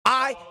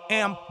I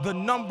am the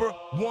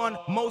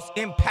 #1 most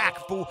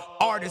impactful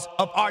artist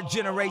of our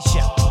generation.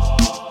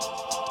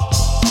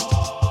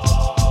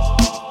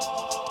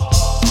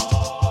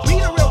 We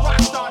the real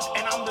rock stars,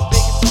 and I'm the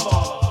biggest of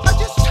all of them. I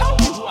just told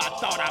you who I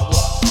thought I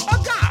was. A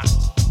god.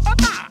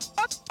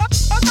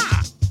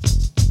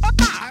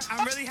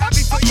 I'm really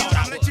happy for you.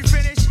 I'll let you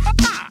finish.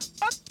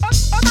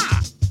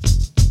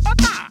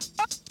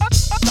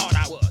 Thought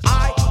I was.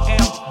 I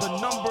am the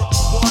 #1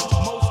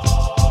 most.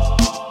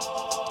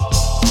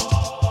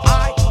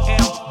 I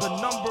am the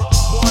 #1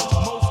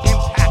 most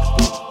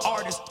impactful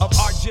artist of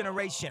our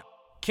generation.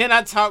 Can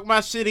I talk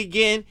my shit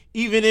again,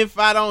 even if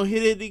I don't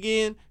hit it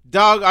again?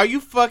 Dog, are you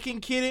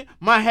fucking kidding?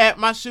 My hat,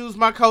 my shoes,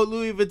 my coat,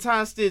 Louis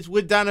Vuitton stitch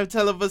with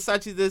Donatella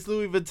Versace, that's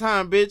Louis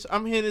Vuitton, bitch.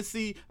 I'm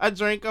Hennessy, I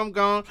drink, I'm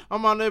gone.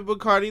 I'm on that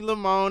Bacardi,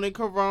 Limon, and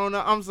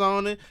Corona, I'm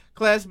zoning.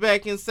 Class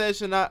back in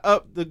session, I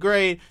upped the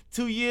grade.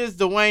 2 years,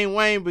 Dwayne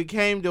Wayne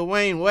became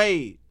Dwayne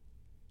Wade.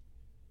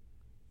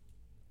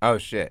 Oh,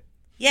 shit.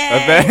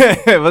 Yay!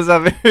 What's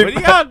up, everybody?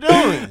 What are y'all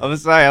doing? I'm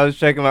sorry, I was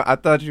checking I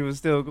thought you was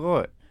still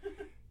going.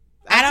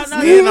 I don't know.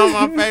 Hitting on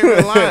my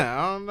favorite line.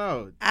 I don't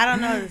know. I don't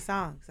know the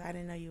song, so I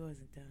didn't know you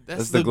wasn't done.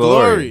 That's the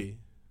glory.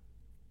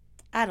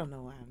 I don't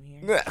know why I'm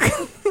here.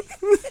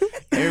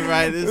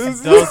 Everybody, this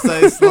is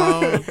Dulcé,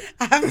 Sloan.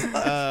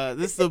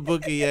 This is a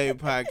Bookie Yay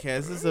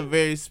podcast. This is a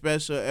very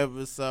special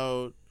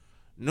episode.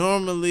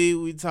 Normally,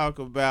 we talk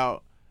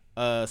about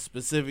a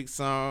specific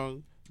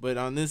song, but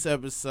on this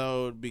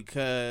episode,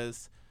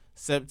 because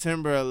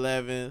September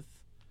 11th,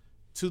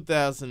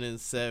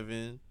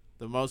 2007,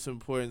 the most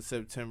important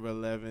September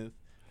 11th.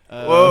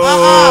 Whoa,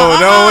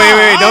 no,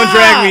 wait, don't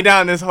drag me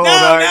down this whole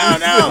dark.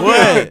 No.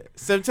 What?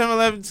 September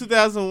 11th,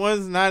 2001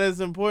 is not as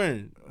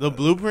important. The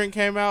Blueprint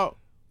came out.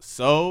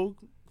 So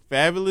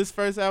fabulous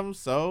first album.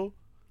 So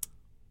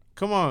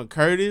come on,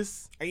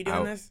 Curtis. Are you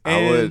doing this?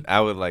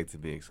 I would like to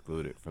be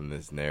excluded from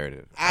this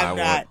narrative. I'm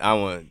not. I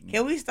want.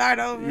 Can we start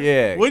over?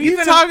 Yeah. What are you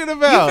talking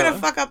about? You're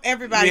finna fuck up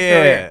everybody's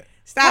Yeah. career.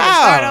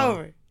 Start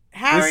over.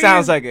 How This are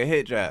sounds you? like a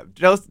hit job.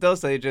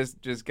 Dulcé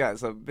just got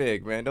something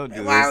big, man. Don't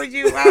do Why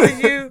this.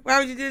 why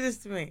would you do this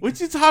to me? What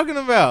you talking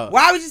about?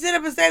 Why would you sit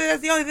up and say that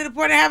that's the only thing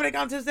important happening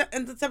until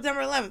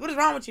September 11th? What is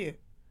wrong with you?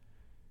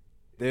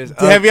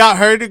 Have y'all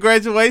heard the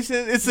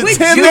graduation? It's the Would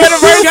 10th you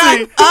anniversary.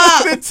 shut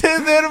up? It's the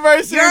 10th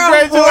anniversary You're of a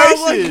graduation.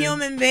 horrible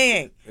human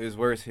being. There's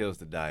worse hills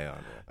to die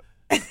on.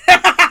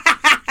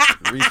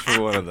 Reach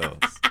for one of those,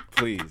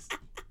 please.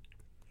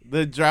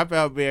 The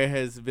Dropout Bear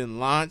has been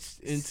launched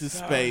into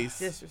space.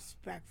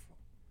 Disrespectful.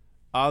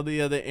 All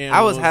the other animals.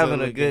 I was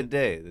having are a good looking-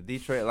 day. The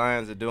Detroit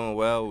Lions are doing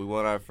well. We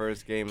won our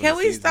first game of Can the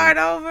we season. start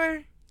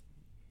over?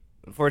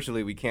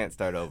 Unfortunately, we can't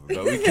start over,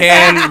 but we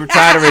can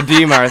try to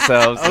redeem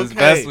ourselves as Okay.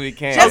 best we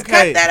can. Just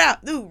Okay. cut that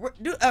out.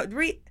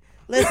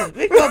 Listen,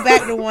 we can go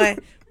back to one.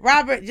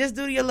 Robert, just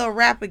do your little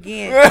rap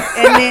again.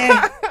 And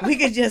then we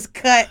can just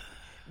cut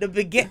the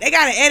begin. They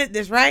got to edit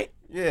this, right?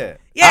 Yeah.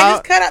 Yeah,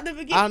 just cut out the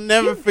beginning. I'll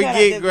never You can cut out forget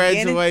the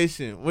beginning.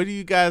 Graduation. What are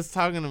you guys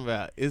talking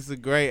about? It's a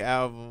great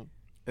album.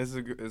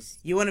 It's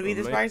You want to be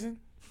this person?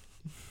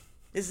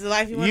 This is the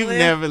life you want to You've live?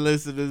 never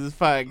listened to this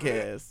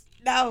podcast.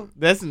 No.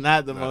 That's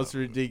not the most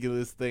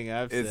ridiculous thing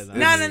I've It's, said. it's,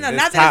 No, it's not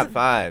that top it's-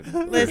 5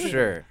 for Listen.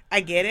 sure. I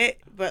get it,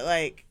 but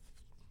like,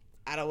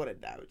 I don't want to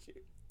die with you.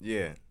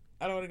 Yeah.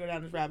 I don't want to go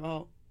down this rabbit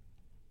hole.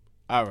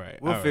 All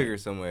right. We'll all right. figure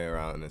some way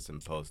around this in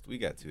post. We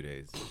got 2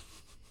 days.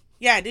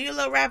 Yeah, do your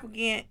little rap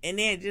again, and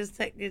then just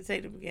take the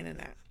beginning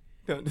out.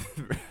 Don't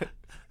do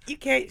You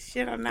can't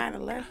shit on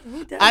 9/11.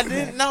 Who does I that?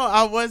 didn't know.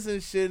 I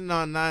wasn't shitting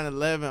on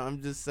 9/11.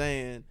 I'm just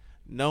saying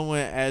no one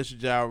asked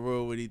Ja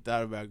Rule what he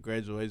thought about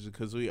Graduation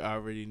because we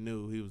already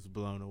knew he was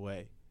blown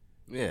away.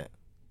 Yeah.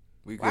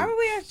 We Why could, would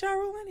we ask Ja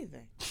Rule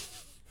anything?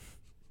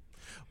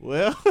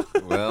 Well,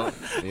 well,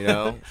 you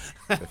know,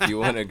 if you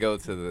want to go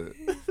to the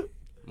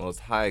most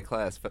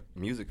high-class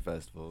music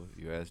festival,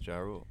 you ask Ja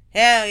Rule.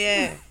 Hell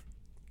yeah.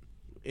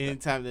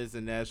 anytime there's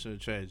a national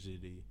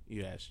tragedy,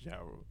 you ask Ja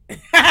Rule.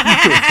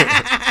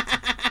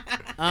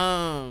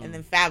 And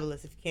then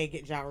Fabulous if you can't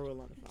get Ja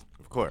Rule on the phone.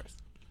 Of course.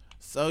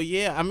 So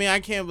yeah, I mean, I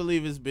can't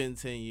believe it's been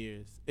 10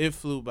 years. It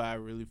flew by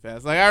really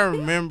fast. Like I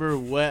remember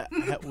what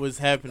was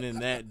happening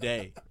that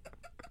day.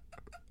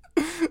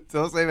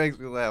 Dulcé makes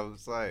me laugh. I'm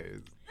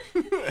sorry.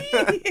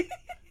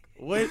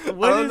 What is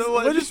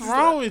she's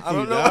wrong with you, I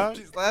don't know dog? why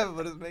she's laughing,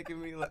 but it's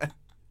making me laugh.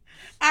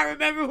 I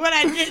remember what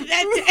I did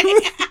that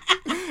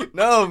day.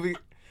 No,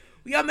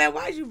 Yo, man,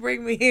 why'd you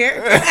bring me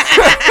here?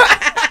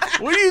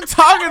 What are you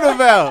talking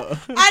about?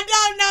 I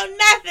don't know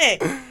nothing.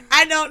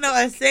 I don't know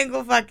a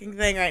single fucking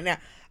thing right now.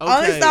 Okay.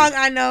 Only song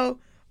I know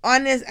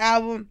on this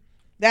album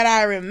that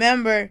I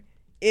remember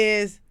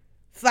is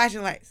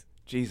Flashing Lights.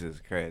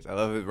 Jesus Christ. I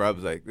love it.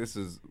 Rob's like, this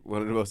is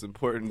one of the most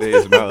important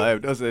days of my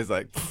life. Dulcé's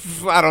like,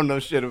 I don't know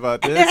shit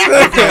about this.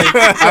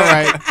 All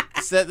right,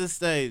 set the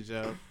stage,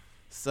 yo.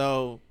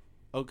 So,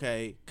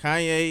 okay,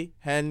 Kanye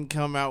hadn't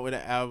come out with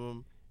an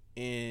album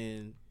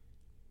in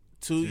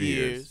 2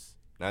 years.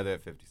 Neither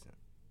had 50 Cent.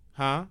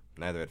 Huh?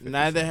 Neither had 50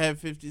 Neither Cent. had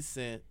 50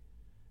 Cent.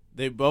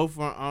 They both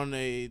were on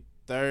a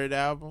third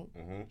album.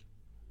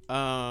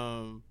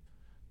 Mm-hmm.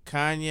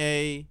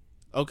 Kanye.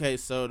 Okay,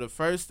 so the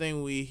first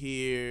thing we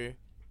hear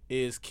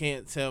is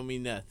 "Can't Tell Me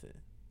Nothing,"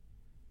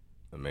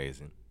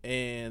 Amazing.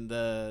 and I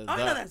know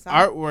the that song.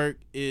 artwork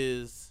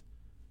is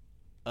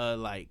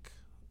like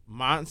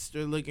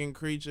monster-looking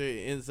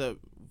creature.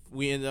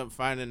 We end up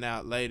finding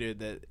out later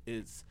that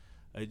it's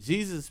a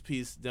Jesus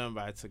piece done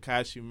by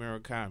Takashi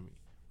Murakami.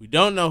 We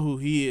don't know who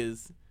he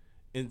is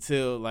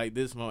until like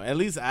this moment. At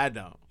least I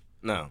don't.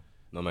 No,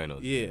 nobody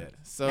knows. Yeah.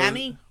 So Not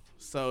me.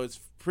 So it's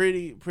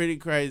pretty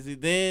crazy.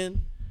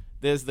 Then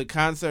there's the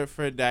concert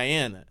for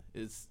Diana.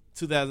 It's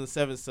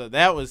 2007. So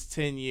that was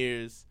 10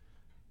 years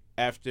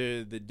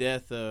after the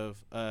death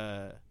of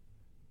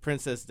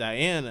Princess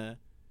Diana,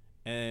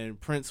 and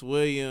Prince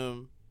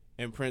William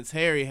and Prince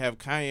Harry have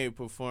Kanye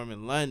perform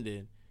in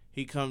London.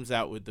 He comes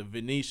out with the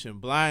Venetian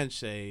blind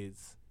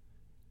shades,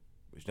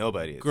 Which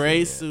nobody had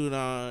gray seen suit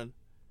on,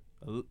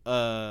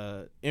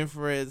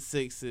 infrared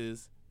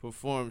sixes,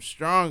 perform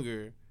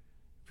Stronger.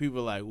 People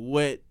are like,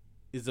 what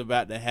is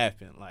about to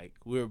happen? Like,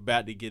 we're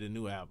about to get a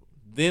new album.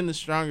 Then the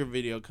Stronger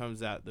video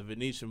comes out. The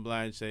Venetian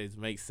blind shades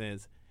make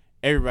sense.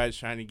 Everybody's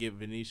trying to get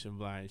Venetian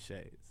blind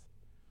shades.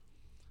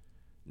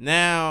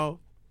 Now,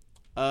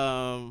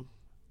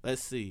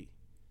 let's see.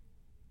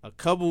 A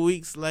couple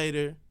weeks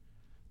later,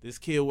 this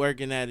kid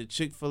working at a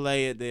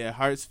Chick-fil-A at the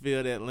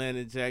Hartsfield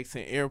Atlanta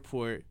Jackson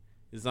Airport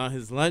is on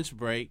his lunch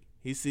break.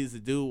 He sees a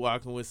dude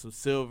walking with some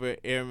silver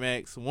Air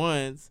Max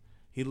 1s.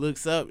 He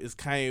looks up. It's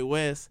Kanye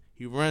West.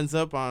 He runs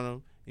up on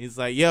him. He's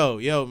like, yo,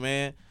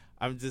 man.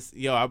 I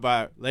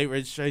bought late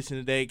registration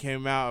today,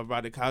 came out. I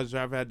bought the college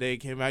dropout day,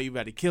 came out. You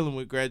about to kill him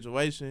with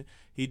graduation.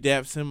 He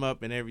daps him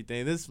up and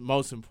everything. This is the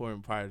most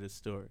important part of the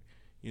story,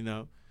 you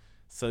know.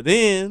 So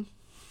then,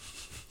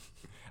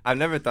 I've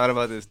never thought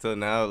about this till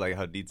now, like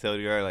how detailed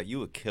you are. Like, you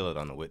would kill it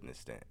on the witness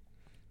stand.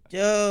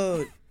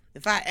 Dude,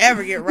 if I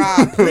ever get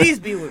robbed, please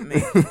be with me.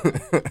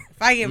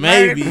 If I get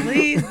murdered,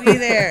 please be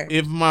there.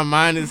 If my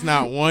mind is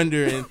not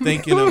wandering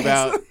thinking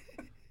about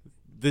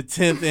the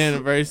 10th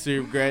anniversary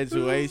of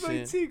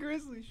graduation. T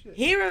Grizzly shit.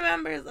 He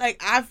remembers,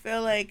 like, I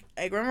feel like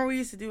remember we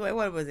used to do, like,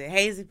 what was it,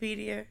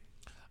 Hazypedia?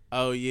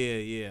 Oh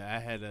yeah. I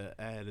had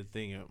a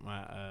thing at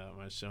my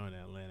show in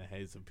Atlanta,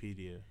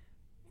 Hazypedia.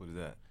 What is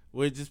that?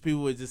 Where just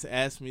people would just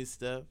ask me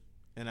stuff,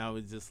 and I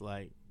would just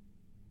like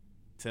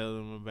tell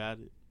them about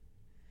it.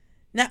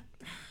 No,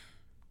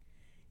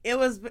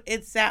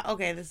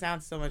 okay. This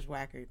sounds so much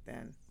whacker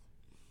than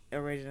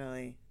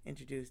originally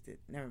introduced it.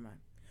 Never mind.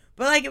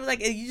 But like it was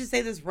like you just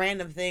say this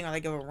random thing on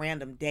like a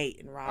random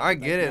date and Rob. I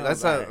get it.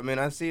 That's how. it. I mean,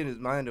 I see in his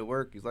mind at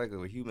work. He's like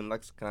a human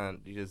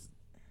lexicon.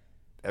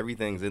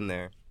 Everything's in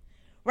there.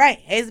 Right,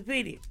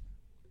 Hazypedia.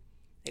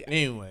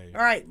 Anyway.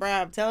 All right,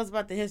 Rob, tell us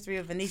about the history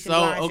of Venetian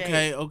blind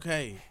shades.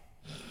 Okay.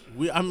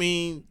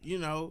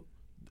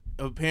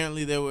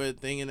 Apparently there were a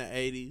thing in the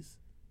 80s.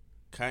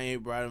 Kanye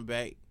brought them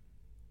back.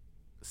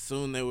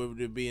 Soon they were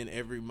to be in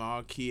every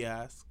mall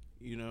kiosk.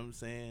 You know what I'm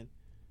saying?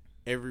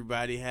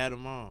 Everybody had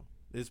them on.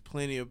 There's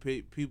plenty of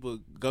people.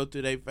 Go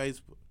through their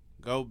Facebook.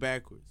 Go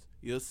backwards.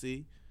 You'll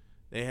see.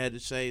 They had the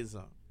shades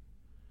on.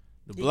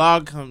 The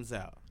blog comes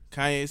out.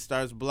 Kanye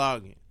starts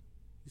blogging.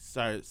 He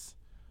starts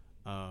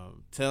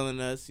telling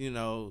us,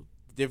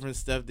 different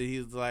stuff that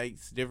he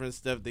likes, different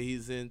stuff that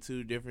he's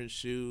into, different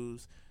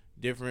shoes,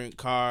 different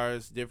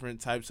cars, different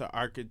types of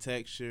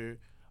architecture,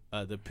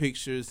 the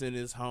pictures in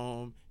his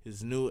home,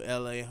 his new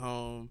LA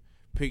home,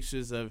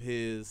 pictures of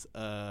his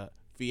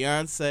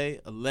fiance,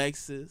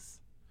 Alexis,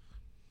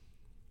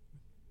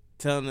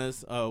 telling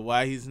us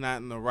why he's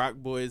not in the Rock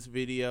Boys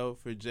video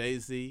for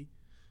Jay-Z.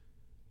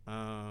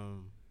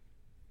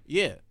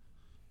 Yeah.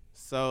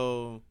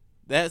 So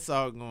that's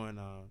all going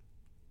on.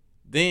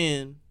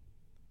 Then,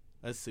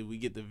 let's see, we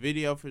get the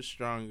video for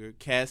Stronger.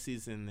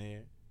 Cassie's in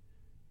there.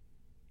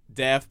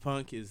 Daft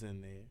Punk is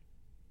in there.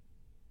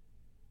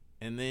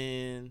 And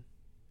then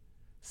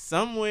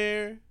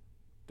somewhere,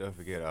 Don't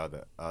forget all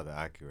the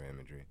accurate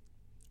imagery.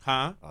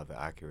 huh? All the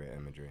accurate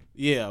imagery.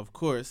 Yeah, of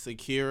course,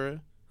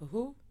 Akira.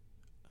 Who?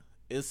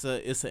 It's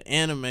an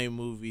anime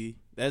movie.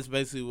 That's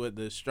basically what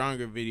the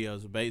Stronger video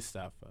is based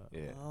off of.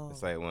 Yeah, Oh.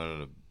 it's like one of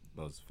the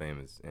most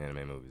famous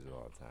anime movies of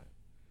all time.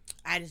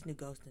 I just knew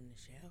Ghost in the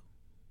Shell.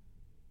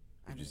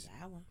 I knew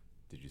that one.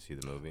 Did you see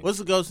the movie? What's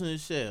the Ghost in the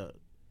Shell?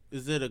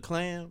 Is it a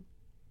clam?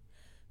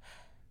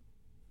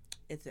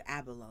 It's an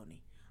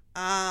abalone.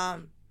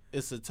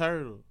 It's a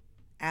turtle.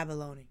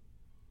 Abalone.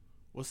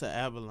 What's an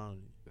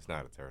abalone? It's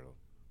not a turtle.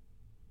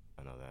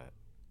 I know that.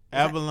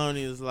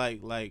 Abalone is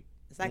like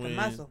It's like a when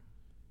mussel.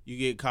 You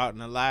get caught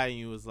in a lie and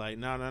you was like,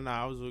 no,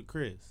 I was with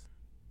Chris.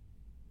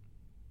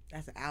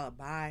 That's an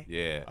alibi.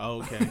 Yeah. Oh,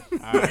 okay.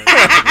 All right.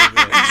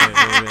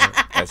 Yeah.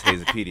 That's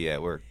Hazypedia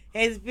at work.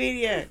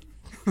 Hazypedia.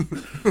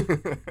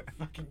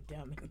 Fucking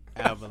dummy.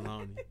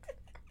 Abalone.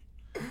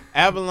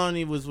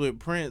 Abalone was with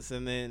Prince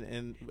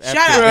and Shut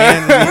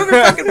after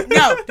up.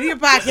 No, do your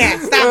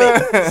podcast.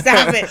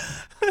 Stop it.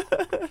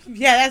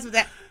 Yeah, that's what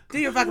that. Do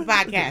your fucking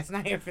podcast. I'm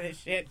not here for this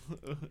shit.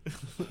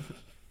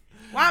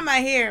 Why am I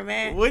here,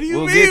 man? What do you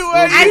We'll mean? get-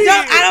 What do we'll you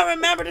I mean? don't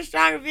remember the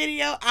Stronger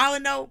video. I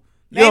don't know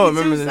You don't maybe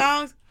remember two the-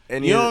 songs.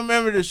 And You don't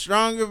remember the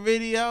Stronger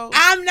video?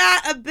 I'm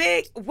not a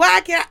big.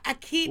 Why can't I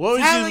keep What was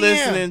you telling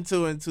listening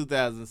to in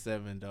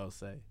 2007,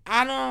 Dulcé?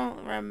 I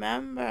don't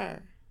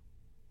remember.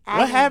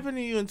 What happened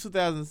to you in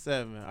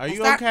 2007? Are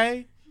you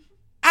okay?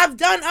 I've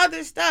done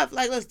other stuff.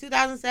 Like, look,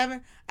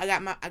 2007. I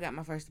got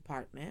my first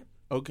apartment.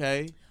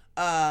 Okay.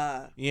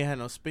 You ain't had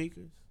no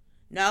speakers?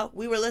 No,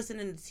 we were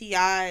listening to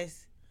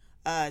T.I.'s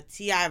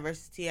T.I.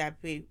 versus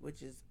T.I.P.,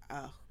 which is,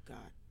 oh, God,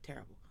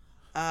 terrible.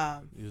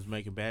 You was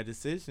making bad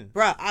decisions.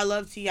 Bruh, I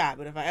love T.I.,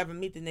 but if I ever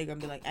meet the nigga, I'm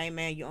be like, hey,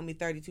 man, you owe me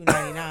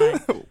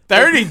 $32.99.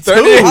 32?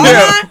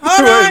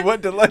 Hold on.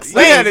 What deluxe?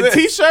 They had a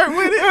t-shirt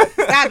with it?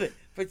 Stop it.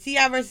 For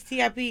T.I. versus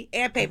T.I.P.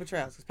 and Paper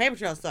Trails. Because Paper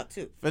Trails suck,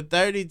 too. For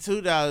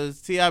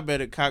 $32, T.I.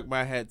 better cock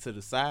my hat to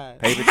the side.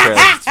 Paper Trail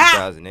is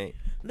 2008.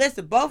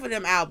 Listen, both of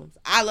them albums.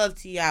 I love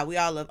T.I. We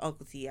all love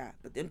Uncle T.I.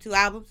 But them two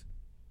albums,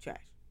 trash.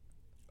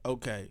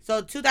 Okay.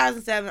 So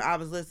 2007, I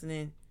was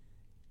listening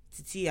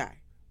to T.I.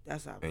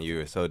 That's all. And you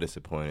were so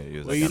disappointed. You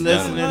was Were like, you I'm done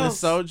listening with to this.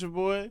 Soldier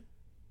Boy?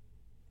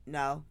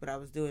 No, but I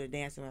was doing a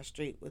dance in my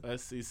street with.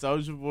 Let's see.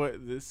 Soldier Boy.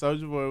 The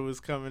Soldier Boy was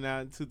coming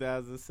out in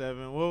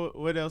 2007.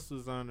 What else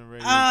was on the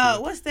radio?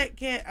 What's that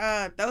kid?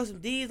 Throw some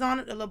D's on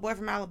it. The little boy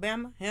from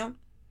Alabama. Him.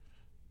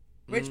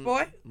 Rich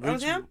Boy. That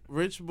was him.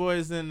 Rich Boy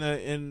is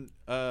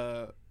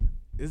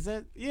is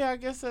that? Yeah, I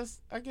guess it's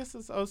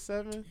 07.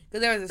 Because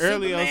there was a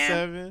Early Superman.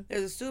 07.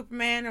 There was a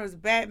Superman. There was a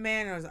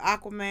Batman. There was an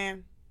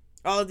Aquaman.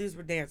 All of these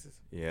were dancers.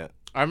 Yeah.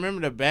 I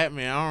remember the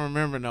Batman. I don't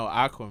remember no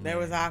Aquaman. There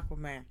was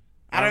Aquaman.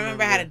 I don't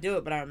remember how to do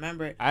it, but I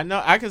remember it. I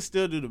know I can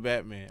still do the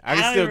Batman. I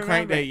don't can still even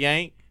crank remember that it.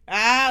 yank.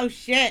 Oh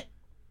shit!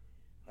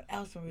 What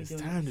else were we It's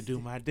doing? time to do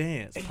my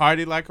dance.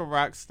 Party like a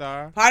rock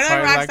star. Party Like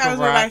a Rock Star a was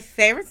one of my rock.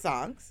 favorite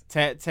songs.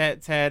 Tat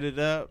tat tat it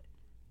up.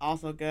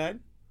 Also good.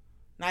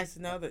 Nice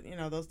to know that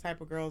those type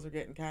of girls are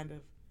getting kind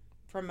of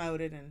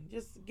promoted and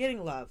just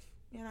getting love.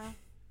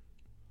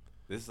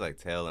 This is like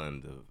tail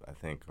end of, I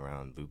think,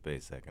 around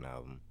Lupe's second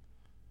album.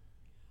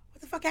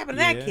 What the fuck happened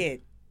to that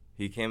kid?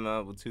 He came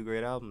out with 2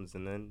 great albums,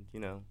 and then,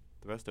 the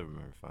rest of them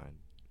are fine.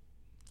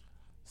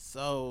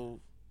 So,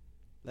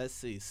 let's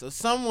see. So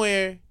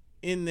somewhere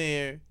in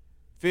there,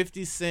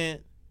 50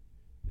 Cent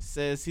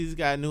says he's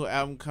got a new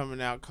album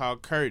coming out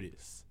called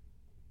Curtis.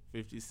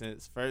 50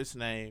 Cent's first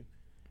name.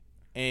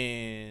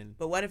 And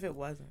But what if it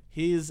wasn't?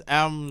 his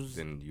albums,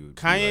 Then you would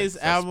be Kanye's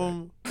like,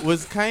 album,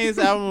 was Kanye's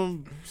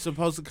album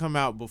supposed to come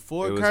out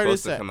before it was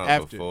Curtis supposed to come or out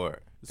after? before,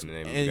 and,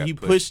 then And got he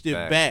pushed it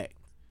back. back.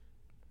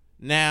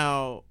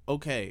 Now,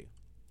 okay,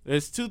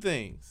 there's 2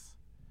 things.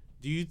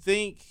 Do you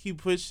think he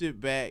pushed it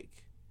back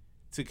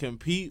to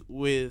compete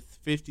with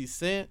 50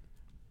 Cent?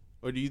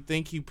 Or do you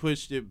think he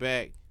pushed it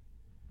back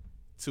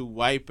to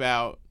wipe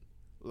out,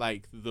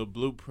 like, the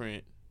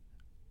blueprint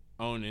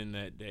owning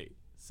that date,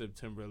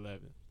 September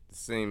 11th? It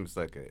seems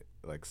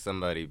like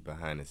somebody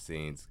behind the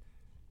scenes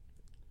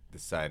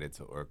decided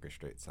to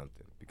orchestrate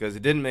something, because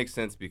it didn't make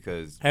sense.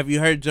 Because Have you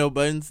heard Joe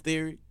Budden's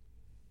theory?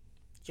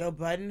 Joe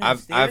Budden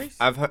has theories?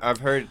 I've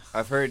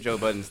heard Joe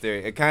Budden's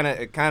theory. It kind of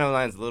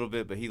aligns a little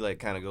bit, but he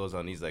kind of goes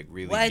on these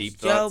really What's deep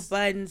Joe thoughts.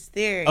 Budden's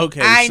theory?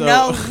 Okay, I so-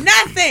 know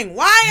nothing.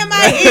 Why am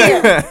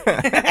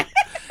I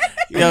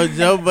here? Yo,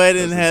 Joe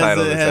Budden That's the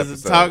title of this has a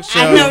episode. talk show.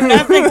 I know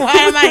nothing. Why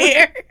am I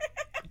here?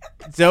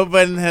 Joe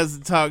Budden has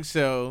a talk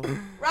show.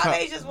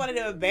 Robbie just wanted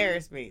to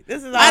embarrass me.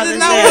 This is all I did this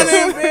not is. want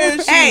to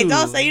embarrass you. Hey,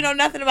 don't say you know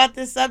nothing about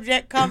this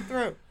subject. Come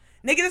through.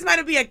 Nigga, this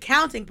might be a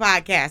counting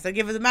podcast. So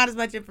give us about as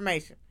much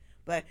information.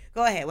 But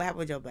go ahead. What happened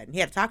with Joe Budden? He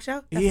had a talk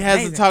show? That's He has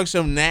amazing. a talk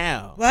show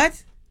now.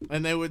 What?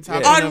 And they were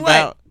talking On what?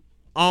 about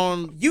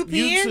on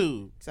UPN?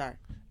 YouTube. Sorry.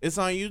 It's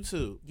on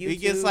YouTube. It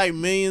YouTube? gets like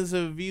millions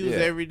of views Yeah.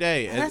 every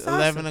day Oh, at that's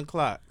 11 awesome.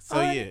 o'clock. So,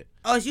 Oh, yeah.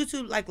 Oh, is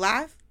YouTube like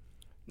live?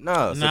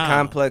 No, it's Nah. a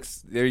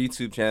Complex. Their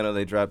YouTube channel.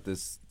 They dropped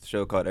this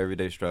show called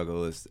Everyday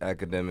Struggle. It's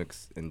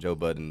academics and Joe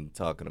Budden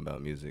talking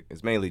about music.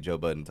 It's mainly Joe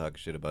Budden talking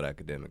shit about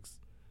academics.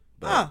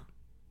 But Oh,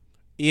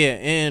 Yeah,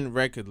 and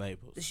record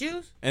labels. the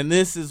shoes? And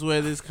this is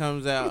where this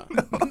comes out.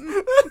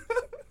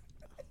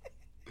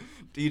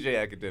 DJ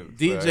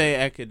Academics. DJ right?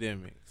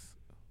 Academics.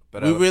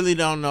 But We really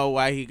don't know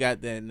why he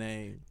got that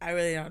name. I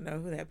really don't know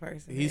who that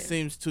person He is.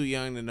 seems too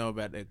young to know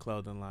about that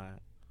clothing line.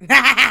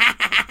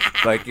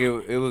 like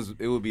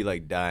it would be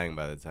like dying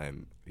by the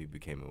time he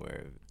became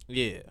aware of it.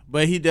 Yeah,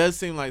 but he does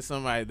seem like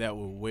somebody that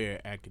would wear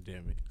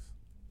academics.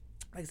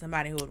 Like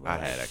somebody who would I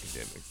wear had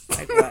academics.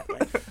 like what?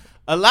 Like,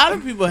 A lot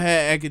of people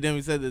had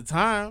academics at the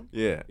time.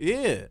 Yeah.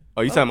 Yeah.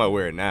 Oh, you talking about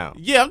wear it now?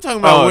 Yeah, I'm talking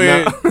about Oh,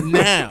 wear no. it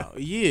now.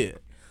 Yeah.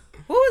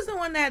 who was the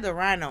one that had the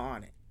rhino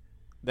on it?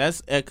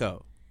 That's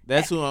Echo.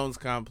 That's who owns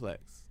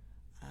Complex.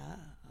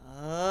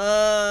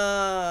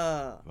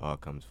 Oh. It all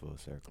comes full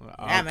circle.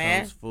 All Yeah,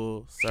 man. comes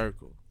full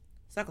circle.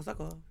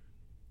 Suckle.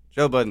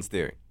 Joe Budden's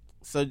theory.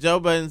 So Joe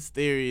Budden's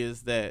theory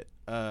is that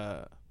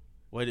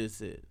what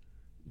is it?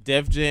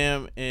 Def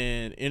Jam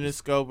and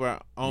Interscope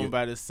are owned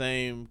by the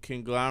same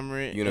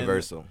conglomerate.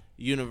 Universal.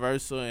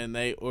 Universal, and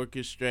they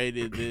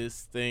orchestrated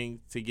this thing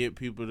to get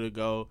people to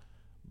go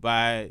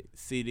buy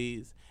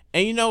CDs.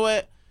 And you know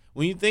what?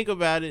 When you think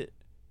about it,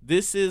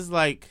 this is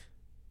like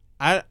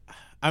I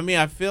I mean,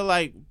 I feel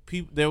like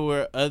there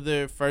were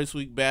other first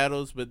week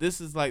battles, but this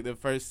is like the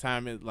first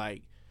time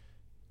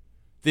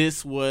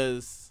this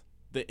was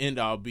the end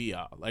all be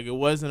all. Like, it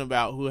wasn't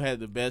about who had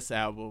the best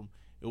album.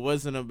 It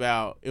was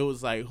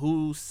like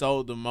who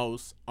sold the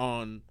most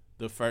on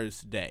the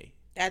first day.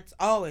 That's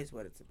always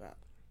what it's about.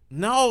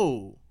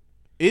 No.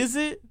 Is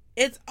it?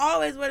 It's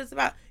always what it's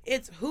about.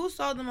 It's who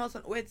sold the most.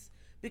 It's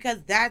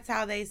because that's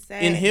how they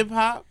say. In hip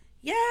hop?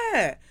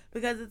 Yeah.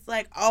 Because it's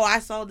like, oh, I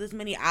sold this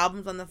many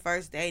albums on the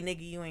first day.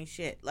 Nigga, you ain't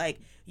shit. Like,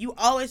 you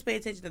always pay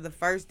attention to the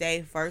first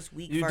day, first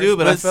week, You first do,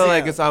 but I month feel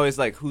like sales. it's always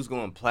like who's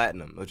going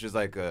platinum, which is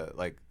like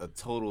a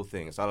total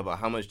thing. It's all about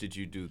how much did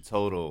you do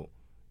total.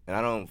 And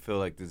I don't feel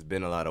like there's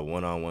been a lot of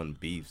one-on-one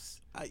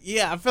beefs.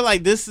 Yeah, I feel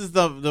like this is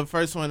the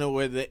first one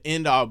where the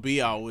end all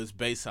be all was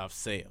based off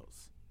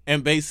sales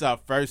and based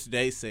off first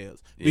day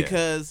sales. Yeah.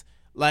 Because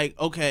like,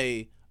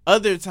 okay,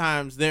 other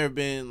times there have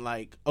been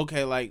like,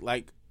 okay,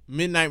 like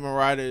Midnight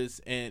Marauders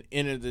and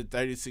Enter the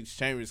 36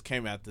 Chambers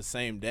came out the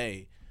same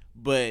day,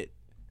 but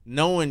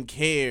no one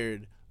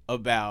cared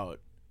about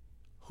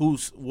who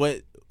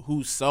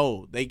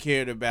sold. They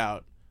cared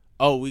about,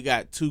 oh, we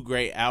got 2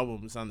 great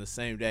albums on the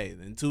same day.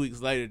 Then 2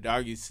 weeks later,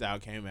 Doggy Style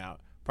came out.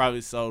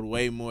 Probably sold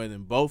way more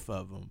than both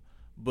of them.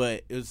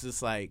 But it was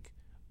just like,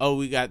 oh,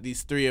 we got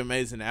these 3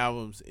 amazing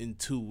albums in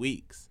 2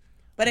 weeks.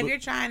 But if you're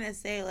trying to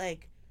say,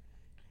 like,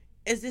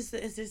 is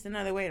this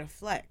another way to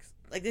flex?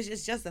 Like, this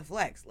is just a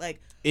flex. Like,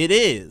 it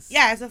is.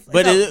 Yeah, it's a flex.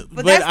 But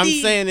But but I'm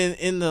saying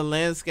in the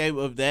landscape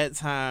of that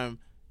time,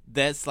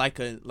 that's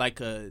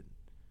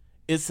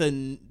it's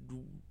an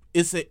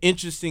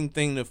interesting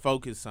thing to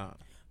focus on.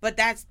 But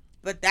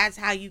that's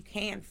how you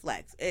can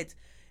flex. It's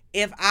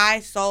if I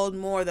sold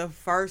more the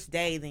first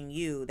day than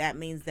you, that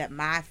means that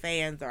my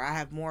fans, or I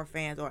have more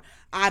fans, or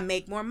I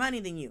make more money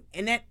than you.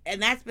 And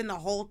that's been the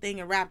whole thing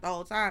in rap the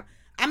whole time.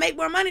 I make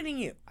more money than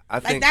you. I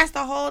think that's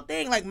the whole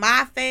thing. Like,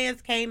 my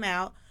fans came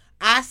out,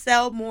 I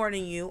sell more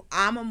than you.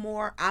 I'm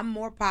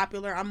more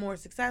popular. I'm more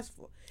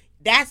successful.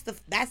 That's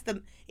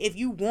the if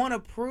you want to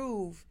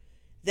prove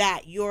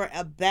that you're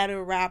a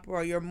better rapper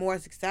or you're more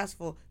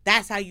successful,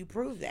 that's how you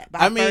prove that.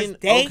 By first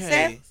day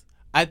sales.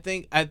 I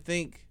think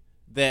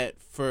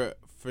that for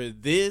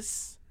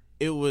this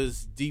it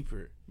was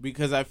deeper,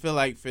 because I feel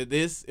like for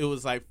this it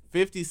was like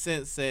 50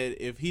 Cent said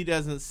if he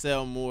doesn't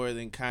sell more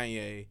than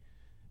Kanye,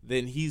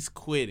 then he's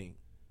quitting.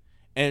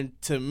 And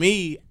to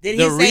me, did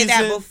he say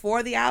that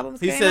before the albums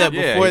came out? He said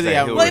that before the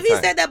album. Well, if he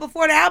said that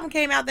before the album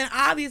came out, then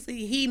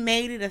obviously he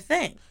made it a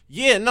thing.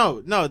 Yeah,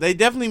 no, they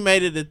definitely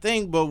made it a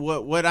thing. But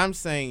what I'm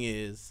saying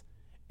is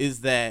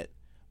that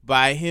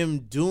by him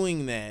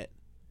doing that,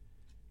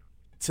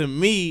 to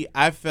me,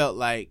 I felt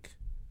like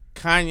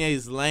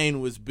Kanye's lane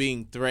was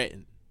being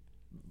threatened.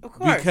 Of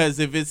course. Because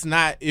if it's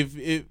not,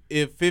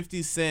 if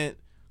 50 Cent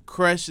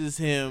crushes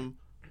him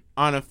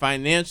on a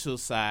financial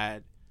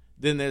side,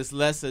 then there's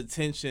less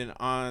attention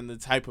on the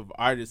type of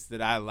artist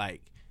that I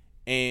like.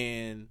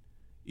 And,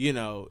 you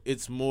know,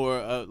 it's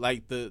more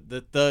like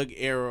the Thug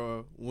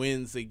era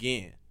wins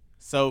again.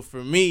 So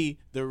for me,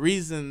 the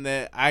reason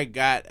that I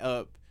got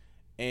up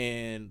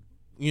and,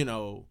 you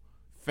know,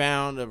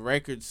 found a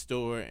record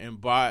store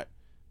and bought,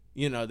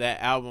 you know,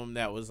 that album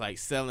that was like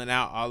selling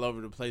out all over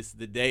the place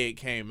the day it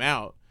came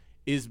out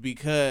is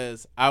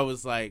because I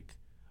was like,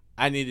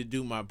 I need to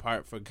do my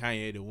part for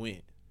Kanye to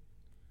win.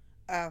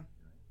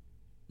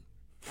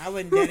 I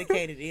wouldn't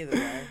dedicate it either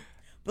way.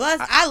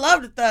 Plus, I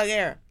love the Thug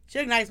era.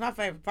 Suge Knight's my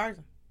favorite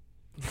person.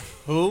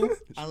 Who?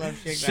 I love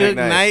Suge Knight. Suge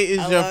Knight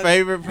is your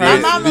favorite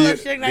person? My mama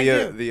loves Suge Knight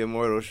too. The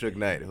immortal Suge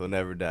Knight who'll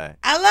never die.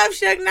 I love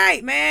Suge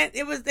Knight, man.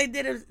 They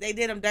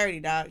did him dirty,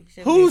 dog.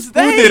 Who's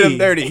they? Who did him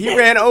dirty? He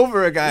ran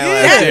over a guy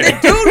last year. The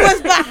dude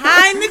was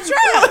behind the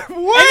truck.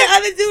 What? And the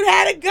other dude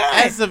had a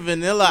gun. As a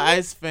Vanilla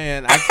Ice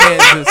fan, I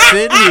can't just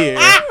sit here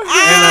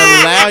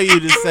and allow you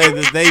to say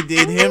that they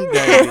did him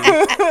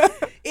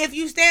dirty. If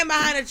you stand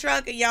behind a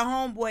truck and your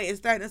homeboy is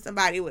threatening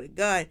somebody with a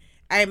gun,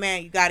 hey,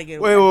 man, you got to get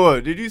away.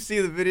 Wait. Did you see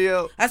the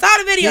video? I saw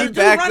the video. He The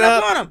dude run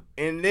up on him.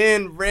 And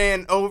then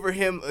ran over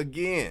him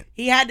again.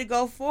 He had to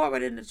go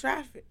forward in the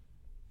traffic.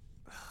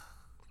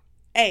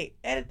 Hey,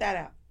 edit that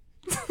out.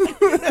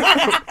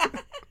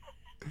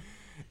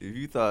 If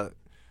you thought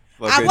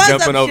fucking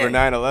jumping over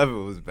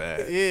 9/11 was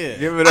bad. Yeah.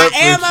 Give it up for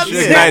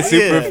Suge Knight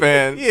super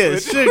fan. Yeah,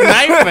 Suge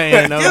Knight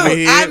fan over Dude,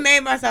 here. I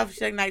made myself a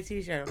Suge Knight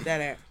t-shirt. I'm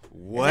dead ass.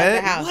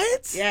 What?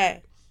 What? Yeah.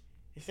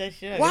 It says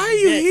Suge. Why are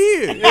you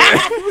here?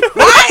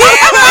 Why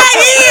am I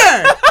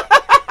here?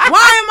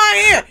 Why am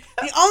I here?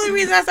 The only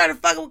reason I started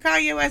fucking with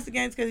Kanye West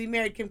again is because he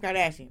married Kim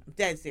Kardashian. I'm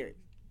dead serious.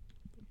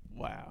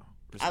 Wow.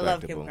 I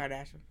love Kim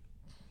Kardashian.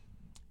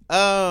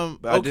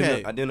 But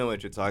okay. I do know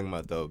what you're talking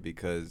about though,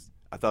 because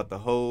I thought the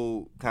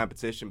whole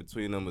competition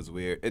between them was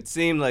weird. It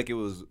seemed like it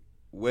was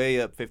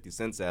way up 50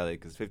 Cent's alley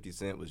because 50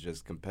 Cent was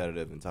just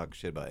competitive and talking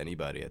shit about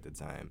anybody at the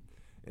time,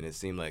 and it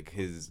seemed like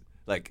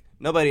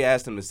nobody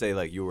asked him to say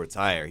like you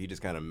retire. He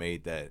just kind of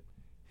made that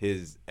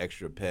his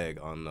extra peg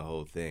on the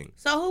whole thing.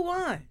 So who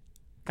won?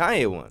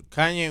 Kanye won.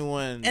 Kanye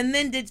won. And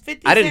then did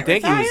 50 I Cent didn't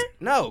think retire? he was.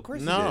 No, of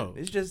course No. he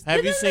did. It's just.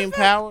 Have you seen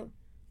Power?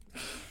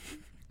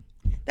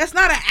 That's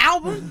not an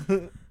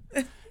album.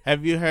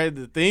 Have you heard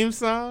the theme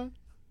song?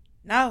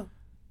 No.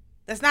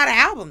 That's not an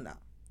album, though.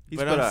 He's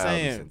But put I'm out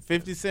albums saying, since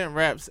 50 Cent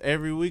raps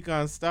every week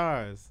on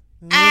Stars.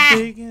 Ah.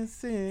 They can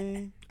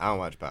sing. I don't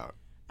watch Power.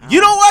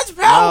 You don't watch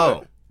Power?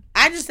 No.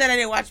 I just said I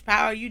didn't watch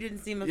Power. You didn't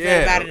seem upset Yeah.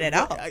 about it at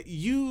all.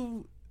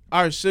 You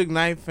are a Suge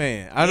Knight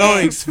fan. I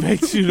don't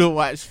expect you to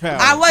watch Power.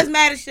 I was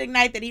mad at Suge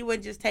Knight that he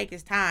wouldn't just take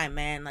his time,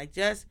 man. Like,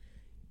 just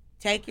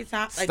take your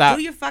time. Like, Stop.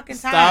 do your fucking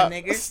time, Stop.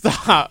 nigga.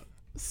 Stop.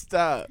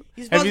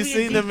 You're supposed Have you to be a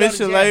seen the thief, go to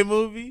jail. Michelet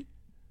movie?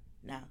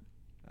 No.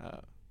 Uh,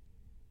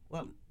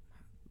 Well,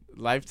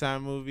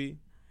 Lifetime movie.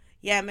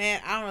 yeah,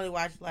 man. I don't really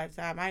watch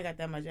Lifetime. I ain't got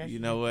that much extra. You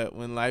know what?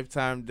 When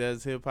Lifetime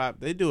does hip hop,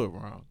 they do it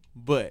wrong.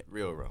 But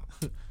Real wrong.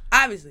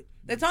 Obviously.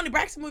 The Tony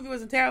Braxton movie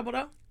wasn't terrible,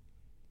 though.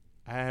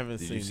 I haven't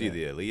Did seen you see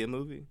that. the Aaliyah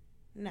movie?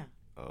 No.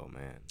 Oh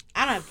man.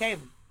 I don't have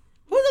cable.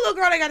 Who's the little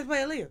girl that got to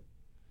play Aaliyah?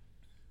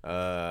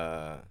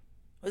 Uh,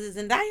 Was it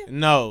Zendaya?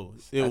 No,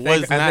 it I was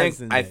think, not. I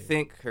Zendaya.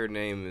 think her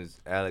name is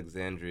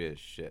Alexandria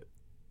Shipp.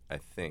 I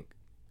think.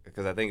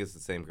 Because I think it's the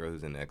same girl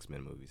who's in the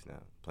X-Men movies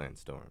now, playing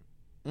Storm.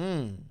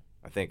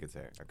 I think it's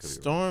her. I could be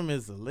wrong. Storm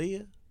is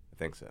Aaliyah. I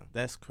think so.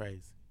 That's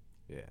crazy.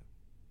 Yeah.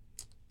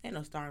 Ain't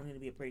no Storm going to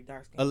be a pretty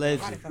dark skin.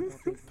 Allegedly, Why the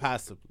fuck would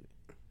possibly.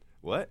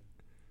 What?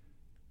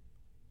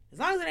 As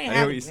long as it ain't I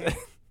hear what you happening.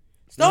 said.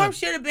 Storm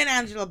should have been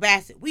Angela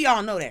Bassett. We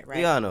all know that, right?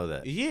 We all know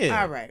that. Yeah.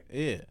 All right.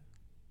 Yeah.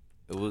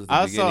 It was the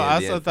I beginning of the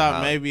also end for thought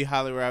Holly. maybe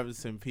Holly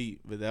Robinson Pete,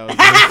 but that was.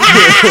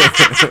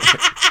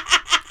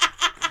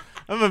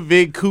 I'm a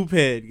big coop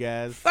head,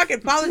 guys. Fuck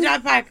it. Paula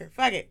John Piker.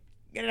 Fuck it.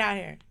 Get it out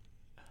here.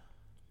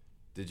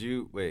 Did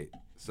you wait?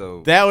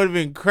 So That would have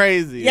been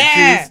crazy. Yeah. If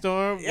she was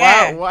Storm.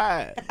 Yeah.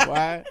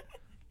 Why?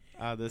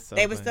 Oh, that's so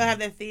They would funny. still have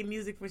that theme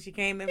music when she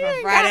came in You from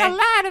ain't Friday. gotta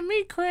lie to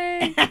me,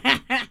 Craig.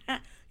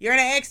 You're in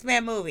an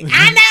X-Men movie.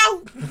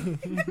 I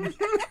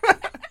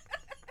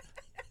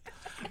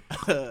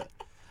know.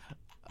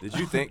 did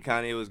you think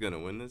Kanye was gonna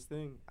win this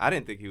thing? I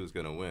didn't think he was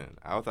gonna win.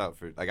 I thought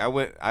I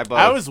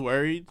I was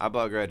worried. I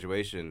bought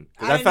Graduation I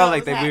because I didn't felt know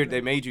like it was happening.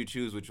 they made you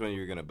choose which one you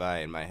were gonna buy.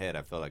 In my head,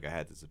 I felt like I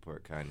had to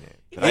support Kanye.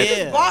 You But I- just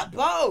Yeah. bought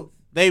both.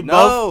 They both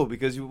no,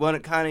 because you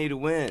wanted Kanye to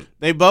win.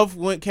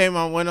 came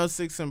on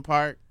 106 in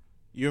Park.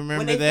 You When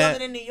remember they that?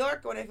 filmed it in New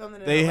York or when they filmed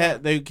it in They Atlanta?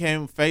 they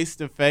came face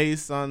to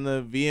face on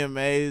the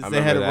VMAs. I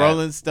They had a remember that, Rolling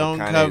when Stone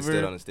Kanye cover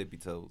stood on his tippy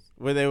toes.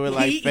 where they were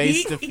like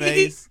face to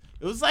face.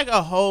 It was like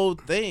a whole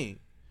thing.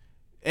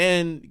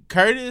 And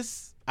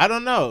Curtis, I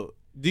don't know.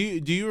 Do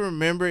you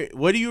remember?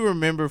 What do you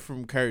remember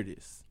from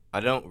Curtis?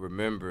 I don't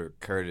remember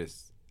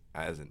Curtis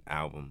as an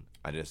album.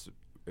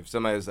 If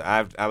somebody was,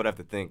 I would have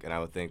to think, and I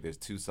would think there's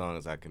two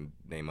songs I can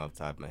name off the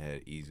top of my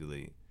head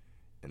easily,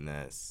 and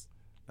that's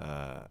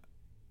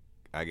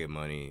I Get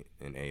Money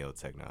and AO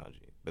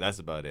Technology. But that's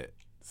about it.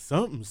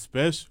 Something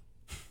special.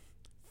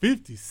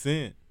 50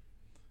 Cent.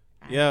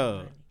 I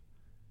Yo.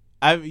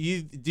 know.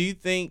 Do you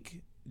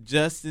think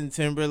Justin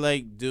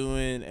Timberlake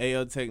doing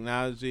AO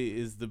Technology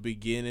is the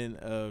beginning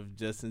of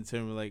Justin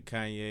Timberlake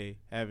Kanye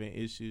having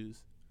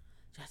issues?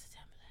 Justin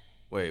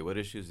Timberlake. Wait, what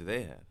issues do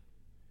they have?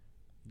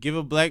 Give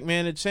a black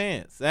man a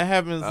chance. That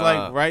happens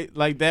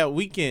like that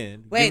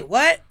weekend. Wait,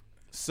 what?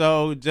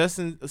 So the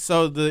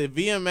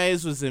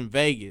VMAs was in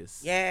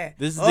Vegas. Yeah.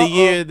 This is the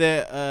year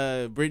that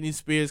Britney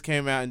Spears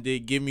came out and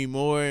did "Give Me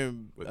More,"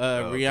 and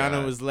Rihanna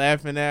God. was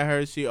laughing at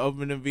her. She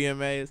opened the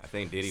VMAs. I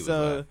think Diddy was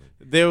So laughing.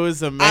 there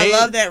was a I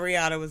love that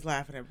Rihanna was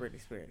laughing at Britney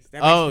Spears.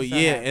 That makes Oh me so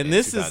yeah, happy. and In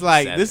this is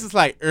like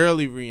 2007.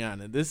 early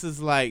Rihanna. This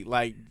is like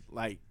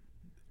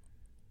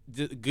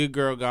Good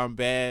Girl Gone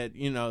Bad.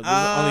 You know,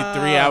 there's only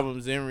 3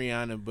 albums in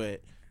Rihanna,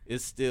 but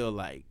it's still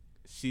like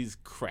she's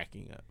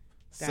cracking up.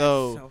 That's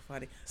so so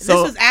funny. And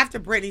so- this was after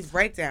Britney's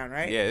breakdown,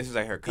 right? Yeah, this is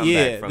like her comeback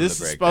yeah, from this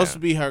the is breakdown. supposed to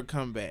be her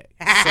comeback.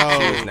 She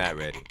was So not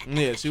ready.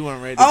 yeah, she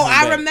wasn't ready. To Oh, come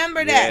I back.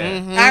 remember that. Yeah.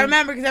 Mhm. I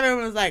remember because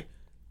everyone was like,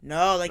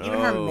 "No, like even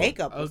her No.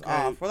 makeup was Okay.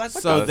 off." We're like,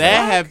 "What So the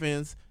that fuck?"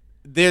 happens.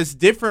 There's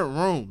different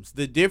rooms.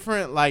 The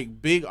different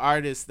like big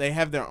artists, they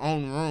have their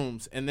own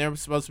rooms, and they're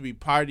supposed to be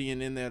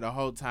partying in there the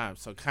whole time.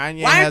 So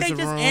Kanye Why has aren't they a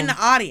just room. in the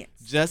audience?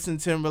 Justin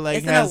Timberlake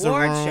It's an has a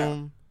award room.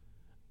 show.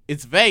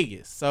 It's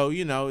Vegas, so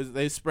you know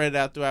they spread it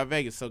out throughout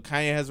Vegas. So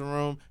Kanye has a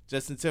room.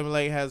 Justin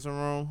Timberlake has a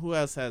room. Who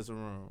else has a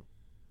room?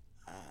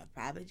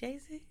 Probably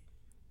Jay-Z,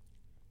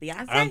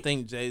 Beyonce. I don't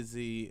think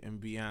Jay-Z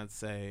and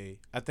Beyonce.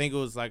 I think it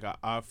was like an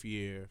off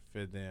year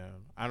for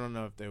them. I don't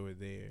know if they were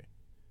there.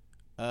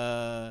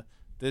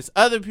 There's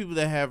other people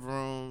that have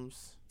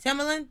rooms.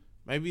 Timbaland.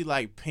 Maybe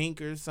like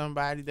Pink or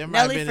somebody. There might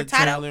Nelly have been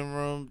Furtado? a Timberland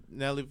room.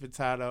 Nelly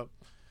Furtado.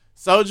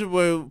 Soulja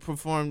Boy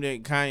performed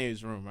in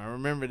Kanye's room. I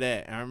remember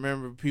that. I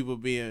remember people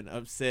being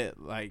upset.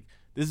 Like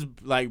this is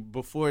like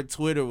before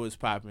Twitter was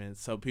popping,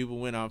 so people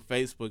went on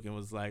Facebook and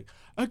was like,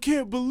 "I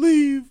can't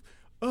believe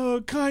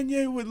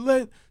Kanye would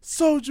let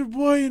Soulja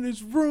Boy in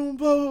his room."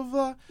 Blah blah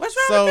blah. What's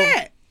wrong with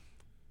that?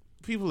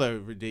 People are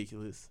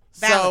ridiculous.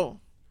 Valid.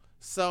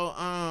 So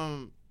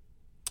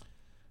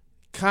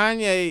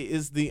Kanye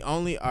is the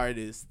only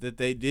artist that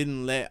they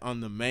didn't let on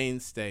the main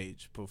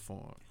stage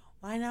perform.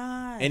 Why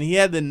not? And he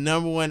had the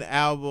 #1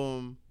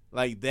 album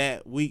like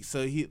that week.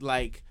 So he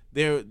like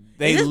they Is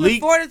this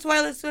leaked. before the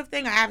Taylor Swift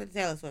thing or after the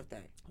Taylor Swift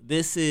thing?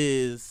 This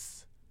is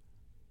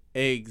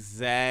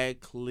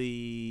exactly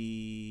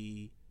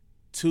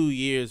 2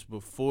 years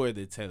before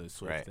the Taylor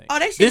Swift Right. thing. Oh,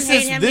 they shouldn't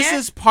hate him This yet?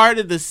 is part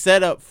of the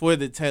setup for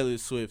the Taylor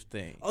Swift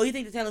thing. Oh, you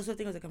think the Taylor Swift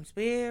thing was a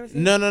conspiracy?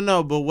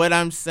 No. But what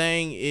I'm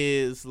saying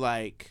is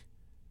like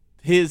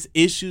his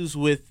issues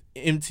with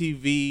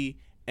MTV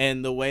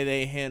and the way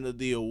they handle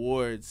the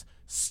awards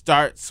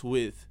starts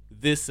with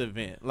this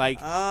event. Like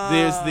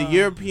there's the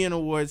European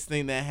awards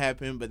thing that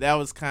happened, but that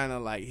was kind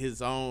of like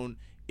his own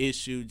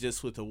issue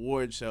just with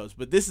award shows.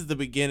 But this is the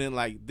beginning,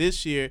 like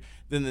this year.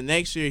 Then the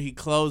next year he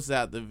closed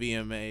out the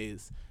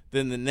VMAs.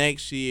 Then the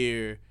next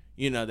year,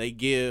 they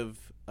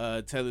give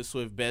Taylor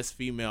Swift Best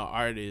Female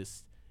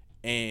Artist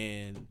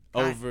and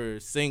over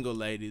Single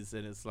Ladies,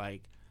 and it's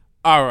like,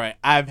 all right,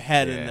 I've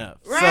had enough.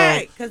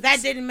 Right, because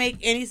that didn't make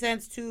any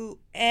sense to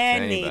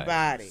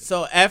anybody.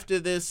 So after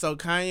this,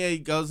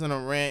 Kanye goes on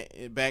a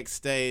rant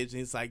backstage, and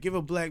he's like, give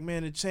a black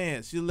man a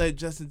chance. You let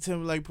Justin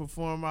Timberlake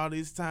perform all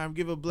this time.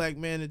 Give a black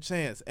man a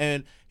chance.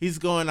 And he's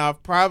going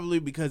off probably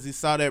because he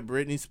saw that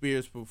Britney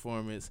Spears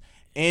performance,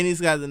 and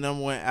he's got the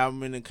 #1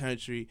 album in the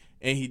country,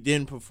 and he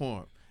didn't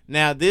perform.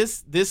 Now,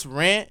 this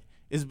rant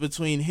is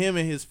between him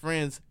and his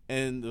friends,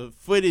 and the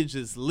footage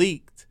is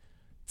leaked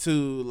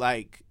to,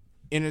 like,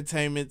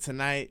 Entertainment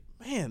Tonight.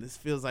 Man, this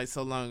feels like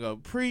so long ago.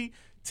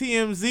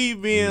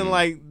 Pre-TMZ being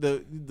like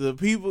the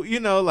people,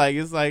 like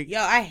it's like, yo,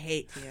 I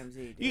hate TMZ.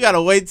 Dude. You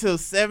gotta wait till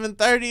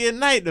 7:30 at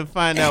night to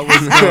find out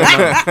what's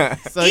going on.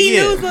 So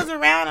E-News was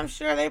around. I'm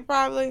sure they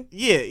probably.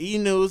 Yeah,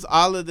 E-News,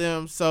 all of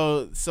them.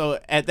 So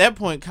at that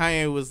point,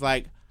 Kanye was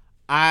like,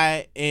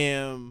 I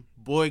am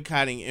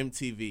boycotting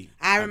MTV.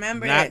 I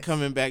remember not this.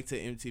 coming back to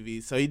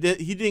MTV. So he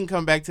didn't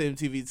come back to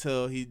MTV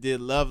till he did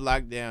Love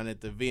Lockdown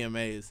at the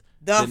VMAs.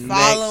 The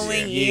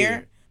following next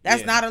year.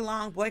 That's not a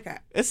long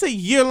boycott. It's a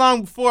year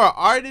long for an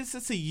artist.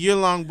 It's a year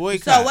long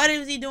boycott. So what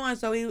was he doing?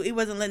 So he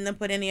wasn't letting them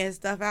put any of his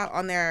stuff out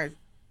on their.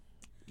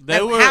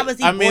 They were. How was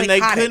he boycotted?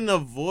 They couldn't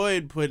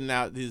avoid putting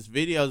out his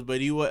videos,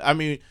 but he was.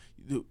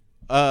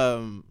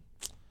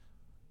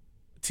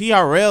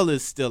 TRL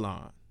is still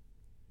on.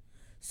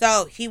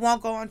 So he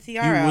won't go on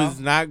TRL. He was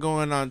not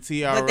going on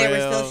TRL. But they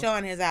were still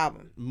showing his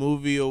album.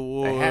 Movie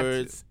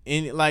awards.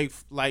 Like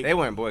they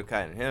weren't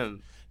boycotting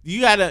him.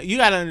 You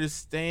gotta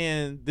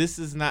understand,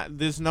 there's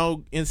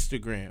no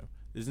Instagram.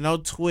 There's no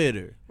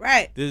Twitter.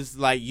 Right. There's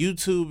like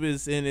YouTube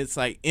is in its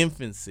like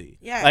infancy.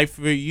 Yeah. Like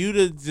for you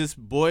to just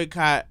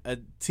boycott a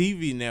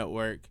TV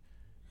network,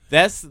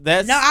 that's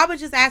No, I was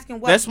just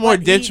asking that's more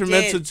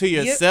detrimental to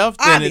yourself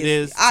than it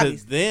is to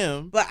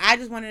them. But I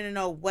just wanted to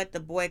know what the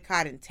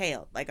boycott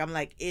entailed. Like I'm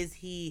like, is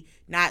he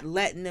not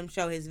letting them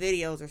show his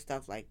videos or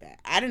stuff like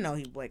that? I didn't know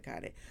he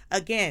boycotted.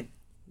 Again,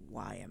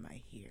 why am I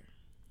here?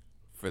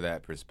 For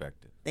that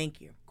perspective. Thank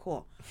you.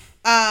 Cool.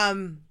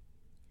 So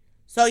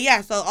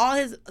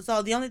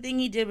the only thing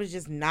he did was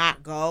just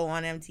not go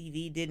on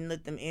MTV, didn't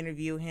let them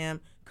interview him.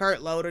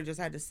 Kurt Loder just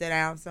had to sit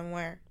down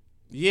somewhere.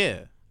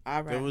 Yeah.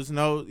 All right. There was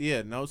no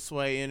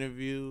Sway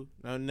interview,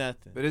 no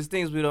nothing. But there's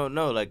things we don't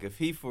know. Like if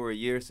he for a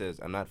year says,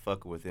 I'm not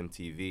fucking with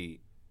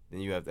MTV,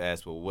 then you have to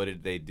ask, well, what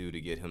did they do to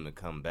get him to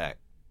come back?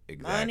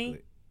 Exactly. Money?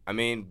 I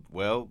mean,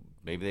 well,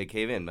 maybe they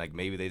cave in. Like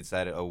maybe they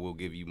decided, oh, we'll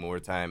give you more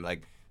time.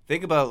 Like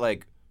think about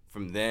like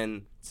from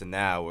then to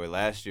now, where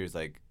last year's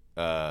like,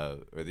 was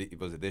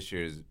it this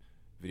year's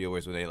video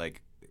awards when they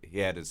like he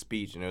had a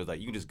speech and it was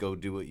like you can just go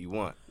do what you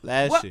want.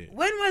 Last year.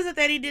 When was it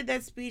that he did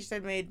that speech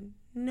that made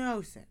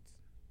no sense?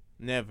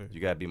 Never.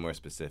 You gotta be more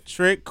specific.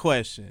 Trick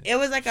question. It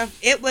was like a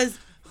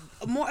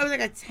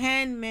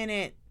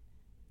 10-minute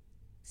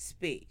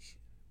speech.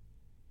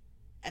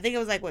 I think it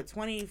was like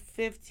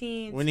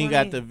 2015 when he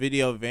got the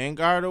Video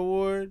Vanguard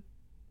Award.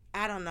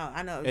 I don't know.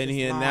 I know. And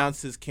he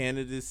announced his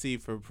candidacy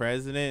for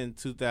president in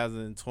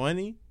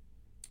 2020,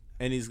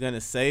 and he's gonna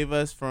save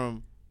us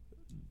from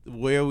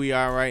where we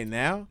are right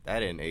now. That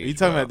didn't age. Are you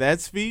talking well. about that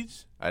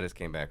speech? I just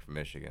came back from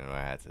Michigan and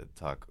I had to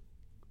talk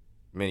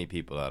many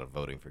people out of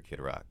voting for Kid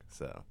Rock.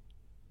 So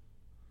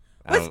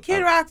what's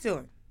Kid Rock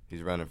doing?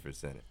 He's running for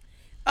Senate.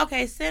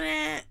 Okay,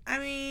 Senate. I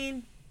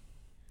mean,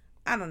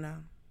 I don't know.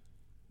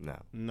 No.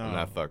 I'm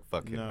not fuck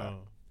Kid no. Rock.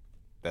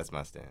 That's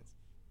my stance.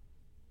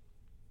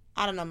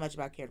 I don't know much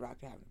about Kid Rock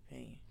to have an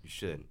opinion. You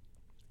shouldn't.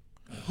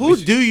 Who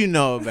do you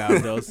know about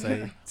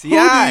Dulcé?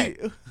 T.I.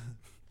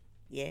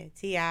 Yeah,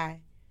 T.I.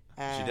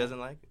 She doesn't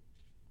like it.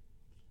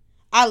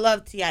 I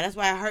love T.I. That's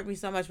why it hurt me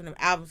so much when the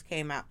albums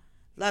came out.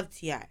 Love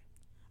T.I.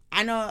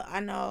 I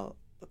know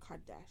the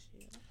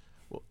Kardashians.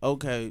 Well,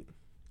 okay.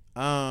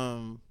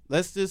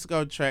 Let's just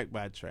go track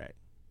by track.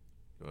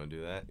 You want to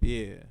do that?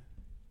 Yeah.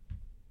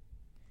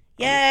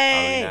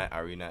 Yay!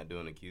 Are we not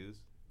doing the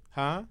cues?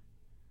 Huh?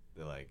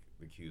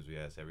 The cues we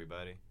ask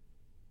everybody?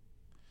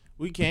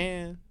 We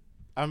can.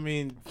 I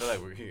mean, I feel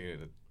like we're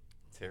hearing a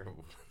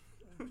terrible.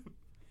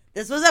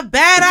 This was a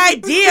bad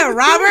idea,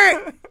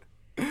 Robert.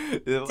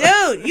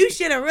 Dude, you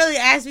should have really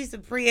asked me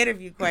some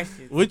pre-interview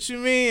questions. what you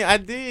mean? I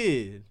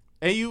did.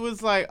 And you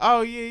was like,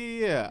 oh,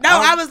 yeah. No,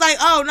 I was like,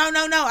 oh, no. I'm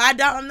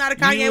not a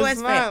Kanye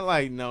West fan. Not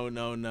like,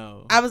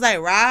 no. I was like,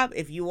 Rob,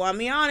 if you want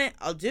me on it,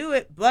 I'll do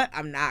it. But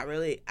I'm not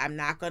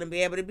going to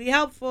be able to be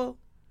helpful.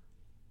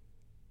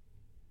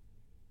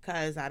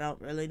 Because I don't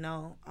really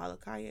know all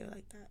of Kanye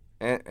like that.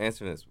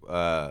 Answer this.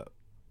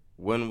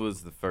 When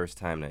was the first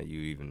time that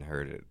you even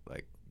heard it,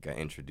 like, got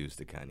introduced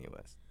to Kanye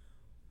West?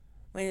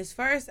 When his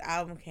first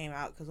album came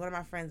out, because one of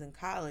my friends in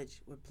college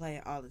would play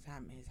it all the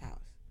time in his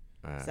house.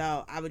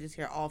 So I would just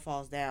hear All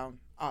Falls Down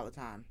all the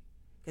time.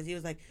 Because he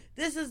was like,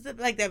 this is that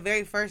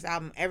very first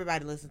album,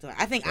 everybody listened to it.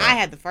 I think I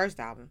had the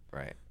first album.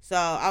 Right. So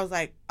I was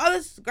like, oh,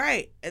 this is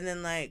great. And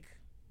then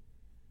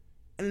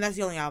that's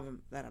the only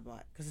album that I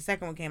bought. Because the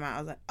second one came out, I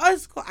was like, oh,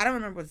 this is cool. I don't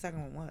remember what the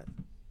second one was.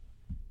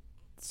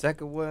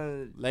 Second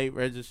one? Late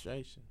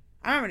Registration.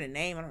 I remember the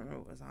name. I don't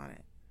remember what was on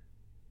it.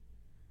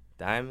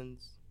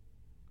 Diamonds?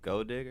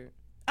 Gold Digger?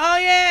 Oh,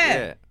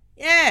 yeah.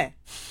 Yeah.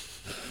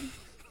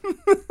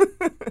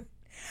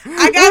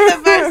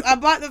 I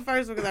bought the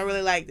first one because I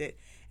really liked it.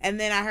 And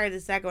then I heard the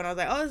second one. I was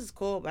like, oh, this is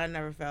cool. But I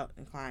never felt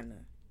inclined to.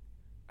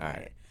 All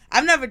right.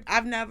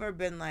 I've never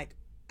been like,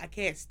 I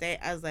can't stay.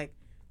 I was like,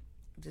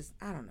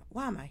 I don't know.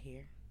 Why am I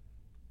here?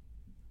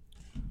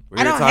 We're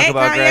going to talk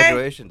about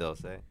graduation,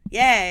 Dulcé.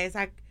 Yeah, it's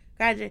like,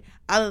 graduate.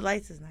 All the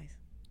lights is nice.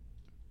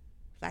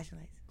 Flashing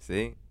lights.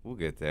 See? We'll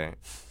get there.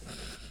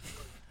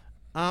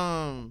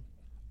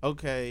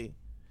 Okay.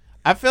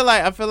 I feel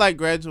like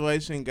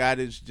Graduation got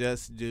its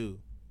just due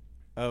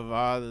of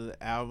all the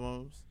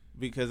albums,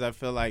 because I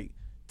feel like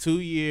 2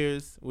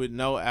 years with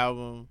no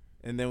album,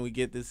 and then we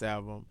get this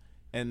album,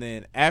 and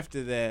then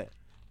after that,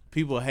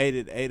 people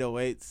hated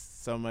 808s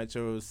so much,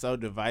 or it was so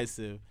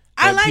divisive.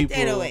 I liked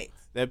 808s.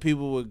 That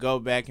people would go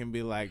back and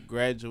be like,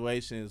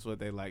 Graduation is what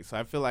they like. So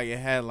I feel like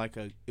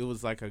it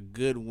was like a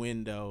good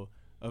window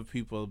of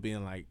people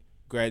being like,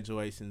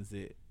 Graduation's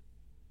it.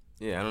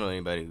 Yeah, I don't know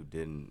anybody who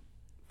didn't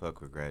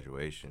fuck with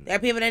Graduation. There are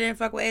people that didn't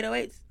fuck with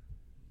 808s?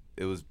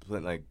 It was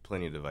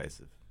plenty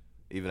divisive.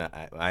 Even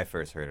when I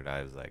first heard it,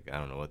 I was like, I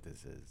don't know what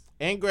this is.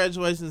 And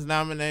Graduation's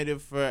nominated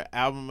for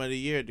Album of the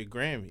Year at the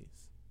Grammys.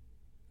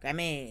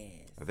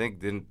 Grammys. I think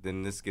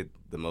didn't this get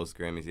the most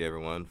Grammys he ever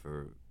won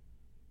for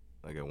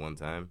like at one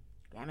time?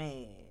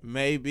 Grammys.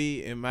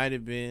 Maybe it might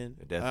have been.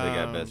 It definitely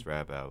got Best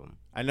Rap Album.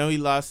 I know he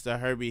lost to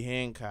Herbie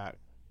Hancock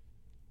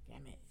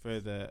Grammys. for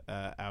the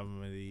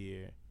Album of the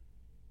Year.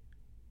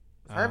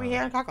 Is Herbie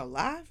Hancock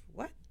alive?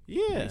 What?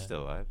 Yeah, He's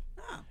still alive.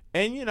 Oh.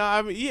 And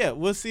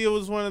we'll see. It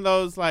was one of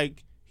those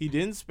like he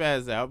didn't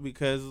spaz out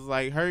because it was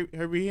like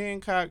Herbie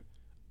Hancock,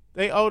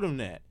 they owed him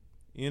that,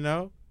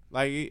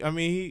 Like, I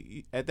mean,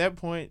 he at that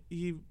point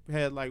he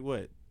had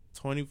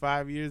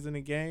 25 years in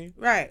the game,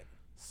 right?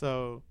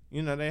 So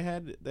they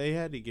had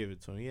to give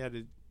it to him. He had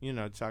to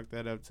chalk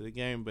that up to the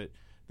game. But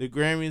the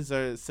Grammys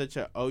are such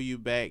a owe you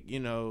back.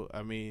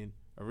 I mean,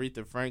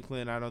 Aretha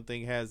Franklin I don't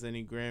think has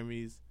any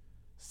Grammys,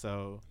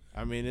 so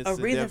I mean it's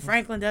Aretha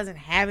Franklin doesn't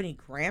have any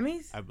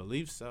Grammys. I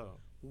believe so.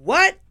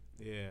 What?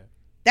 Yeah.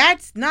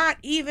 That's not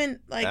even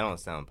that don't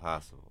sound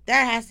possible.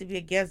 That has to be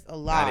against a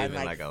law. Not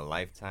even like a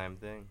lifetime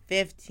thing.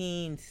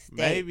 15 states.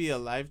 Maybe a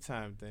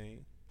lifetime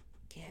thing.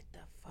 Get the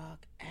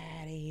fuck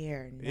out of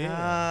here!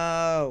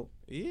 No.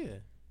 Yeah.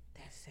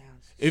 That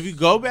sounds. If you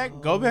go back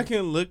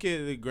and look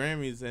at the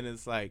Grammys, and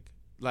it's like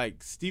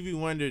Stevie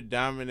Wonder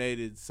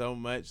dominated so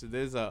much.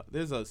 There's a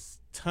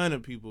ton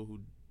of people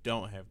who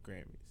don't have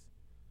Grammys.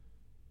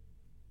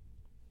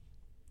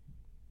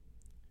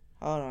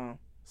 Hold on.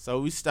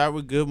 So we start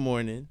with Good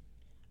Morning.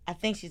 I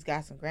think she's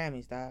got some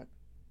Grammys, dog.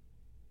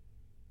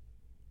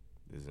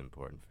 This is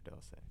important for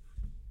Dulcé.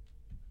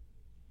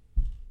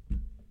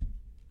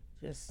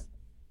 Just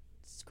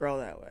scroll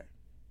that way.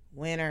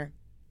 Winner.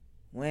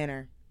 It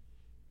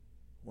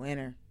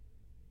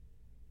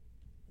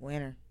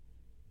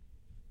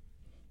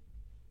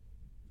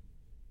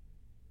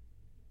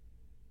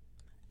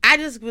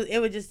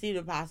would just seem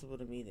impossible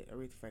to me that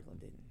Aretha Franklin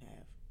didn't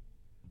have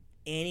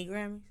any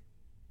Grammys.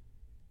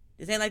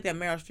 This ain't like that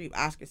Meryl Streep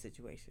Oscar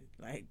situation.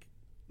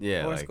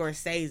 Or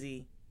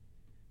Scorsese.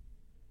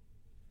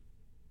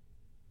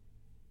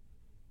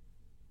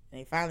 And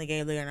they finally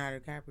gave Leonardo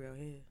DiCaprio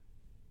his.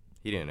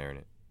 He didn't earn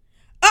it.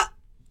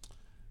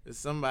 It's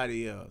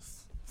somebody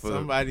else.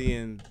 Somebody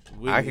in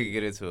Whitney. I could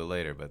get into it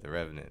later, but The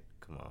Revenant,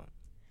 come on.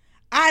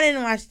 I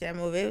didn't watch that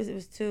movie. It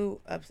was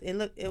too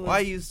Why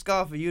you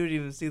scoffing? You didn't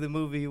even see the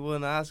movie he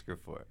won the Oscar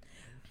for.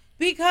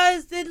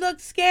 Because it looked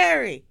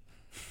scary.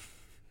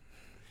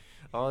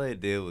 All they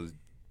did was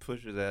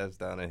push his ass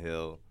down a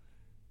hill,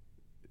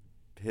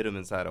 hit him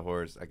inside a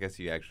horse. I guess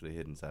he actually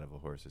hit inside of a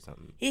horse or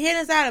something. He hit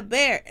inside a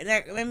bear, and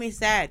that made me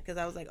sad because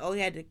I was like, oh,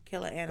 he had to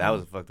kill an animal. That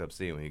was a fucked up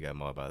scene when he got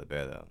mauled by the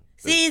bear, though.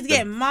 He's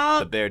getting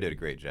mauled. The bear did a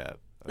great job.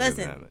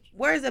 Listen,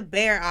 where's the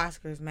bear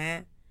Oscars,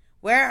 man?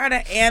 Where are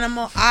the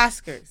animal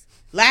Oscars?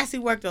 Lassie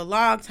worked a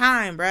long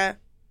time, bruh.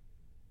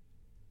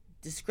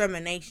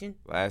 Discrimination.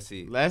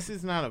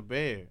 Lassie's not a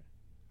bear.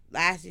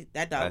 Lassie,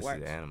 that dog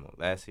works. Lassie's an animal.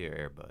 Lassie or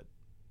Airbud?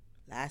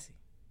 Lassie.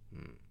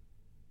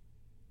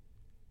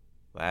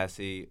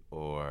 Lassie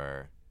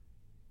or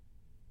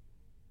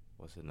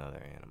What's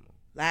another animal?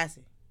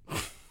 Lassie.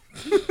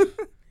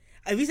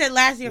 If you said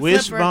Lassie or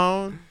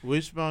Wishbone.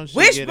 Wishbone should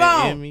get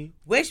an Emmy.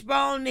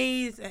 Wishbone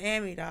needs an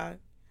Emmy, dog.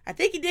 I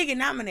think he did get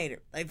nominated,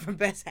 like, for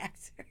Best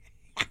Actor.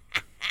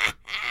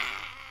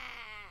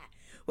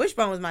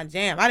 Wishbone was my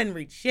jam. I didn't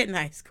read shit in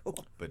high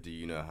school. But do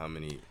you know how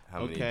many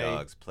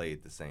dogs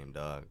played the same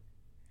dog?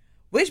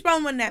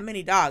 Wishbone wasn't that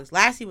many dogs.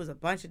 Lassie was a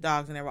bunch of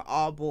dogs, and they were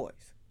all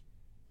boys.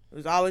 It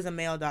was always a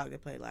male dog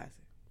that played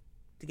Lassie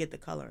to get the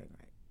coloring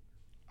right.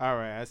 All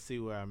right, I see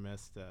where I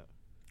messed up.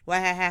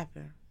 What had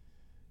happened?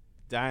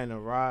 Diana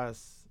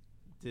Ross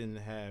didn't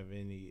have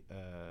any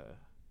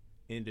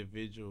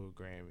individual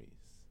Grammys.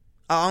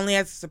 Oh, only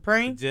as a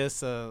Supreme?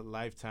 Just a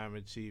Lifetime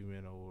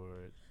Achievement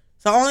Award.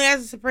 So only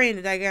as a Supreme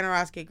did Diana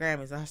Ross get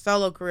Grammys. Her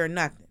solo career,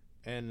 nothing.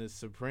 And the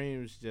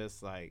Supreme's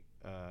just like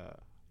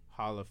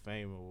Hall of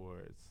Fame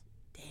awards.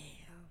 Damn.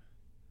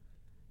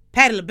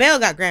 Patti LaBelle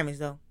got Grammys,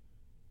 though.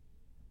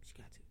 She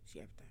got two. She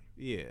everything.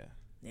 Yeah.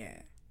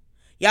 Yeah.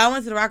 Y'all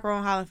went to the Rock and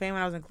Roll Hall of Fame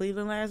when I was in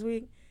Cleveland last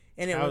week.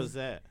 And How was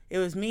that? It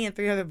was me and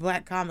 3 other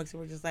black comics who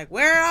were just like,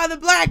 where are the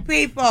black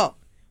people?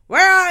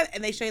 Where are...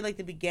 And they show you, like,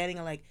 the beginning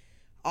of, like,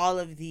 all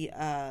of the,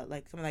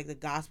 like, some of, like, the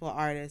gospel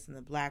artists and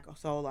the black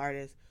soul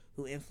artists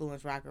who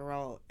influenced rock and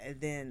roll. And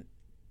then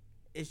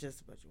it's just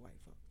a bunch of white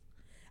folks.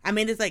 I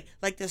mean, it's like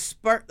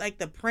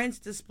the Prince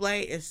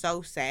display is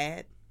so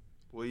sad.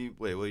 What do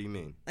you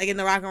mean? Like, in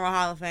the Rock and Roll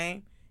Hall of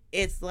Fame,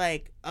 it's,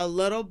 like, a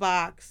little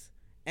box,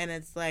 and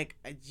it's, like,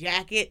 a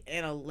jacket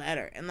and a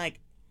letter. And, like,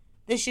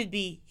 this should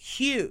be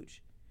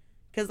huge.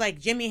 Because, like,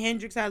 Jimi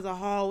Hendrix has a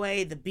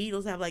hallway. The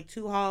Beatles have, like,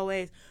 2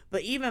 hallways.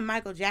 But even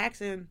Michael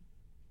Jackson,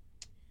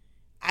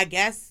 I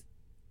guess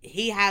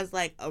he has,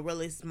 like, a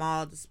really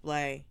small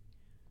display.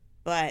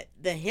 But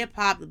then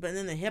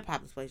the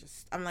hip-hop display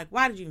just... I'm like,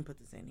 why did you even put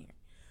this in here?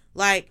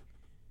 Like...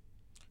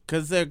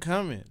 Because they're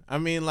coming. I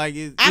mean, like,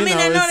 it's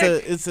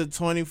a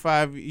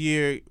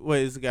 25-year... What,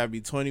 it's got to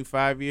be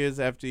 25 years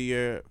after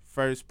your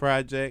first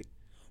project?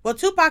 Well,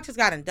 Tupac just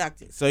got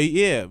inducted. So,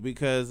 yeah,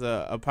 because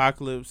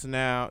Tupacalypse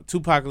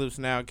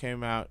Now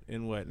came out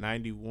in,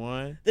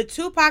 91? The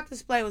Tupac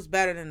display was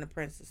better than the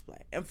Prince display.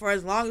 And for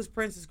as long as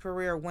Prince's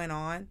career went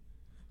on,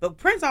 but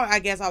Prince, I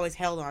guess, always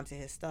held on to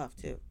his stuff,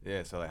 too.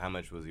 Yeah, so, like, how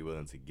much was he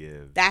willing to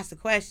give? That's the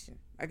question.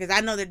 Because I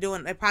know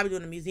they're probably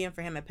doing a museum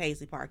for him at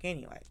Paisley Park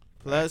anyway.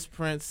 Plus,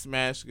 Prince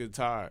smashed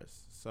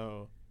guitars.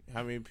 So,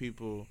 how many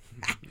people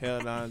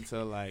held on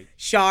to, like...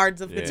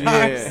 Shards of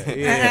guitars?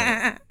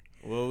 Yeah.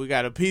 Well, we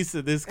got a piece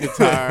of this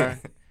guitar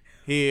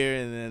here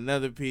and then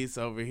another piece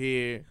over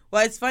here.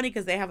 Well, it's funny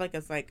because they have like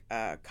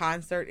a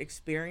concert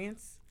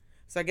experience.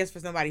 So I guess for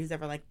somebody who's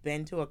ever like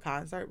been to a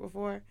concert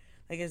before,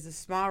 like it's a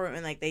small room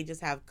and like they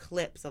just have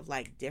clips of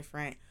like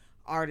different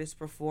artists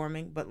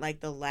performing, but like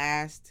the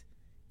last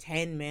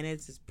 10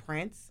 minutes is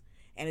Prince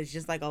and it's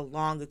just like a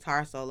long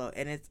guitar solo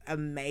and it's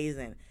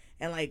amazing.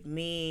 And like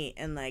me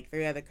and like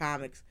 3 other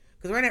comics,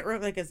 because we're in that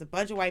room like it's a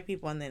bunch of white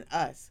people and then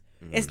us.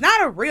 Mm-hmm. It's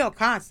not a real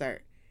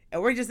concert.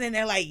 And we're just in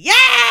there like,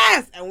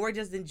 yes! And we're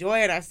just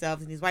enjoying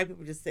ourselves. And these white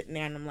people just sitting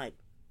there. And I'm like,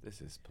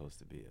 this is supposed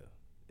to be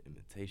a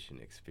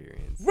imitation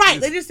experience. Right.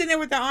 They're just sitting there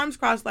with their arms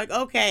crossed like,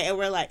 okay. And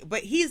we're like,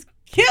 but he's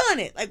killing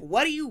it. Like,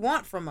 what do you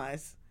want from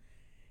us?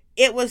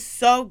 It was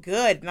so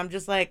good. And I'm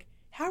just like,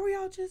 how are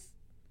y'all just...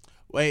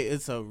 Wait,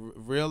 it's a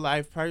real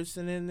life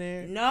person in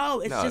there?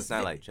 No, it's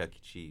not like Chuck E.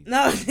 Cheese.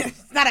 No,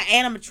 it's not an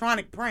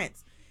animatronic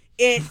Prince.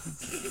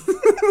 It's...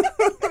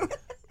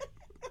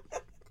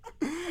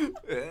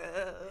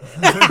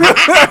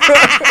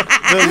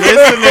 The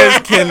listeners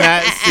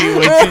cannot see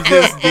what you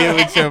just did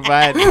with your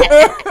body.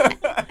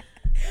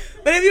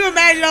 But if you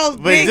imagine those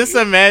big... just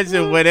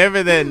imagine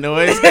whatever that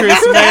noise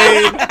Chris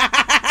made,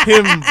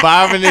 him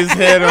bobbing his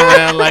head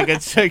around like a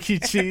Chuck E.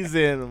 Cheese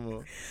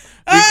animal.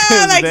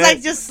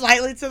 Like just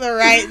slightly to the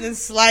right and then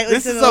slightly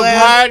to the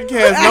left. This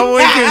is a podcast. No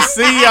one can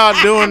see y'all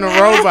doing the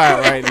robot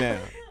right now.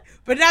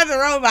 But not the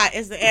robot.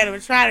 It's the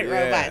animatronic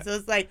robot. So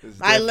it's like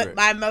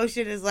my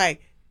motion is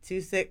like 2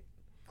 6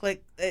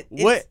 click.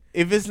 What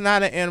if it's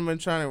not an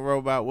animatronic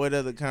robot? What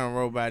other kind of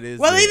robot is?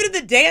 Well, even if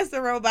the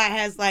dancer robot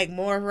has like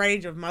more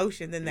range of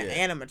motion than the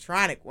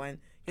animatronic one,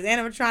 because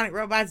animatronic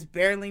robots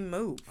barely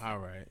move. All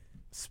right.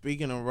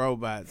 Speaking of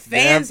robots,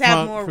 fans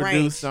have more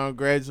produced range. On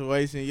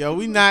Graduation. I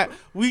will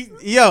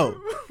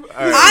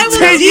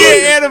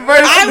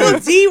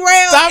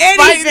derail Stop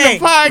anything.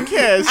 Fighting the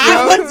podcast, yo.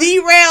 I will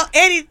derail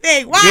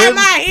anything. Why am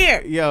I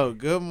here? Yo,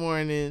 good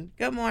morning.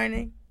 Good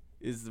morning.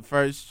 Is the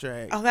first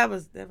track. Oh, that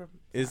was never.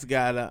 It's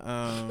got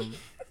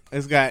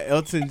it's got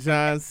Elton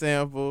John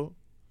sample.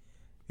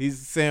 He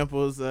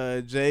samples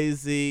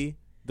Jay-Z,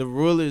 The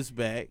Ruler's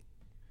Back,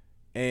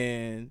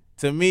 and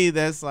to me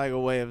that's like a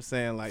way of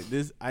saying like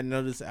this. I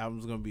know this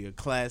album's gonna be a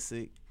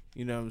classic.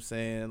 You know what I'm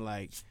saying?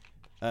 Like,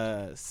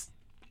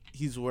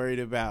 he's worried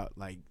about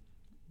like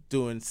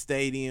doing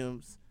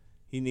stadiums.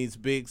 He needs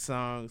big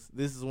songs.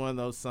 This is one of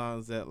those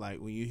songs that like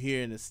when you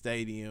hear in a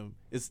stadium,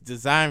 it's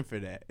designed for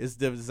that. It's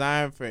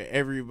designed for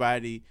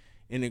everybody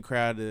in the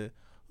crowd to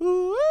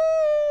ooh,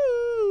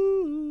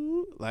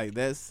 like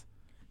that's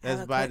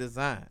by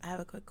design. I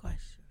have a quick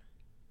question.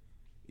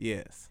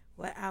 Yes.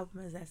 What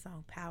album is that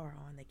song Power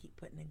on? They keep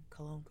putting in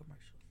cologne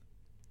commercials.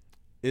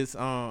 It's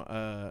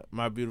on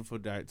My Beautiful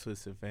Dark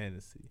Twisted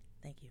Fantasy.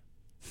 Thank you.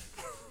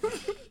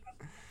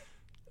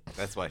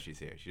 That's why she's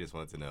here. She just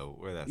wants to know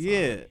where that song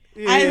Yeah.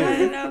 is. I want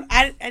to know.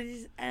 I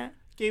just.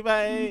 Keep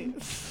my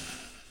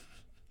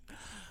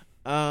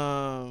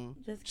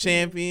Just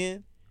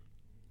Champion.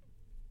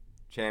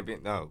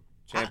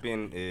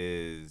 Champion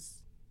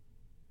is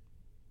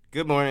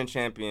Good Morning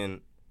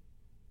Champion.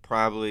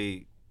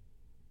 Probably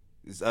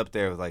is up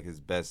there with like his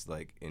best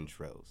like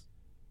intros.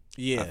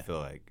 Yeah. I feel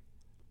like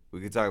we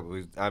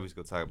obviously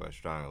go talk about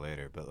Stronger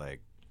later, but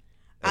like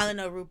I only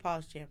know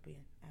RuPaul's Champion.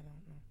 I don't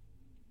know.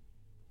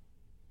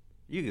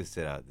 you can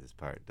sit out this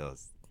part,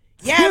 those.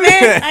 Yeah,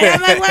 man.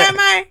 I'm like, where am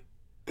I?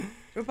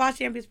 RuPaul's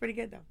Champion's pretty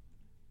good though.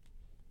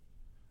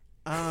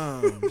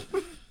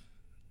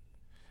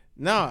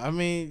 No, I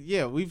mean,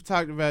 yeah, we've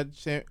talked about.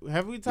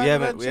 Have we talked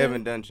about? We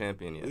haven't done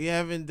Champion yet. We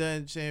haven't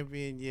done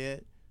Champion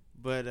yet,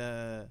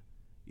 but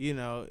you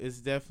know, it's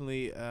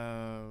definitely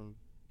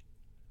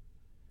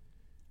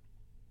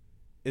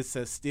it's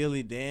a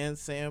Steely Dan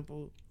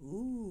sample.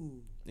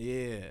 Ooh.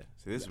 Yeah.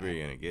 So this is where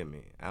you're gonna get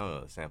me. I don't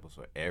know the samples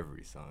for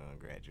every song on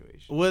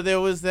Graduation. Well, there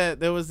was that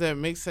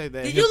mixtape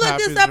that. Did you look Hip Hop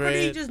this Is up or Red.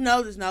 did you just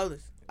know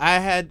this?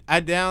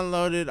 I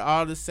downloaded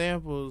all the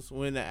samples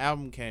when the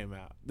album came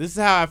out. This is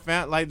how I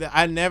found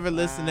I never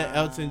listened to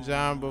Elton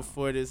John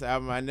before this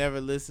album. I never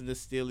listened to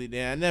Steely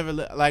Dan. I never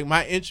like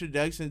my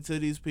introduction to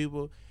these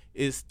people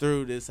is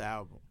through this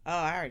album. Oh,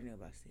 I already knew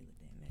about Steely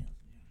Dan.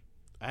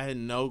 I had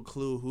no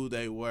clue who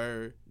they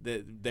were,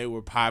 that they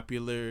were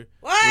popular.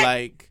 What?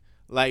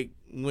 Like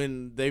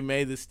when they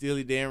made the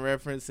Steely Dan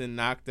reference and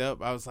Knocked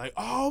Up, I was like,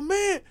 oh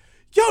man,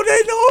 yo,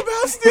 they know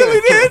about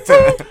Steely Dan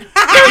too.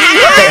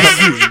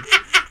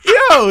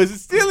 Yo,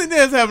 Steely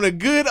Dan's having a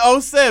good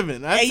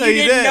 07. I And tell you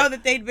you didn't that. know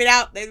that they'd been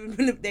out.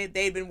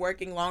 They'd been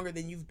working longer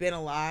than you've been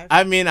alive.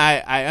 I mean,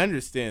 I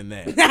understand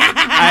that.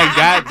 I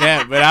got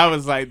that, but I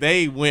was like,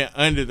 they went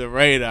under the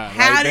radar.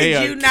 How Like, they did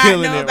are you not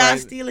killing know it about right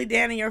Steely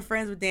Dan and you're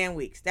friends with Dan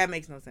Weeks? That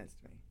makes no sense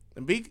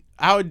to me.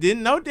 I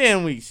didn't know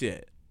Dan Weeks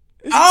yet.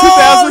 This is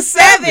Oh,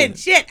 2007.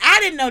 Shit, I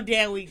didn't know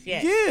Dan Weeks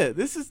yet. Yeah,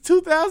 this is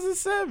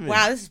 2007.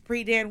 Wow, this is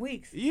pre Dan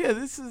Weeks. Yeah,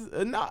 this is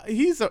no.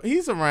 He's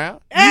around.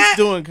 He's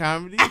doing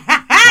comedy.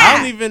 I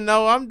don't even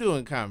know I'm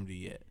doing comedy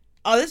yet.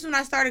 Oh, this is when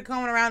I started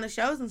coming around the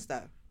shows and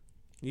stuff.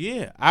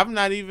 Yeah, I'm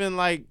not even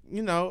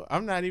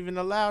I'm not even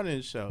allowed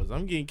in shows.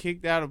 I'm getting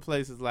kicked out of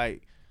places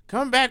like,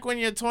 come back when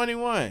you're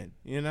 21,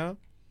 you know?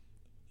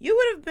 You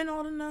would have been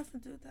old enough in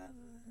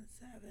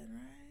 2007,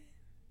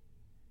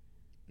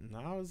 right? No,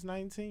 I was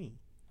 19.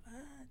 What?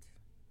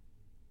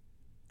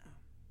 Oh.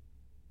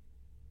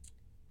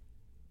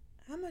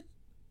 How much?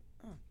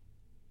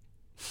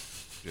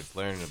 Just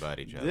learning about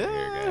each other Yeah.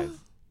 here, guys.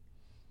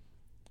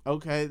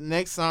 Okay,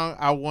 next song,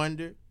 I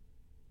Wonder.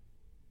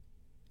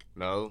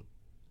 No.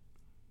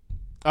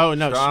 Oh,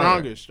 no,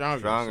 Stronger.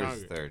 Stronger.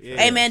 Third. Yeah,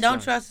 Hey, man, don't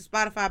Stronger. trust the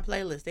Spotify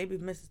playlist. They be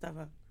messing stuff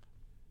up.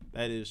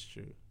 That is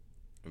true.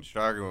 And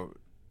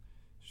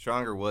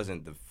Stronger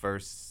wasn't the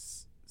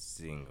first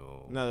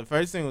single. No, the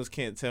first thing was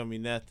Can't Tell Me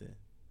Nothing.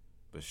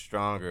 But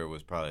Stronger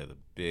was probably the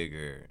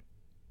bigger.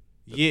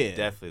 Yeah.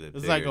 Definitely the It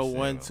was bigger like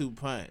a single. 1-2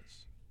 punch.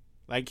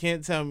 Like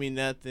Can't Tell Me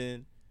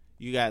Nothing.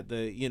 You got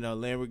the,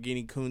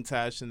 Lamborghini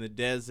Countach in the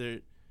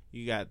desert.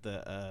 You got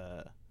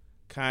the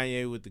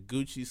Kanye with the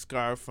Gucci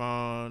scarf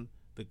on.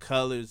 The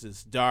colors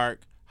is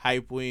dark.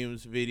 Hype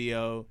Williams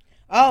video.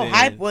 Oh, Then-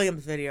 Hype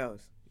Williams videos.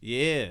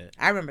 Yeah.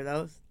 I remember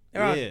those.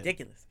 They're all Yeah.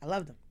 ridiculous. I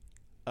love them.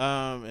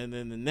 And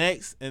then the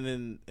next the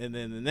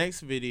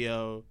next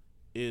video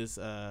is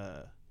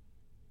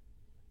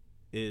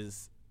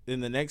then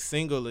the next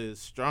single is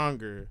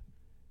Stronger,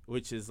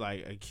 which is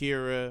like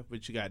Akira,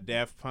 but you got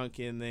Daft Punk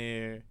in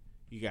there.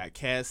 You got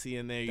Cassie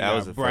in there. You That got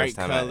was the Bright first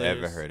time Colors. I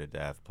ever heard of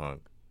Daft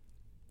Punk.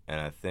 And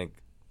I think,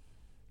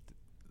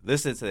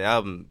 listen to the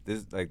album,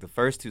 this like the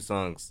first two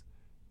songs,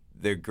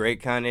 they're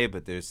great Kanye,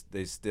 but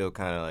they still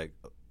kind of like,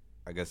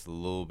 I guess a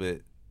little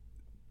bit,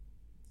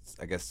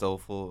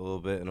 soulful a little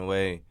bit in a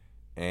way.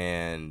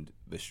 And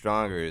the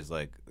Stronger is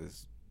like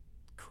this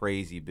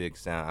crazy big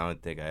sound I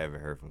don't think I ever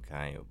heard from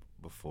Kanye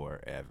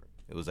before, ever.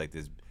 It was like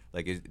this,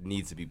 like it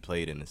needs to be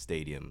played in a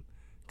stadium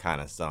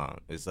kind of song.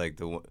 It's like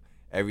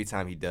every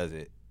time he does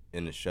it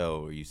in the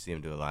show or you see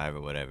him do it live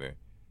or whatever,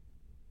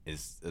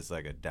 it's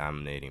like a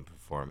dominating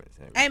performance.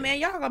 And Hey, everything. man,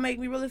 y'all gonna make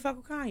me really fuck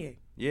with Kanye.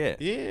 Yeah.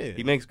 Yeah.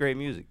 He makes great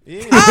music.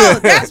 Yeah. Oh,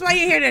 that's why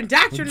you're here to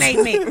indoctrinate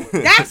me.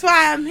 That's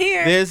why I'm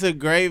here. There's a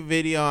great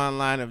video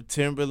online of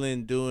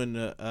Timberland doing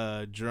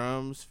the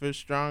drums for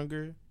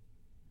Stronger.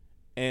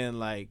 And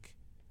like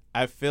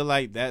I feel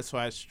like that's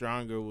why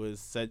Stronger was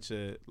such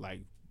a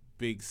like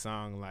big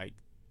song like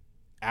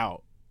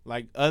out.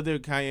 Like other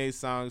Kanye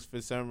songs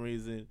for some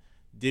reason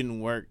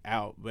didn't work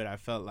out, but I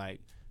felt like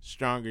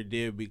Stronger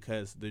did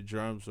because the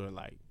drums were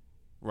like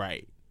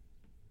right.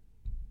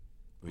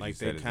 What you Like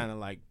said they is- kind of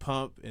like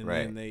pump and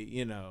Right. then they,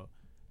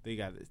 they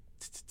got the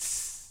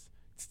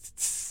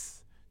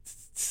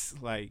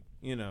like,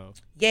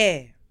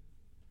 Yeah.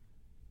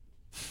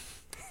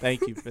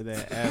 Thank you for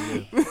that,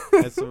 ad-lib.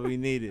 That's what we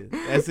needed.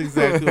 That's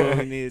exactly what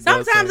we needed.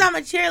 Sometimes Dulcé. I'm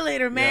a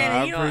cheerleader,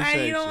 man, Yeah,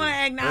 and you don't want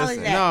to acknowledge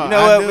Listen, that. No, You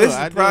know what? I do. This is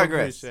I do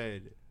progress.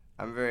 appreciate it.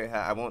 I'm very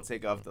happy. I won't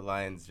take off the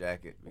Lions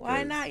jacket.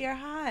 Why because not? You're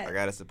hot. I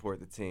gotta support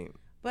the team.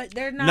 But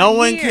they're not. No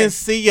one here. can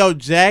see your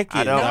jacket.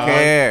 I don't dog.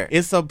 care.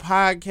 It's a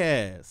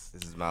podcast.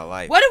 This is my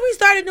life. What if we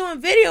started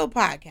doing video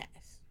podcasts?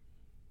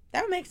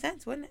 That would make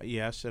sense, wouldn't it?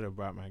 Yeah, I should have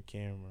brought my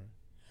camera.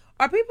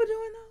 Are people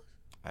doing those?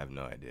 I have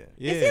no idea.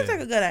 Yeah. It seems like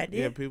a good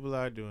idea. Yeah, people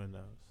are doing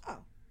those. Oh.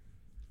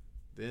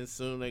 Then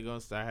soon they're gonna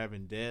start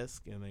having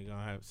desks, and they're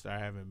gonna start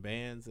having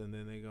bands, and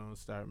then they're gonna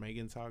start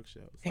making talk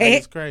shows. Like,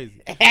 it's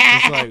crazy.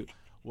 It's like,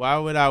 why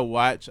would I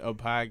watch a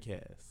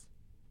podcast?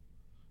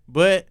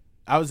 But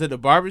I was at the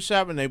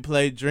barbershop and they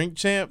played Drink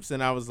Champs,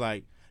 and I was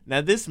like, now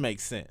this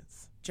makes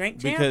sense. Drink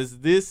champs? Because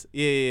this,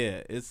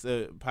 it's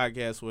a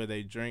podcast where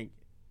they drink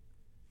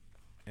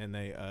and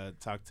they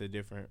talk to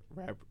different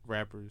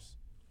rappers.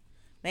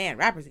 Man,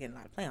 rappers are getting a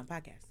lot of play on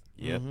podcasts.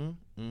 Yep.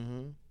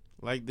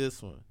 Like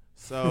this one.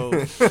 So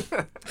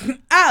Oh,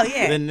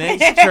 yeah. the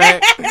next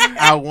track,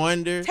 I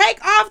wonder.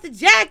 Take off the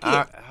jacket.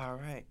 All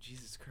right.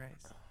 Jesus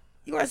Christ.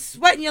 You are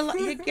sweating.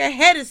 Your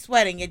head is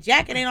sweating. Your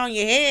jacket ain't on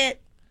your head.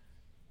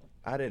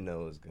 I didn't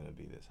know it was gonna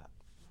be this hot.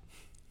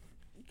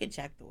 You can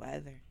check the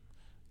weather.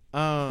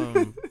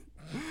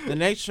 The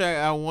next track,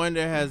 I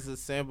wonder, has a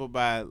sample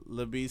by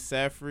Labi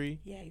Safri.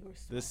 Yeah, you were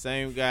sweating. The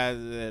same guy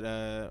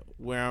that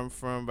Where I'm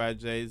From by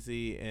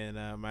Jay-Z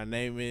and My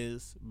Name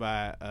Is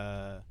by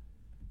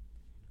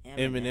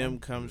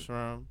Eminem comes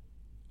from.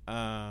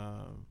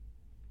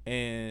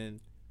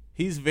 And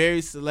he's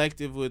very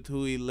selective with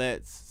who he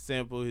lets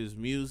sample his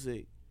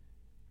music.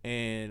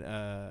 And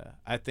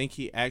I think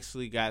Kanye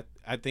actually got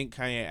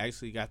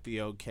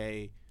the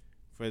okay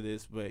for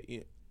this, but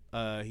he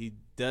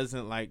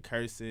doesn't like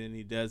cursing.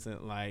 He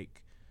doesn't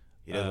like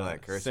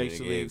cursing.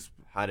 sexually.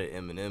 How did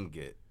Eminem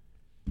get?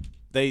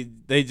 They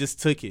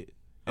just took it.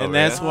 Oh, And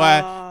really?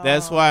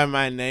 that's why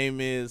My Name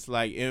Is,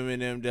 like,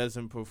 Eminem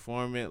doesn't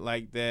perform it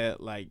like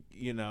that. Like,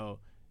 you're not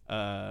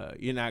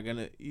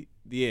gonna,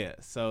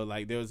 so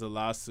like there was a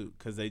lawsuit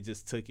because they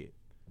just took it,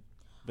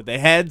 but they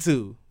had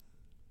to.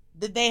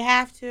 Did they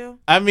have to?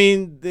 I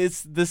mean,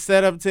 it's the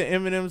setup to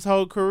Eminem's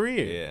whole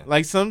career. Yeah.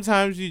 Like,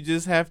 sometimes you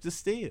just have to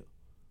steal.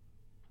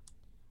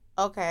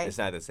 Okay. It's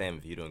not the same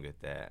if you don't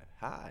get that.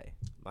 Hi,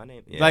 my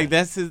name. Yeah. Like,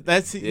 that's your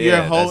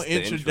Yeah, whole that's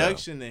the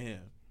introduction to him.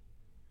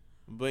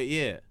 But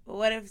yeah, But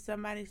what if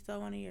somebody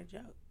stole one of your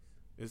jokes?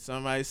 if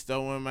somebody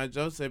stole one of my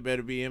jokes, they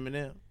better be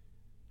Eminem.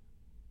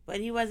 But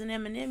he wasn't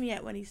Eminem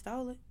yet when he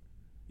stole it.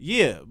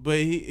 Yeah, but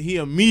he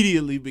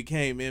immediately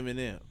became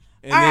Eminem.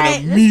 And All then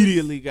right,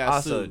 immediately got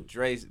also sued.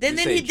 Dre. Did you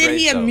say he Dre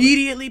stole it.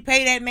 immediately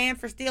pay that man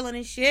for stealing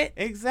his shit?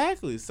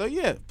 Exactly. So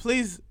yeah,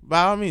 please,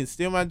 by all means,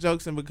 steal my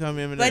jokes and become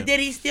Eminem. But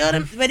did he steal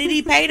them? But did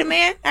he pay the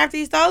man after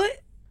he stole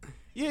it?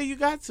 Yeah, you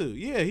got to.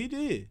 Yeah, he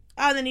did.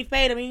 Oh, then he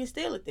paid him. He didn't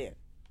steal it then.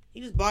 He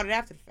just bought it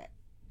after the fact.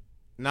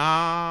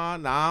 Nah,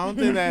 I don't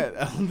think that.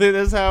 I don't think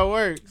that's how it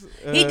works.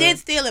 He did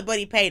steal it, but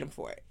he paid him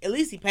for it. At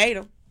least he paid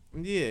him.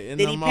 Yeah.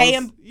 Did he pay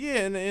him?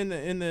 Yeah,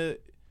 in the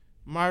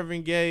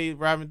Marvin Gaye,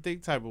 Robin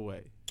Thicke type of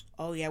way.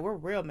 Oh yeah, we're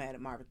real mad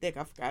at Marvin Thicke.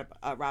 I forgot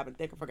about Robin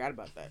Thicke. I forgot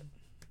about that.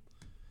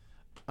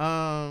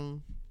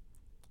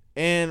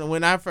 And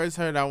when I first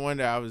heard I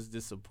Wonder, I was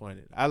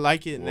disappointed. I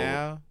like it Whoa.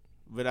 now,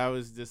 but I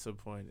was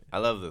disappointed. I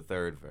love the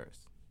third verse.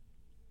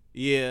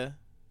 Yeah.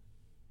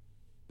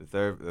 The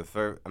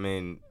third. I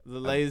mean, The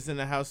ladies in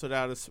the house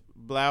without a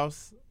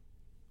blouse.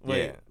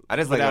 Wait, yeah. I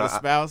just like without a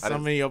spouse. I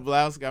Some of your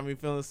blouse got me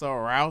feeling so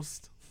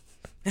aroused.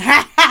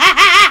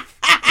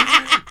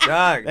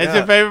 Dog, That's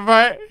your favorite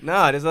part? No,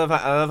 I just love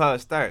how it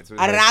starts. It's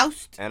like,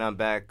 Aroused. and I'm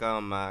back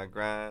on my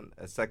grind.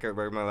 A second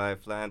word my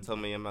lifeline told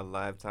me in my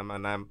lifetime my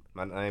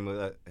name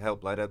will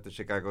help light up the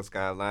Chicago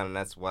skyline, and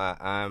that's why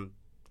I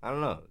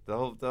don't know.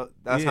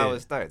 That's how Yeah. it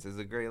starts. It's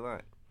a great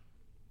line.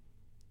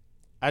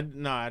 I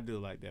do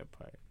like that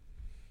part.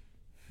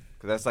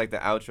 Cause that's like the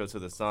outro to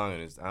the song,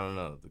 and I don't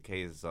know. The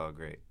case is all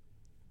great.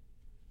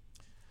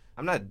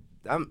 I'm not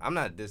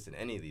dissing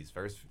any of these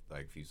first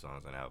few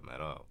songs on the album at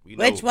all.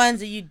 Which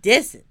ones are you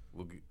dissing?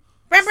 So,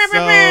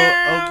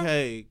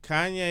 okay,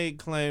 Kanye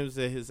claims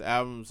that his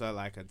albums are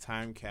like a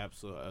time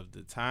capsule of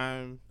the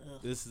time. Ugh.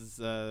 This is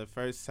the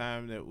first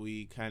time that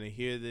we kind of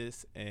hear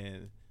this,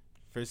 and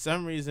for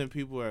some reason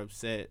people are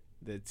upset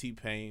that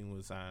T-Pain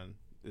was on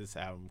this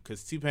album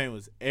because T-Pain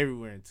was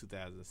everywhere in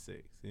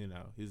 2006. You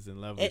know, he's in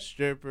love with a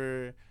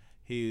stripper.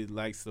 He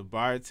likes the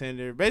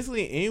bartender.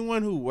 Basically,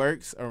 anyone who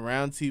works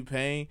around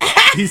T-Pain,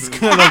 he's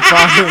gonna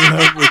fall in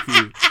love with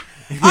you.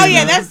 Oh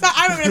yeah,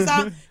 I remember that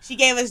song. She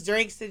gave us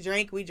drinks to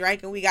drink. We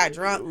drank and we got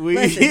drunk.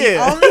 Listen,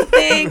 yeah. the only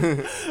thing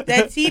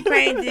that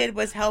T-Pain did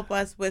was help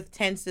us with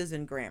tenses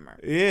and grammar.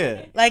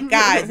 Yeah. Like,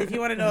 guys, if you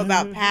want to know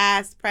about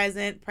past,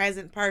 present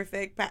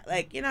perfect,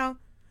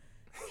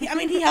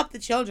 he helped the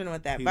children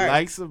with that He verse.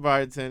 likes the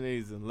bartender.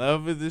 He's in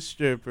love with the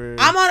stripper.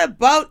 I'm on a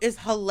boat is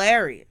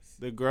hilarious.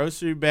 The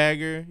grocery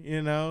bagger,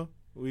 you know.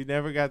 We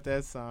never got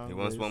that song. He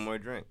wants one more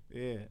drink.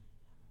 Yeah.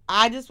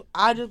 I just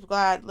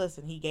glad.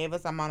 Listen, he gave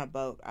us "I'm on a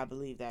Boat," I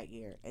believe, that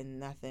year, and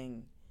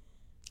nothing.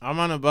 "I'm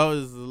on a Boat"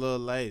 is a little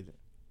later.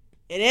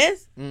 It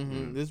is.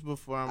 Mm-hmm. This is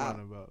before "I'm on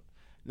a Boat."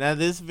 Now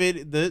this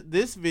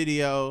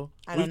video,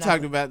 we've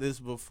talked about this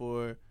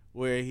before,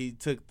 where he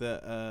took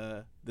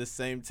the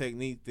same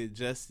technique that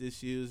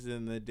Justice used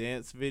in the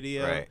dance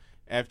video, Right.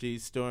 after he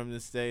stormed the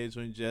stage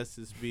when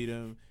Justice beat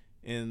him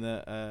in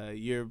the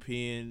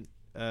European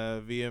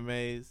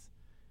VMAs.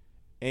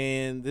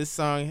 And this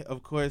song,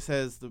 of course,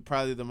 has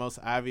probably the most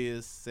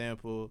obvious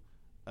sample,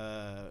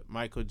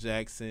 Michael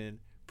Jackson,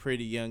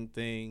 "Pretty Young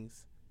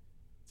Things."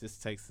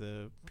 Just takes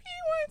a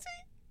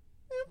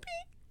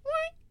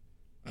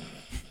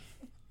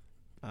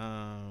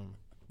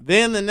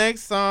Then the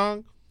next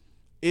song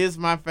is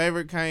my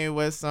favorite Kanye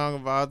West song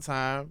of all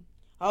time.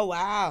 Oh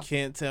wow!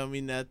 "Can't Tell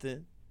Me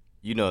Nothing."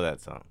 You know that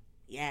song.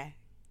 Yeah.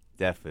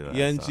 Definitely.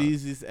 Young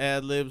Jeezy's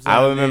ad libs.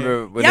 I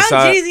remember when Young the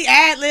song. Jeezy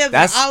ad libs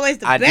are always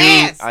the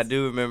best. I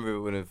do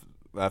remember when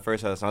I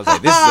first heard the song. I was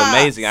like, "This is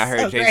amazing." I heard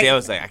So Jay-Z. great. I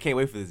was like, "I can't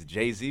wait for this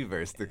Jay-Z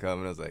verse to come."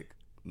 And I was like,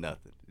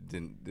 "Nothing.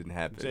 It didn't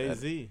happen."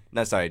 Jay-Z.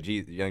 No, sorry,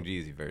 Young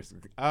Jeezy verse.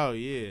 Oh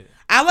yeah.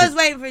 I was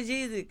waiting for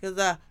Jeezy because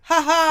 "Ha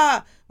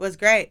Ha" was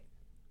great.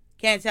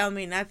 Can't tell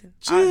me nothing.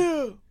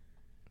 Chill.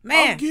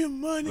 Man, I'm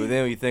getting money. But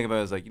then when you think about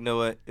it, it's like, you know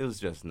what? It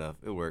was just enough.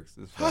 It works.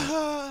 It's fine.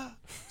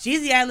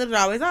 Jeezy ad libs are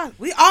always on.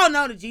 We all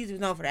know that Jeezy was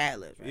known for the ad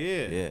libs, right?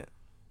 Yeah. Yeah.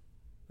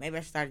 Maybe I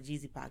should start a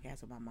Jeezy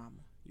podcast with my mama.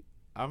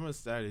 I'm gonna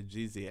start a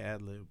Jeezy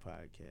ad lib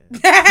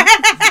podcast.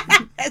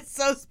 That's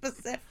so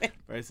specific.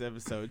 First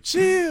episode,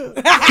 chill.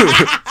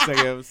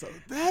 Second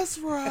episode, that's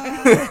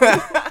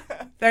right.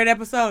 Third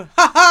episode,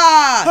 ha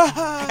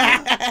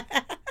ha.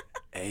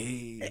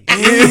 Hey.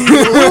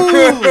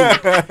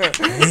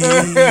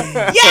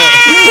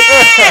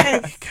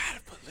 Yes!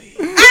 Gotta believe.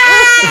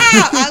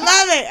 Ah, I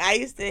love it. I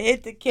used to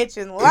hit the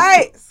kitchen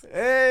lights.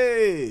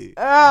 Hey.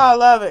 Oh, I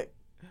love it.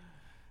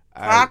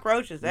 All right.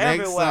 Cockroaches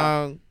Next everywhere.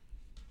 song,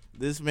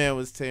 this man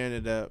was tearing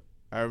it up.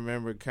 I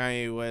remember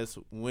Kanye West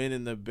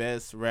winning the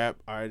Best Rap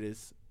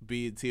Artist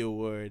BET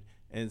Award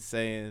and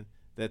saying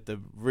that the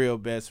real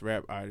best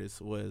rap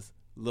artist was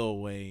Lil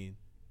Wayne.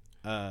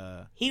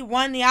 He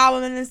won the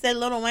album and then said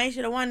Lil Wayne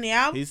should have won the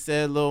album. He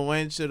said Lil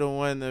Wayne should have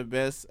won the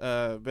best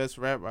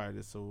rap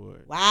artist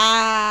award.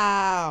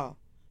 Wow.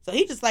 So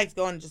he just likes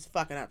going and just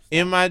fucking up stuff.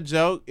 In my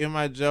joke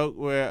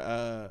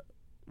where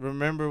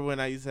remember when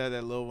I used to have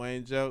that Lil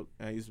Wayne joke?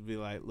 I used to be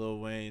like, Lil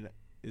Wayne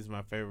is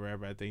my favorite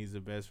rapper. I think he's the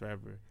best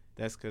rapper.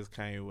 That's because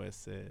Kanye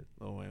West said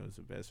Lil Wayne was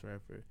the best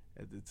rapper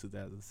at the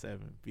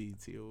 2007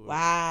 BET Award.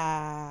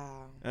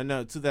 Wow.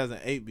 No,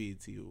 2008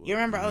 BET Award. You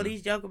remember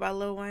OD's joke about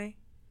Lil Wayne?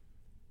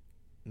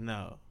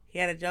 No. He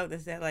had a joke that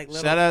said like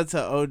Lil Shout out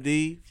to OD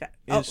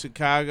in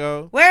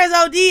Chicago. Where's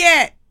OD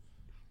at?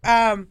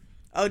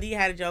 OD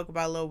had a joke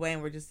about Lil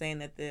Wayne. We're just saying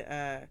that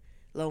the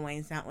Lil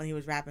Wayne sound when he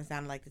was rapping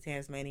sounded like the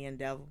Tasmanian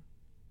devil.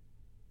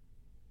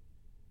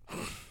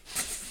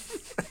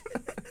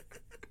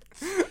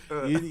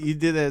 You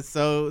did that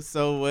so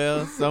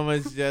well, so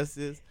much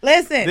justice.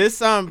 Listen, This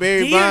song,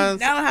 Barry do you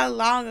Bonds. know how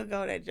long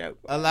ago that joke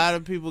was? A lot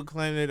of people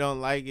claim they don't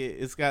like it.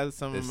 It's got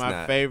some of It's my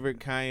not. favorite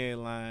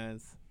Kanye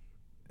lines.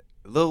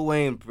 Lil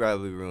Wayne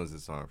probably ruins the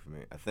song for me.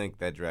 I think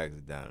that drags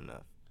it down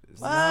enough. It's,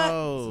 What?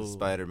 No. it's a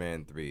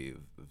Spider-Man 3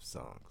 of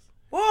songs.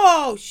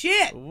 Whoa,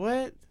 shit!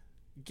 What?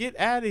 Get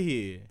out of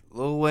here.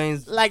 Lil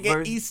Wayne's Like an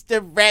verse, Easter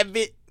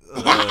rabbit.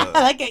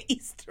 Like an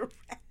Easter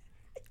egg.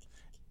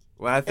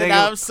 when I think And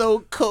of- I'm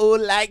so cool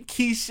like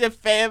Keisha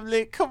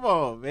family. Come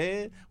on,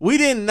 man. We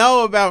didn't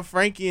know about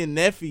Frankie and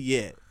Neffy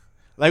yet.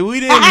 Like, we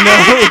didn't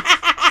know.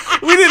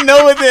 We didn't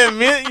know what that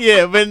meant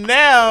yet. But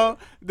now,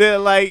 they're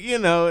like,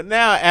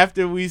 now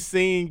after we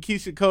seen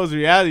Keisha Cole's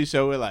reality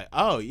show, we're like,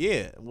 oh,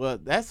 yeah. Well,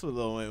 that's what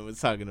Lil Wayne was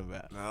talking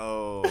about.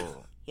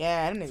 no.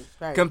 Yeah, that nigga's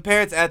crazy.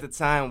 Compared to at the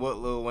time what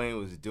Lil Wayne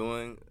was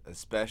doing,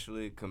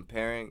 especially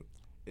comparing,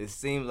 it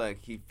seemed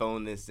like he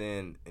phoned this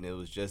in and it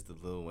was just a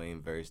Lil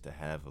Wayne verse to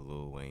have a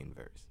Lil Wayne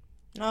verse.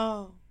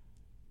 Oh.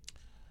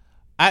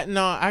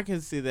 I can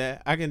see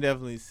that. I can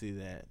definitely see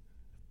that.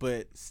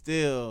 But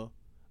still,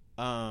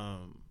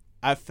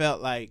 I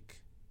felt like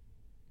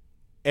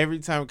every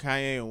time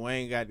Kanye and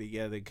Wayne got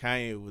together,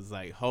 Kanye was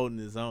like holding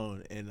his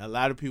own, and a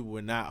lot of people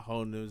were not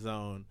holding his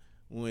own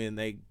when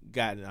they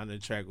got on the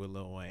track with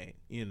Lil Wayne.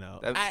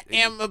 I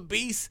am a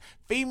beast.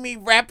 Feed me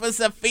rappers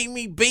or feed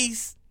me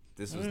beasts.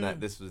 This was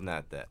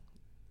not that.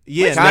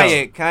 Yeah,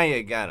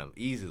 Kanye got him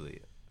easily.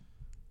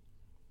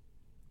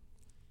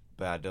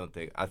 But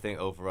I think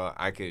overall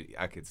I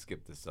could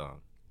skip the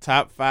song.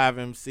 Top 5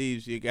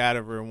 MCs, you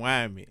gotta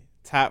rewind me.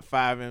 Top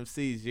 5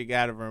 MCs, you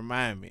gotta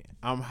remind me.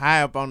 I'm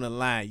high up on the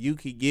line. You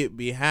could get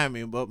behind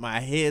me, but my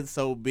head's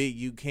so big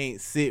you can't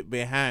sit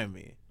behind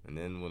me. And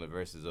then when the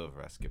verse is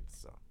over, I skip the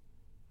song.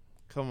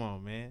 Come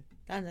on, man.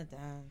 Dun, dun,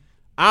 dun.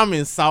 I'm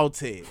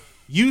insulted.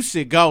 You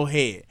should go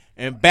ahead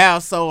and bow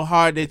so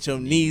hard that your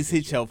knees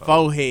hit your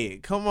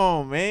forehead. Come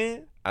on,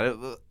 man.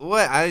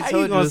 What? I How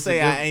told you gonna it's a say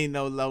good- I ain't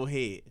no low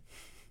head?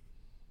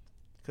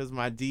 Cause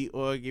my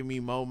Dior give me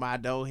more my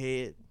dough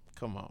head.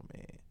 Come on,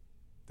 man.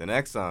 The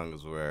next song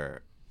is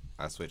where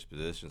I switched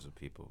positions with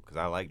people because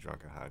I like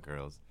drunk and hot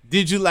girls.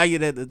 Did you like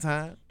it at the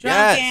time? Drunk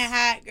Yes. and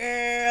hot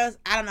girls.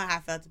 I don't know how I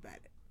felt about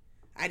it.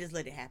 I just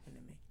let it happen to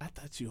me. I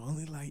thought you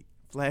only liked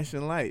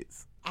Flashing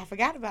Lights. I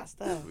forgot about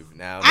stuff. We've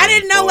now I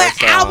named didn't know 4 what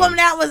songs. album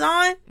that was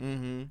on.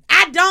 Mm-hmm.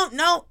 I don't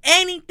know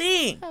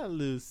anything. A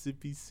little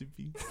sippy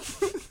sippy.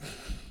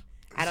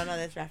 I don't know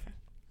this reference.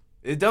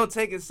 It don't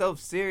take itself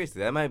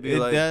seriously. That might be It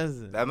like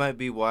doesn't. that might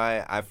be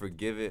why I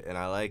forgive it and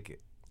I like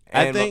it.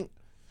 I And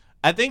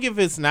think if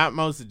it's not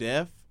Mos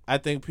Def, I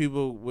think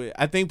people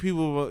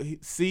will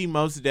see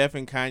Mos Def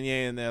and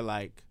Kanye and they're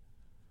like,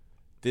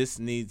 this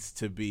needs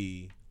to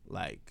be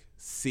like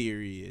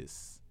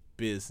serious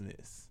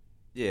business,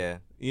 yeah,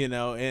 you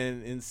know.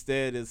 And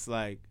instead, it's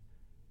like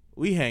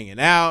we hanging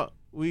out.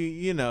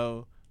 We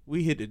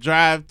hit the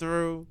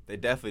drive-through. they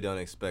definitely don't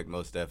expect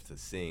Mos Def to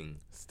sing.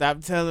 Stop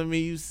telling me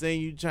you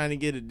sing. You trying to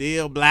get a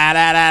deal. Blah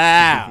da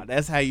da da.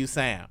 That's how you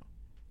sound.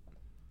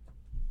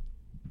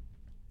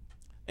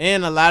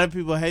 And a lot of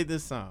people hate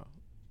this song.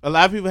 A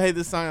lot of people hate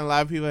this song, and a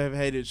lot of people have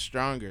hated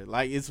Stronger.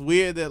 Like, it's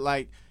weird that,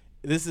 like,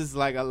 this is,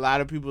 like, a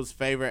lot of people's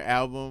favorite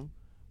album,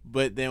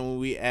 but then when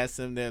we ask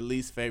them their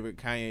least favorite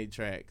Kanye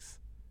tracks,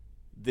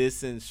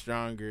 this and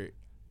Stronger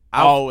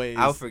always...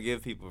 I'll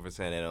forgive people for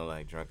saying they don't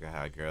like Drunk and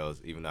Hot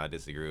Girls, even though I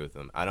disagree with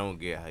them. I don't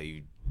get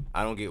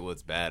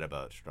what's bad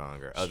about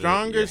Stronger. other than you're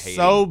Stronger's hating.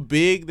 so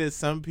big that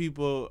some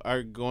people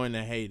are going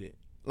to hate it.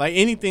 Like,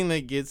 anything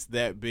that gets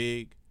that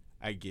big,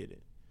 I get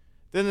it.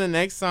 Then the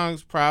next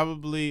song's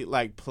probably,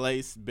 like,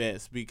 placed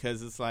best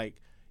because it's like,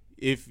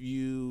 if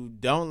you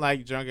don't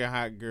like Drunk and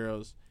Hot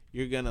Girls,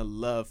 you're going to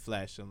love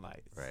Flashing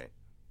Lights. Right.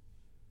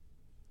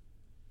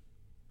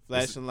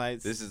 Flashing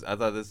Lights. I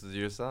thought this was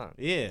your song.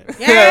 Yeah.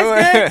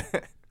 Yeah, it's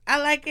good.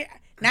 I like it.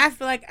 Now I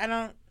feel like I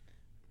know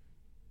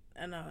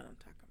what I'm talking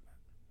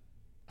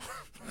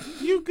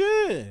about. You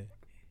good.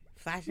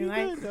 Flashing You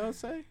lights. good,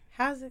 Dulcé.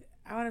 How's it?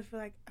 I want to feel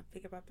like I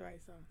think about the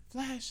right song.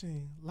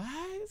 Flashing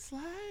Lights.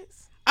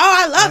 Oh,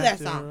 I love that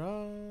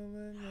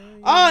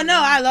song. Oh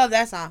no, I love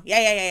that song.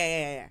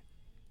 Yeah.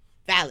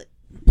 Valid.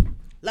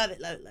 Love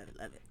it.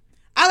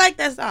 I like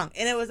that song,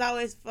 and it was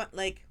always fun.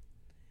 Like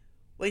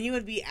when you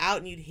would be out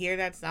and you'd hear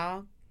that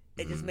song,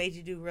 it just made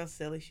you do real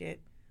silly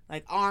shit.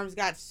 Like arms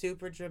got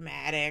super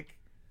dramatic,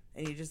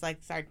 and you just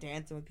like start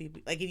dancing with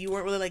people. Like if you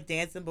weren't really like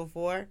dancing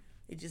before,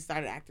 you just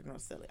started acting real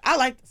silly. I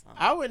like the song.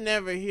 I would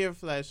never hear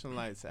Flashing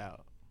Lights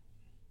out.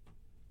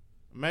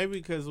 Maybe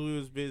because we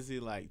was busy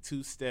like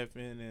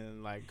two-stepping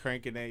and like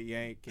cranking that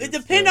yank. It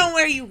depends on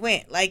where you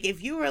went. Like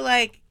if you were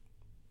like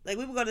we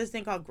would go to this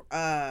thing called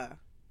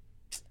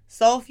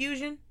Soul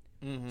Fusion.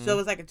 Mm-hmm. So it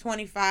was like a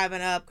 25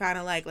 and up kind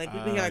of like we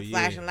would hear like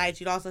Flashing yeah.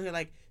 Lights. You'd also hear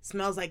like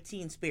Smells Like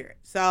Teen Spirit.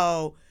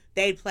 So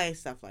they'd play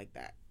stuff like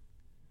that.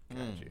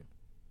 Got you.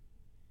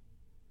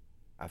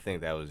 I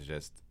think that was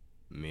just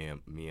me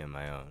and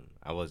my own.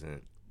 I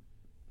wasn't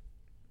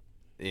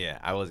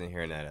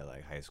hearing that at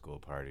like high school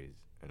parties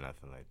or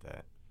nothing like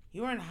that.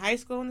 You were in high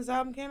school when this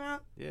album came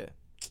out? Yeah.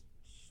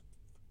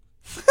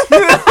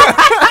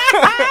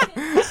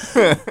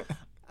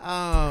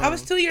 I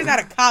was 2 years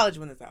out of college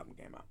when this album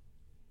came out.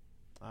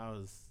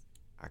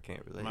 I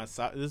can't relate.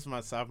 This is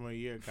my sophomore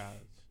year of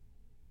college.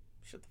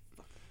 Shut the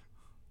fuck up.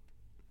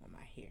 On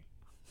my hair.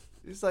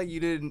 It's like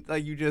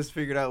you just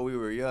figured out we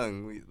were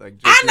young. I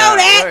know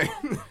that.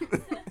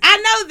 I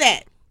know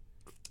that.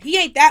 He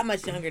ain't that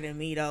much younger than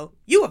me though.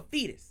 You a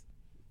fetus.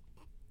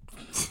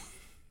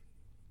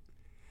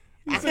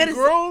 He's a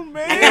grown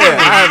man. Yeah,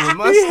 I have a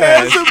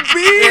mustache. He has a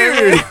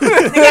beard.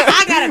 Nigga,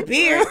 I got a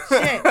beard.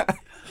 Shit.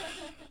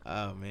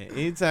 Oh man!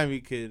 Anytime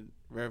you could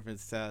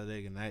reference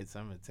Talladega Nights,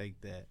 I'm gonna take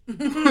that.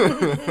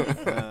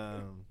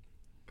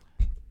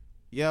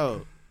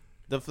 Yo,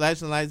 the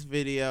Flashing Lights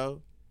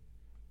video.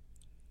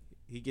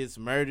 He gets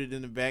murdered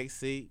in the back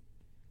seat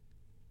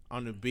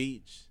on the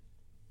beach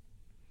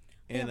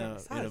in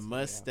a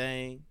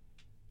Mustang.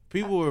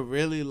 People were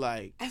really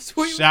like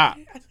shocked.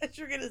 I thought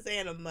you were gonna say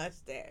in a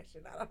mustache,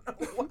 and I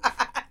don't know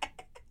why.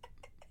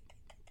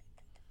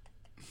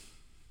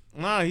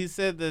 No, he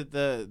said that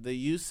the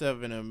use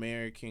of an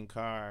American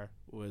car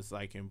was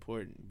like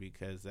important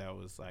because that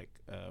was like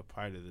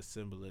part of the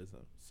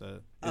symbolism.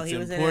 So he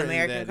was in an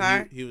American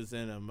car. He was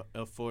in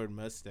a Ford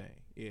Mustang.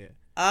 Yeah.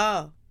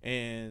 Oh.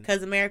 And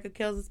because America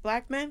kills its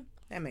black men.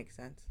 That makes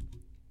sense.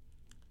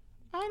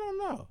 I don't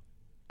know.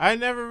 I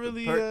never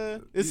really.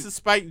 It's a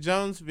Spike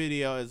Jonze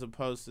video as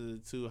opposed to the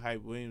two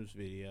Hype Williams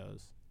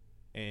videos,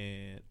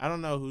 and I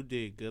don't know who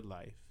did Good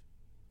Life.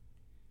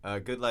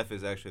 Good Life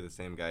is actually the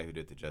same guy who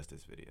did the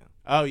Justice video.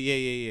 Oh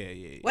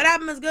yeah. What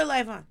album is Good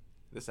Life on?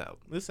 This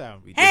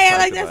album. We hey, just I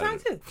like talked that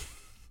about song it.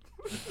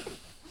 too.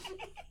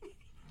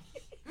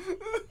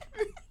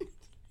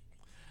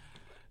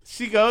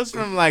 She goes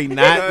from like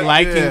not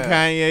liking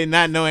Kanye,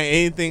 not knowing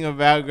anything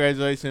about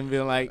Graduation,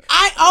 being like,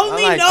 I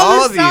only like know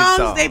all the these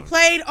songs they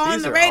played on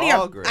These the are radio.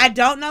 all great. I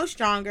don't know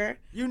Stronger.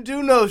 You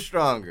do know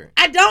Stronger.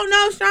 I don't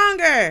know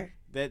Stronger.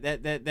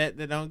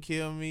 that don't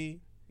kill me.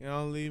 It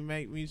only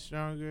make me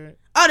stronger.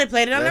 Oh, they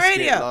played it on Let's the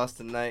radio. Get lost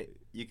tonight.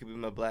 You could be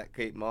my Black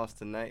Kate Moss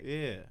tonight.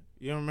 Yeah.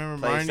 You don't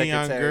remember Play Marnie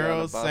Young Secretary on the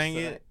Girls Bus sang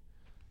tonight. it?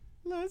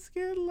 Let's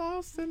get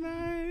lost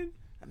tonight.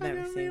 I've never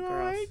I got seen me Girls.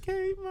 white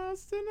Kate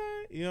Moss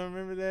tonight. You don't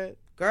remember that?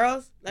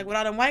 Girls? Like with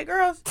all them white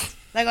girls?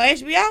 Like on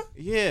HBO?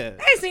 Yeah.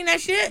 I ain't seen that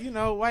shit. You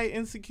know, White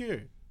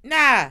Insecure.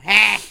 Nah.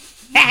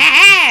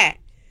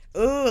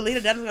 Ooh,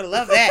 Lita Dunham's gonna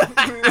love that.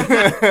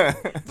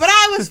 But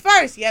I was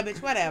first. Yeah,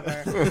 bitch,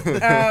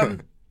 whatever.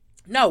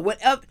 No,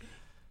 what up?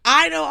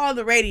 I know all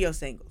the radio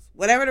singles.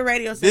 Whatever the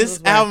radio singles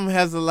This were. album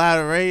has a lot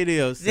of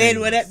radio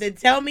singles. Then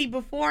tell me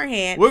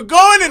beforehand. We're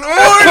going in order.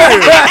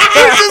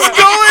 We're just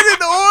going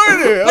in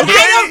order. But Okay?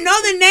 I don't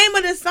know the name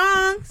of the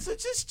song. So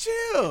just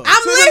chill.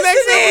 I'm to the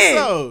next listening.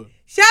 episode.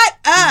 Shut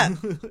up.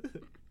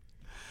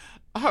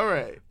 All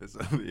right. There's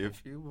only a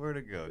few more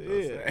to go.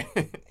 Yeah.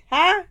 Dulcé.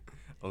 Huh?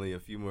 Only a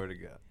few more to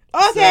go.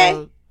 Okay.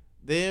 So,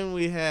 then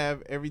we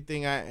have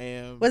Everything I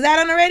Am. Was that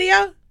on the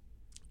radio?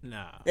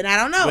 Nah. Then I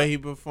don't know. But he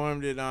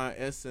performed it on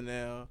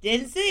SNL.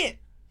 Didn't see it.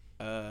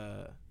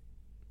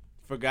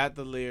 Forgot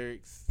the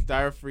lyrics.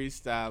 Started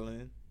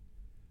freestyling.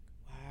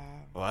 Wow.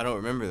 Oh, I don't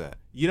remember that.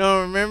 You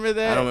don't remember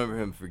that? I don't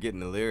remember him forgetting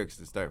the lyrics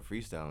to start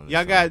freestyling.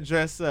 Y'all got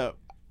dressed up.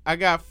 I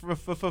got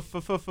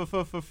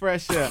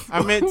fresh up.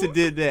 I meant to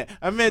did that.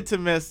 I meant to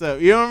mess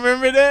up. You don't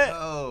remember that?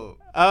 Oh.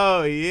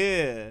 Oh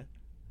yeah.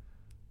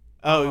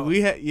 Oh,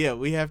 we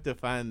have to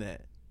find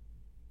that.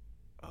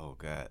 Oh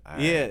God. All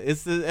Yeah, right.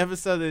 it's the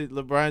episode that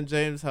LeBron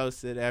James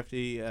hosted after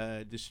he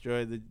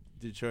destroyed the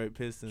Detroit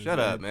Pistons. Shut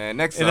up, man.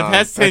 Next In song. the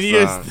past 10 Next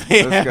years, song.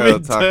 they Let's go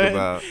haven't talk done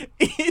about.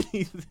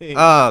 anything.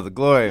 Oh, The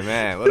Glory,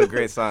 man. What a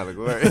great song, The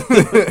Glory.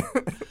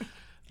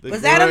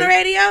 Was that on the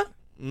radio?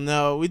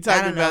 No, we I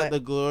talked don't know about it. The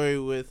Glory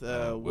with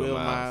Will Will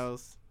Miles.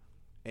 Miles,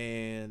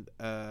 and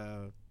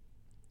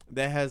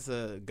that has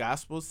a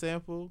gospel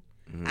sample.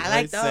 Mhm. I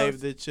like Save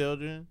those. the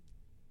Children.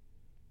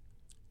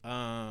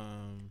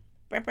 I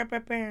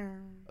Brr.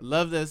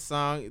 love that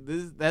song.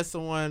 That's the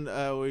one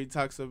where he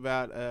talks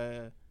about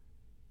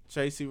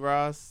Tracy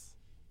Ross,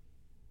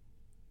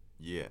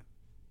 Yeah.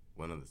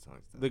 One of the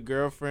songs. Though. the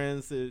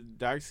girlfriend's the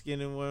dark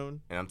skinned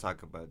one. And I'm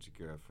talking about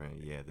your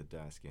girlfriend. Yeah, the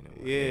dark skin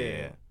one.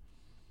 Yeah.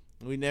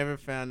 We never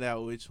found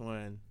out which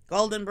one.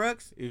 Golden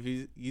Brooks. If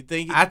you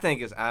think I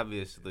think it's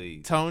obviously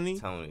Tony,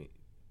 Tony.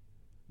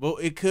 well,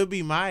 it could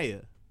be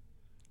Maya.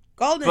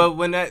 Golden. But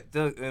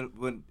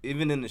when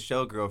even in the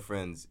show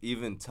Girlfriends,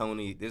 even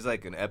Tony, there's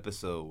like an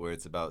episode where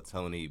it's about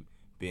Tony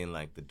being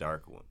like the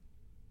dark one.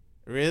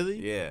 Really?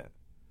 Yeah.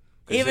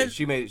 'Cause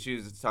Even- she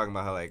was talking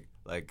about how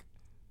like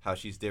how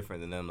she's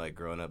different than them, like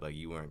growing up, like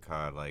you weren't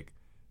caught like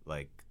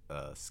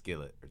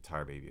Skillet or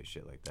Tar Baby or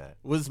shit like that.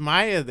 Was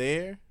Maya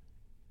there?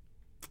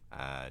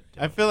 I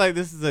feel like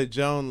this is a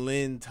Joan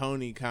Lynn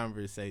Tony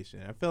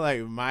conversation. I feel like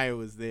if Maya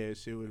was there,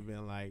 she would have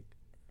been like,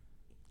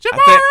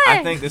 I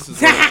think this is.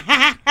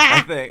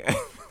 I think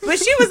But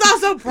she was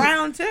also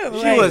brown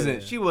too.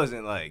 she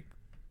wasn't like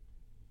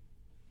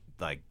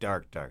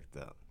dark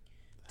though.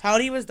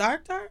 Tony was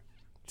dark.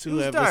 two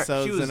was dark.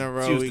 episodes She was- in a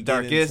row she was we the get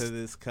darkest. into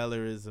this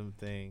colorism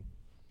thing.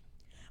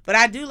 But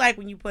I do like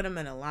when you put them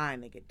in a line,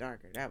 they get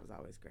darker. That was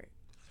always great.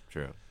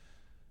 True.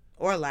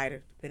 Or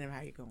lighter, depending on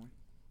how you're going.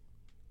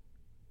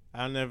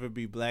 I'll never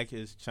be black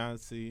as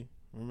Chauncey.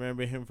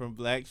 Remember him from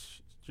Black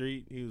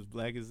Street? He was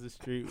black as the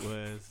street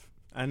was.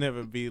 I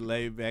never be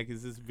laid back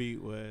as this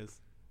beat was.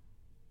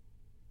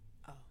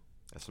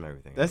 That's from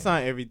everything. That's I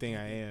am. not everything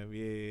I am.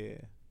 Yeah.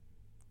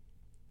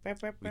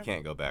 We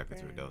can't go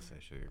backwards with Dulcé.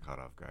 Sure, you're caught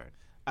off guard.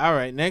 All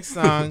right. Next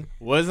song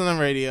wasn't on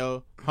the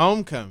radio.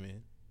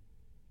 Homecoming.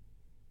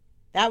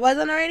 That was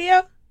on the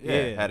radio?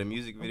 Yeah, had a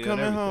music I'm video. And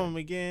coming everything. home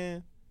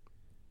again.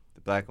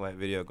 The black and white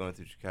video going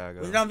through Chicago.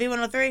 Was it on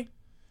V103?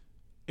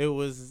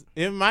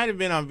 It might have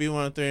been on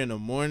V103 in the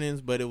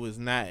mornings, but it was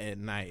not at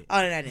night. Oh,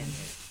 no, I didn't.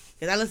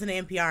 Because I listen to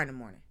NPR in the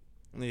morning.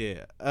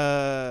 Yeah.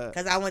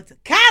 Because I went to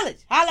college.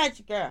 Holla at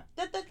your girl.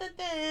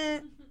 Da-da-da-da.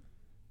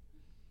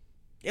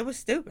 It was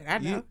stupid. I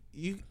know.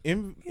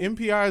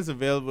 NPR is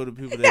available to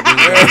people that didn't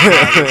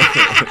go to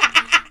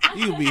college.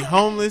 You could be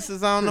homeless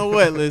as I don't know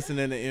what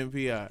listening to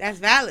NPR. That's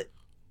valid.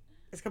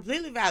 It's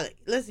completely valid.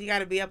 Listen, you got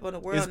to be up on the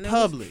world It's news.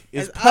 public.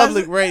 It's That's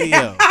public awesome.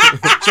 radio.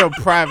 It's your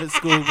private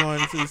school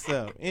going to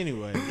stuff.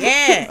 Anyway.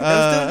 Yeah.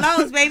 Those student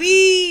loans,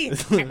 baby.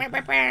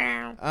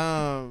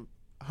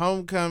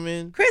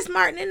 Homecoming. Chris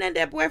Martin, isn't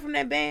that boy from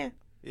that band?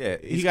 Yeah,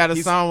 He got a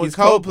song with he's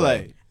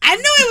Coldplay. I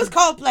knew it was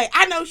Coldplay.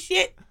 I know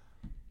shit.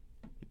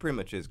 He pretty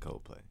much is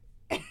Coldplay.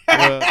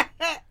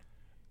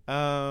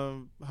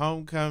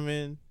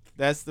 Homecoming.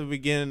 That's the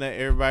beginning of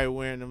everybody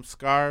wearing them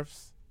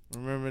scarves.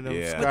 Remember them Yeah.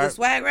 With the scarves?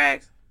 swag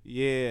rags?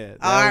 Yeah. That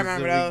I was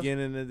remember the those.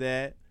 beginning of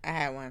that. I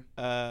had one.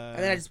 And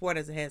then I just wore it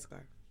as a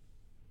headscarf.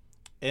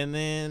 And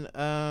then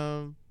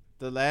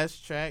the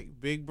last track,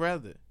 Big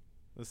Brother,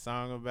 the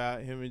song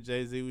about him and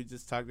Jay-Z we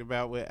just talked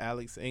about with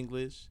Alex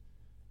English.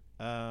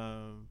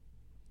 And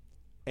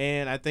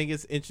I think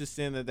it's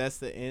interesting that that's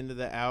the end of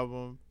the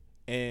album,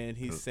 and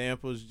he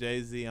samples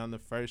Jay-Z on the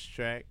first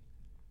track.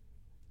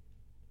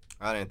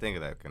 I didn't think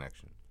of that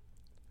connection.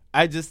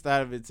 I just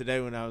thought of it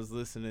today when I was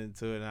listening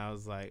to it, and I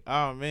was like,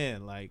 oh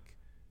man, like,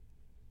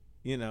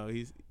 you know,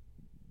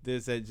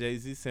 there's that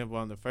Jay-Z sample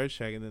on the first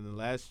track, and then the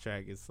last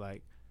track, it's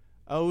like,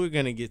 oh, we're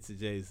gonna get to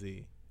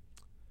Jay-Z.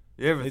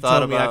 You ever They thought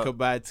told me I about? could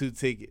buy 2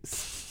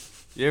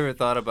 tickets. You ever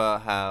thought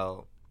about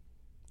how?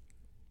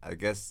 I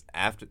guess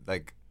after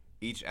like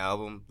each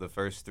album, the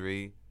first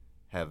 3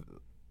 have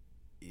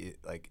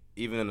like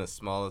even in the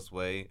smallest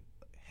way,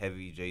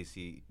 heavy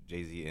Jay-Z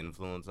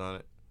influence on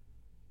it.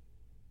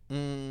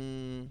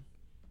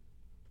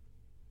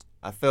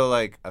 I feel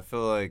like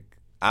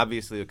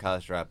obviously a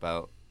College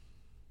Dropout,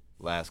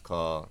 Last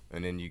Call,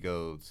 and then you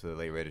go to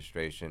Late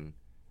Registration.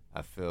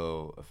 I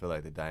feel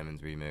like the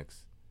Diamonds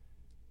remix.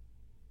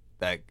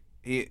 Like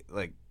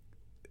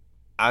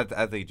I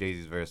think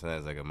Jay-Z's verse on that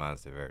is like a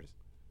monster verse.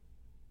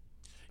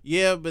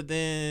 Yeah, but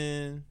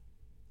then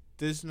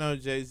there's no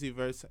Jay-Z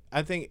verse.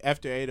 I think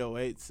after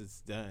 808s,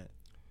 it's done.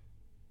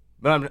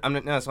 But I'm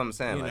that's what I'm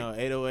saying. You like, know,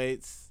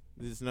 808s,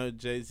 there's no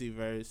Jay-Z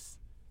verse.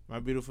 My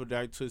Beautiful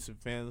Dark Twisted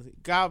Family,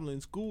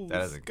 Goblins, Ghouls.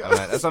 that's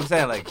what I'm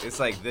saying. Like it's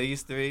like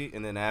these 3,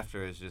 and then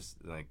after it's just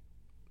like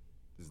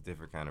this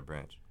different kind of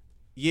branch.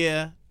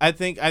 Yeah, I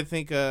think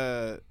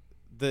the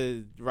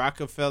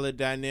Rockefeller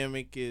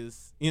dynamic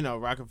is,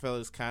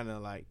 Rockefeller's kind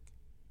of like,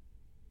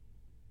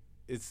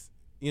 it's,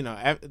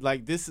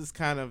 like this is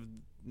kind of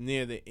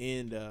near the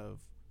end of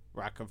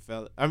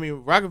Rockefeller. I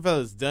mean,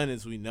 Rockefeller's done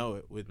as we know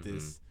it with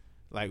this,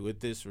 like with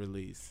this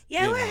release.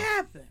 Yeah, what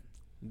happened?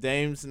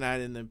 Dame's not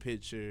in the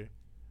picture.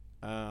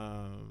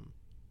 And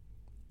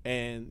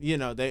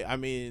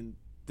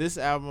this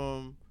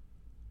album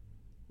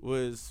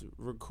was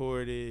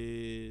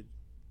recorded.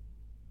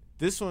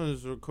 This one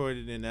was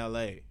recorded in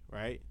L.A.,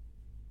 right?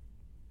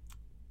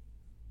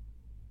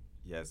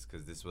 Yes,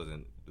 because this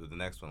wasn't. The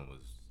next one was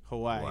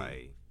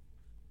Hawaii.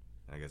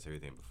 I guess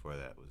everything before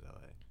that was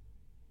L.A.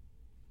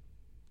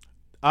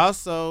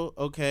 Also,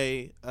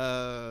 okay,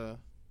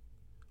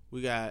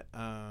 we got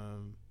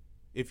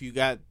if you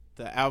got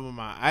the album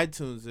on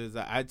iTunes, there's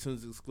an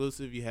iTunes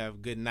exclusive. You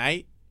have Good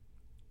Night.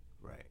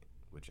 Right,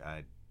 which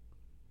I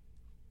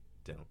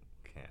don't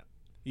count.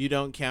 You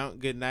don't count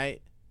Good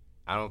Night?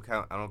 I don't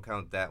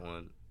count that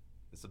one.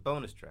 It's a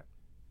bonus track.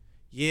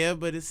 Yeah,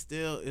 but it's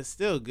still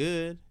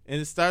good.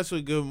 And it starts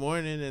with Good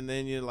Morning, and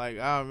then you're like,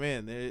 oh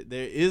man,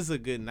 there is a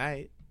Good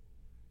Night.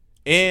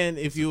 And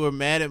if you were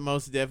mad at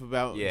Mos Def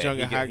about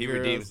Jungle High Girls, he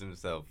redeems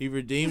himself. He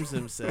redeems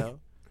himself.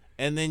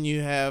 And then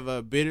you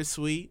have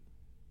Bittersweet.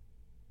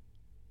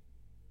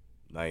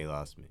 Now you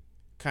lost me.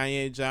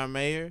 Kanye, John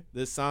Mayer,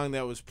 the song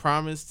that was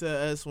promised to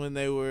us when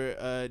they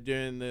were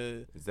during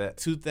the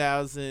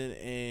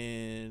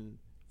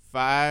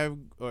 2005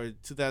 or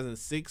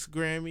 2006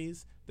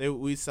 Grammys.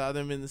 We saw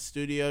them in the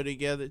studio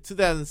together.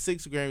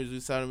 2006 Grammys, we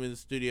saw them in the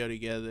studio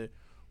together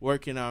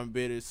working on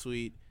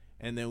Bittersweet.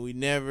 And then we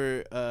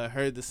never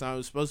heard the song. It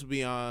was supposed to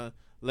be on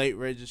Late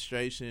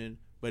Registration,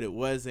 but it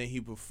wasn't.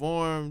 He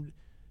performed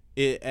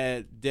it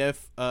at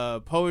Def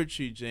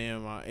Poetry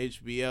Jam on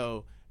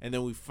HBO. And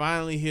then we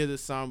finally hear the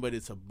song, but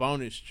it's a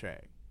bonus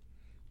track.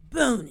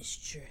 Bonus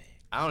track.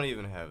 I don't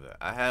even have that.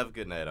 I have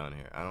Good Night on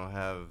here. I don't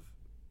have.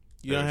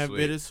 You don't have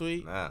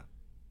Bittersweet? Nah.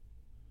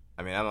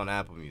 I mean, I'm on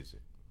Apple Music,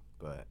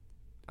 but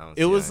I don't.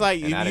 It was like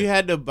you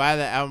had to buy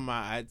the album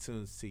on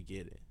iTunes to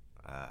get it.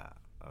 Ah,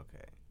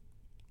 okay.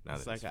 Now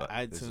it's like an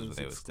iTunes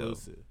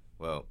exclusive.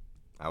 Well,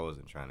 I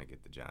wasn't trying to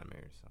get the John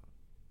Mayer song.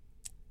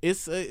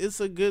 It's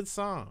a good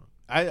song.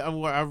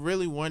 I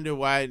really wonder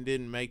why it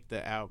didn't make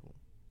the album.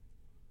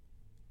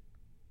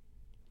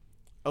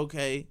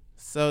 Okay,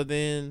 so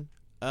then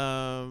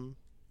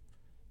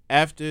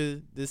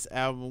after this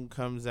album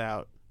comes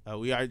out,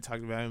 we already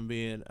talked about him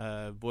being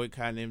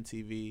boycotting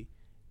MTV,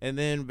 and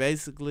then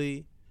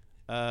basically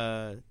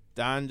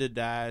Donda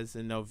dies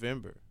in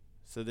November.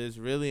 So there's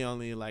really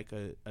only like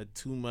a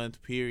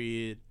 2-month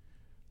period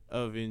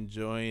of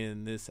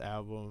enjoying this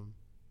album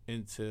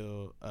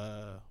until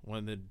one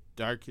of the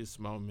darkest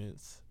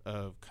moments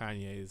of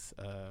Kanye's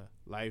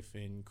life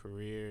and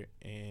career,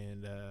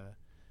 and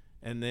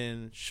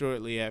then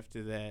shortly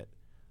after that,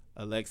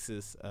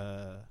 Alexis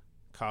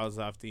calls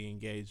off the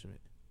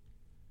engagement.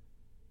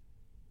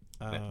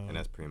 And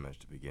that's pretty much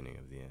the beginning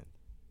of the end.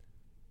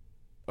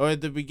 Or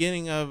the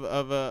beginning of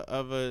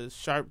a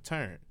sharp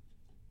turn.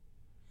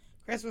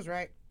 Chris was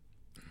right.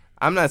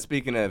 I'm not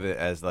speaking of it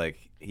as like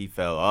he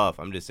fell off.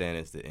 I'm just saying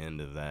it's the end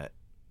of that.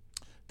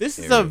 This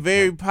is a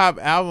very pop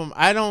album.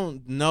 I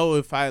don't know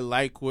if I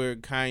like where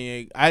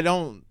Kanye. I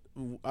don't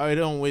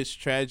wish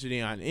tragedy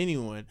on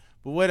anyone.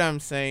 But what I'm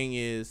saying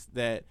is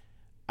that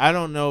I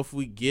don't know if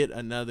we get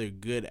another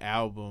good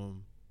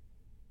album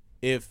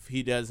if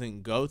he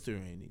doesn't go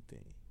through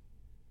anything.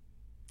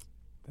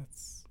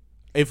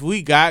 If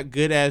we got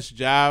Good Ass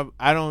Job,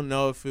 I don't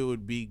know if it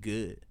would be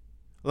good.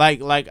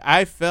 Like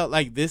I felt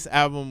like this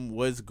album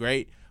was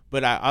great,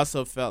 but I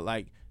also felt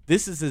like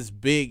this is as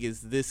big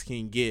as this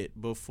can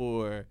get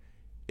before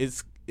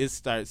it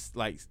starts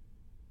like,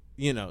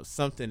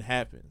 something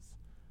happens.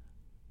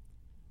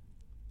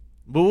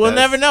 But we'll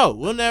never know.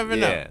 We'll never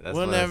know.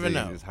 We'll never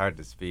know. It's hard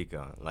to speak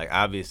on. Like,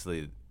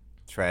 obviously,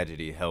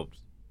 tragedy helped,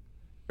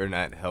 or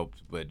not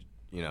helped, but,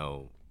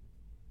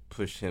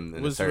 push him in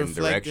a was certain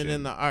reflected direction.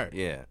 in the art.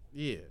 Yeah,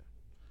 Yeah.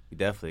 you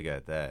definitely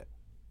got that.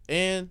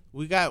 And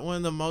we got one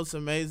of the most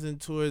amazing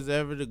tours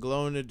ever, the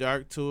Glow in the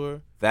Dark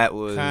tour. That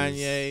was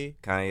Kanye,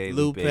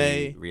 Lupe,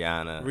 Lupe,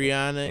 Rihanna,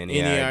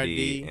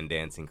 NERD. and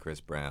Dancing Chris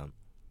Brown.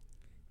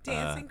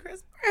 Dancing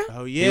Chris Brown.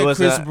 Oh yeah, was,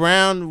 Chris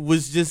Brown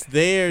was just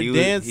there He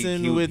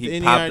dancing with he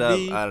NERD popped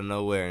up out of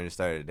nowhere and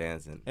started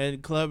dancing.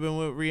 and clubbing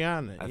with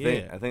Rihanna.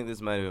 I think this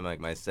might have been like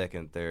my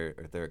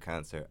third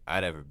concert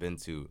I'd ever been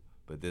to,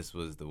 but this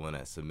was the one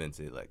that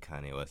cemented like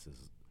Kanye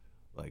West's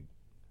like,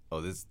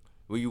 oh, this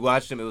when you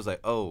watched him, it was like,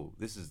 oh,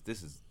 this is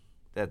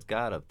that's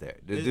God up there.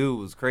 The dude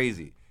was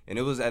crazy, and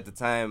it was at the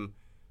time,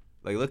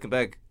 like looking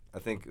back, I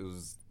think it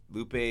was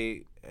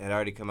Lupe had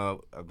already come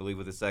out, I believe,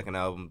 with his second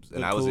album,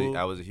 and I was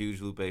a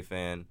huge Lupe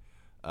fan.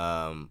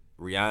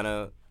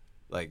 Rihanna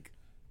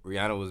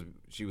was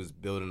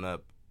building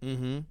up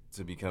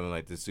to becoming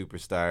like the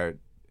superstar,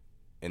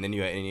 and then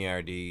you had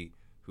NERD,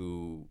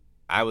 who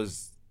I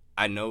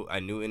knew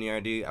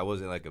NERD. I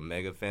wasn't like a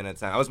mega fan at the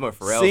time. I was more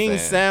Pharrell Sing fan.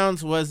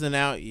 Sounds wasn't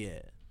out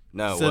yet.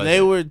 No, so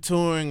they were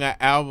touring an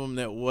album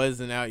that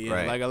wasn't out yet.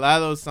 Right. Like a lot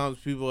of those songs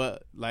people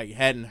like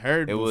hadn't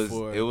heard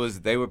before.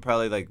 They were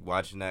probably like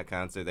watching that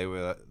concert. They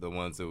were the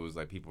ones that was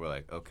like people were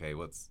like, okay,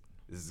 this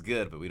is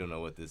good, but we don't know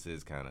what this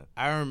is kind of.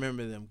 I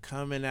remember them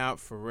coming out,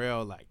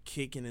 Pharrell like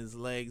kicking his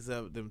legs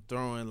up, them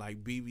throwing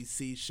like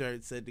BBC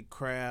shirts at the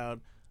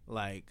crowd,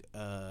 like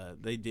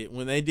they did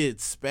when they did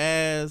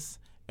Spaz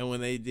and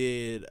when they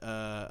did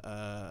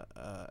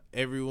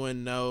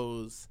Everyone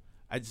Knows.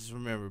 I just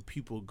remember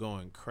people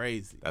going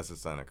crazy. That's the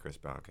song that Chris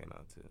Brown came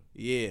out to.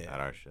 Yeah. At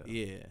our show.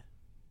 Yeah.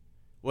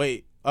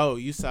 Wait. Oh,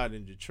 you saw it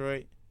in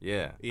Detroit?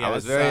 Yeah. Yeah, I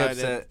was very saw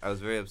upset. I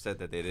was very upset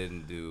that they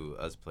didn't do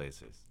Us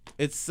Placers.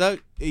 It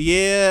sucked.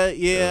 Yeah. That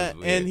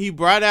was weird. And he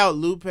brought out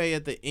Lupe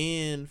at the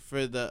end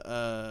for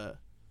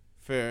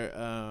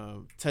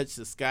Touch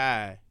the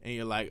Sky, and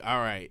you're like,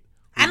 all right.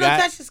 I know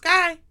Touch the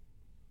Sky.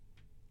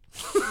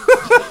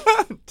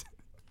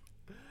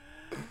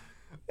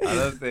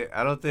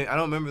 I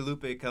don't remember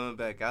Lupe coming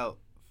back out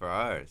for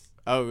ours.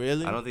 Oh,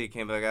 really? I don't think he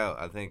came back out.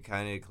 I think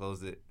Kanye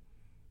closed it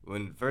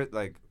when first.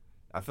 Like,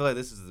 I feel like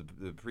this is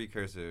the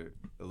precursor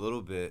a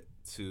little bit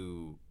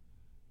to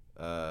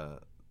the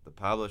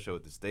Pablo show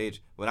at the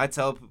stage. When I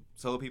told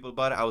people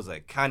about it, I was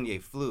like,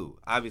 Kanye flew.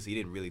 Obviously, he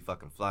didn't really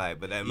fucking fly,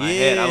 but in my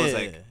head, I was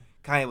like,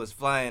 Kanye was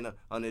flying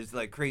on this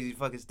like crazy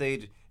fucking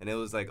stage, and it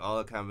was like all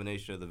a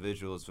combination of the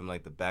visuals from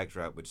like the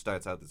backdrop, which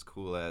starts out this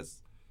cool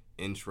ass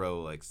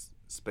intro like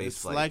space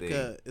flight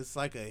thing. It's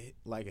like a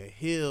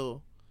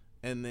hill,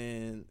 and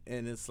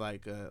it's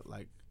like I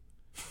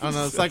don't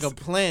know, it's like a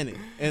planet,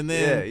 and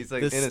then he's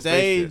like the in a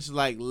stage spaceship.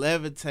 like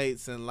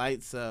levitates and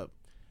lights up,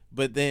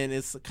 but then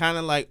it's kind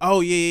of like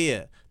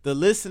the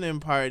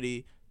listening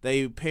party,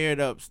 they paired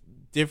up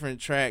different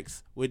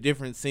tracks with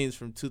different scenes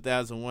from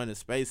 2001: A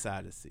Space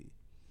Odyssey.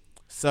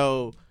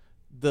 So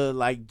the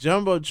like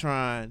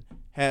Jumbotron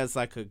has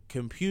like a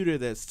computer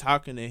that's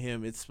talking to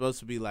him. It's supposed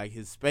to be like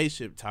his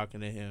spaceship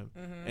talking to him,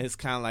 and it's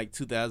kind of like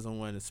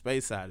 2001: A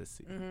Space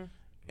Odyssey. And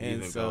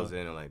even so goes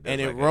in and like and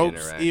does, it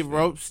like, an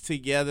ropes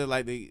together,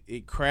 like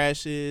it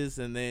crashes,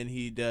 and then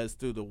he does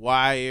Through the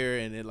Wire,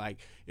 and it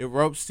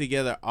ropes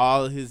together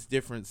all of his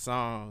different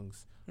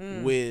songs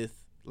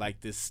with like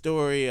this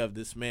story of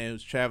this man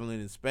who's traveling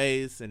in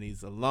space and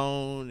he's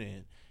alone,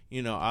 and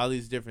all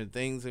these different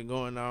things are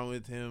going on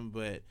with him,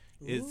 but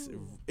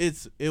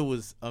it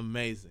was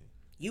amazing.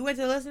 You went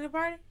to the listening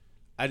party?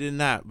 I did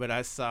not, but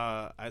I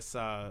saw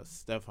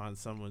stuff on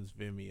someone's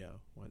Vimeo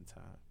one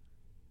time.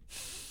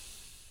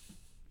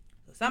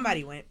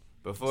 Somebody went.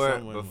 Before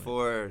going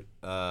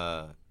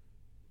I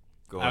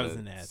was to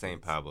in the Athens.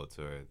 St. Pablo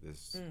tour,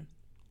 this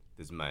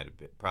might have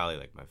been probably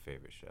like my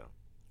favorite show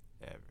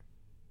ever.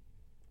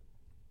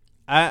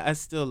 I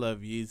still love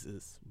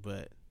Yeezus,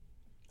 but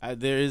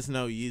there is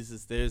no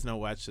Yeezus. There is no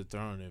Watch the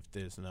Throne if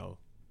there's no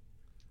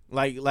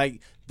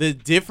like the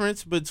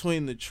difference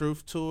between the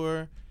Truth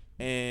Tour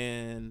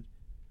and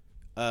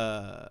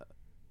the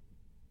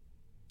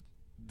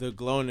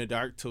Glow in the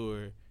Dark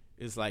tour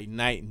is like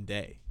night and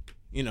day.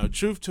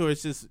 Truth Tour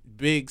is just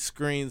big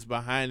screens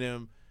behind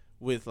him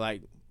with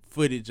like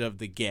footage of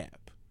the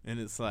Gap,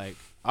 and it's like,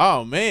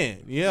 oh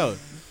man,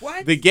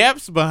 what? The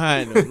Gap's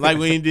behind him. Like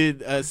when he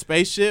did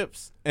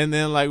Spaceships, and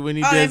then like when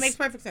he does, that makes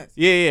perfect sense.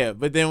 Yeah.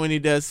 But then when he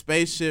does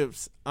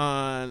Spaceships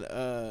on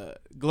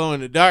Glow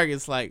in the Dark,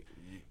 it's like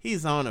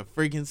he's on a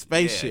freaking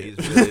spaceship. Yeah,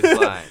 he's really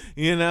flying.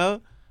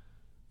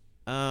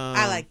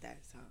 I like that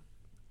song.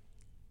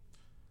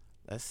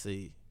 Let's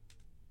see.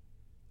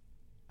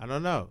 I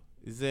don't know.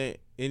 Is there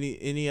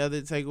any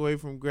other takeaway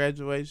from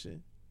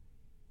Graduation?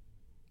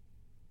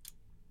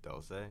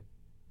 Dulcé.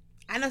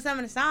 I know some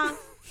of the songs.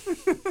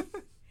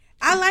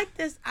 I like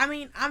this. I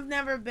mean, I've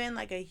never been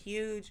like a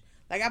huge,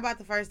 like I bought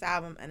the first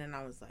album and then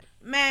I was like,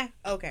 meh,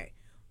 okay.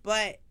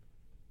 But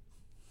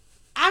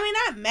I mean,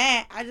 not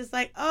mad. I just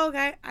like, oh,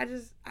 okay. I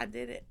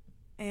did it.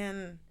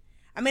 And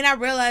I mean, I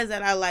realized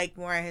that I like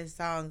more of his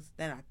songs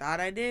than I thought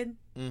I did.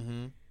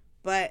 Mm-hmm.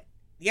 But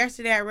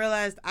yesterday I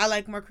realized I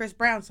like more Chris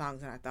Brown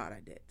songs than I thought I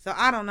did. So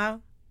I don't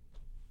know.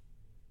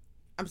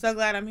 I'm so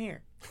glad I'm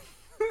here.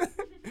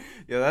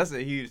 Yo, that's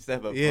a huge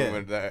step up Yeah.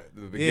 from the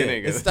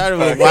beginning. It of started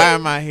this with podcast. why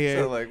am I here?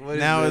 So, like, what is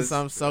Now this? it's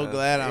I'm so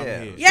glad I'm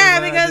here. Yeah, So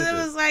glad I because did it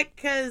this. was like,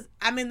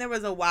 there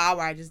was a while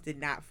where I just did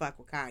not fuck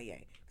with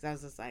Kanye. Because I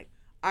was just like,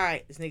 all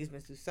right, this nigga's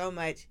been through so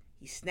much.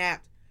 He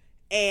snapped.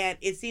 And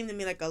it seemed to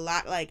me like a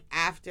lot like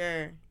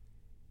after,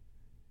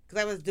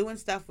 because I was doing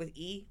stuff with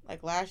E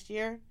like last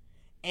year.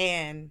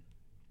 And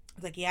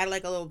like he had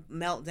like a little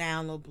meltdown,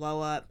 a little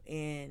blow up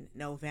in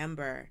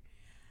November.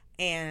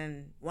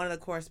 And one of the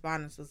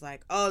correspondents was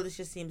like, oh, this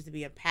just seems to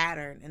be a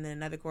pattern. And then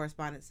another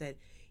correspondent said,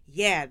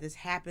 yeah, this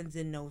happens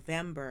in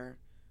November,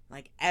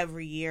 like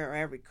every year or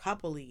every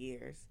couple of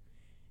years.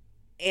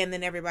 And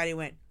then everybody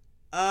went,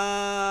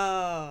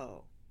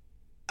 oh,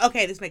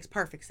 okay, this makes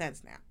perfect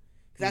sense now.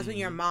 Because that's when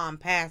your mom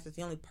passed. It's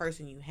the only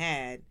person you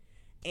had.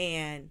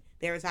 And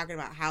they were talking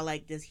about how,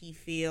 like, does he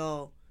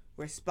feel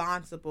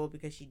responsible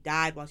because she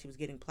died while she was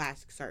getting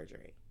plastic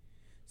surgery?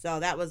 So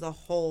that was a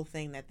whole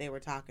thing that they were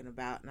talking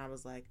about. And I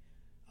was like,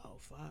 oh,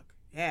 fuck.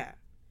 Yeah.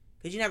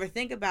 Because you never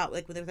think about,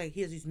 like, when they were like,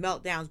 he has these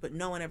meltdowns, but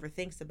no one ever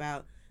thinks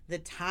about the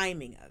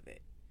timing of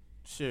it.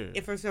 Sure.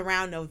 If it's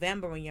around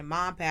November when your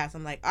mom passed,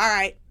 I'm like, all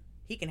right,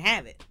 he can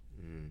have it.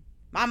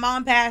 My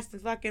mom passed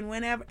fucking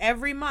whenever,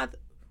 every month.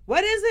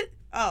 What is it?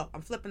 Oh,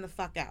 I'm flipping the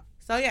fuck out.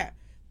 So, yeah.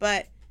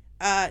 But,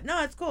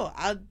 no, it's cool.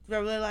 I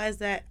realized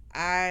that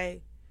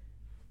I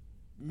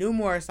knew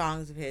more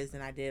songs of his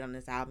than I did on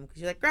this album.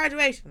 Because you're like,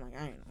 graduation. I'm like,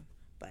 I don't know.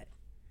 But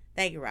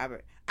thank you,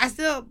 Robert. I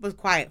still was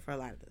quiet for a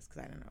lot of this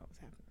because I didn't know what was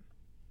happening.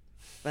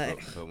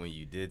 But when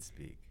you did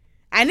speak,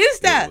 I knew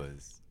stuff.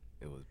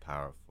 It was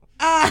powerful.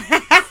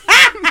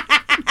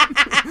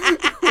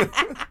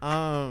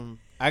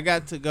 I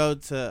got to go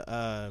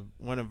to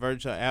one of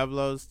Virgil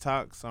Abloh's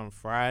talks on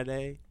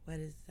Friday. What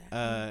is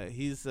that?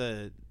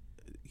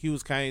 He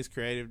was Kanye's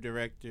creative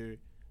director,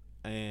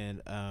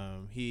 and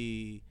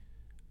he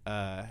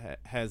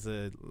has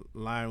a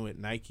line with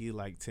Nike,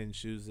 like 10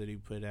 shoes that he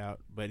put out.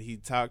 But he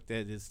talked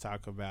at his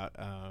talk about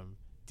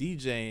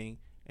DJing,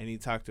 and he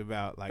talked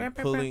about like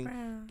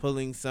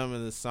pulling some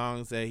of the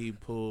songs that he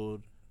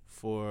pulled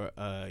for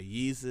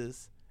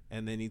Yeezus.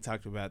 And then he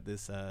talked about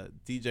this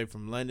DJ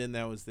from London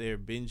that was there,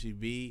 Benji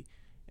B,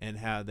 and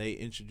how they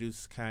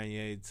introduced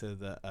Kanye to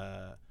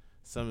the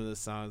some of the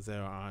songs that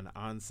are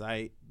on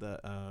site.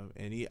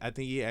 And I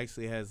think he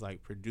actually has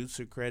like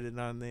producer credit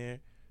on there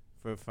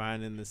for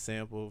finding the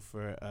sample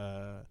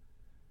for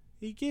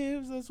he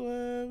gives us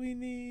what we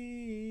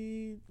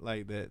need,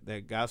 like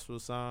that gospel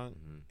song.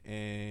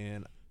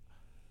 And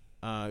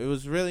it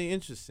was really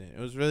interesting.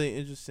 It was really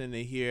interesting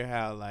to hear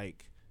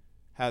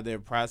how their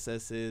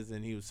process is,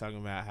 and he was talking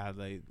about how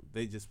they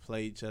just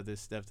play each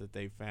other's stuff that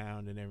they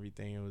found and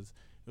everything.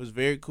 It was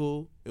very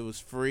cool. It was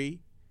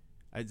free.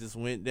 I just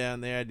went down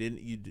there. I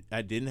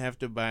didn't have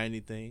to buy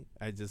anything.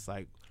 I just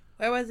like.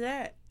 Where was it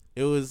at?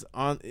 It was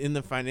in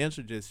the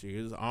financial district.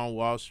 It was on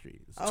Wall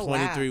Street. It was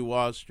 23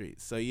 Wall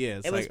Street. So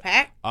yeah, it was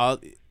packed. All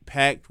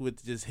packed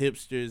with just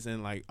hipsters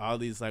and like all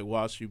these like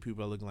Wall Street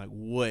people are looking like,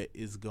 what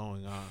is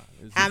going on?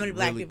 How many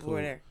black people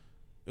were there?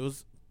 It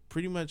was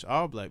pretty much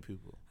all black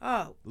people.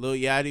 Oh. Lil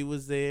Yachty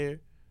was there.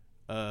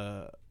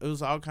 It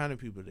was all kind of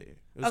people there. It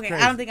was okay,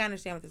 crazy. I don't think I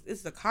understand what this is. This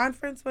is a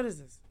conference? What is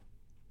this?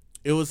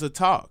 It was a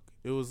talk.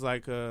 It was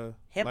like a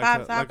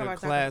hip-hop talk, like a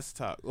class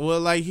talk. Well,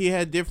 like he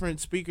had different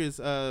speakers.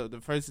 The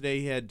first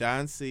day he had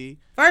Don C.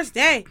 First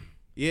day?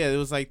 Yeah, it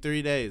was like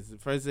 3 days. The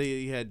first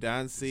day he had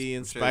Don C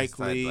and Spike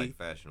Lee. Like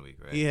Fashion Week,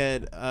 right? He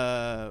had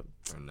Or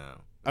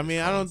no. I mean,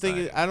 I don't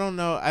think I don't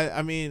know.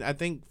 I mean, I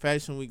think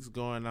Fashion Week's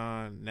going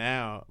on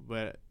now,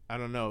 but I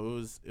don't know.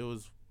 It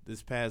was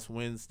this past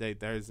Wednesday,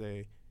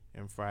 Thursday,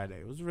 and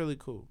Friday. It was really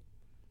cool.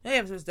 Yeah,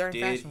 it was during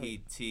Fashion Did he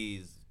Week.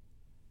 tease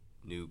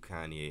new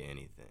Kanye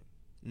anything?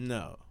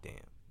 No. Damn.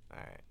 All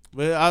right.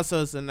 But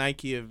also it's a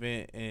Nike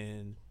event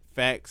and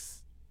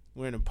facts.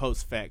 We're in a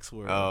post-facts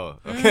world. Oh,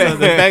 So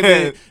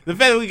okay. the fact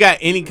that we got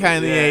any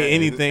Kanye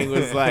anything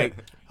was like,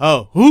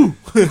 oh, whoo.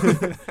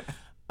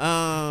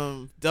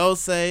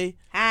 Dulcé.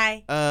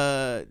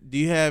 Hi. Do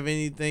you have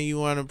anything you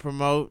want to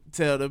promote?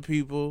 Tell the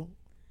people.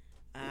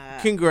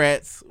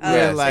 Congrats.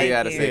 Yeah, like, you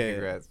gotta yeah. say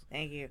congrats.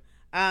 Thank you.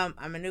 I'm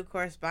a new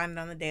correspondent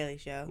on The Daily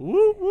Show.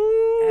 Woo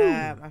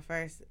woo. My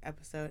first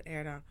episode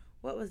aired on,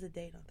 what was the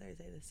date on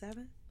Thursday? The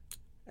 7th?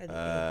 Or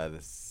The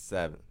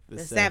 7th. The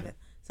 7th.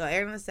 So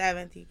aired on the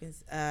 7th. You can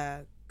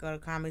go to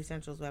Comedy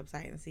Central's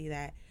website and see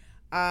that.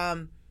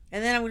 And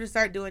then I'm going to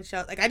start doing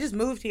shows. Like, I just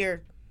moved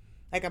here.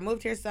 Like, I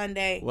moved here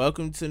Sunday.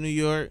 Welcome to New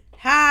York.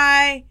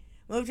 Hi.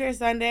 Moved here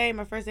Sunday.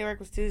 My first day of work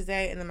was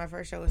Tuesday. And then my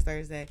first show was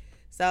Thursday.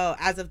 So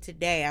as of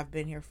today, I've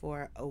been here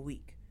for a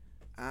week.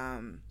 So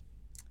I'm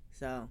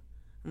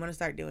going to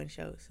start doing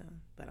shows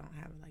soon. But I don't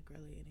have, like,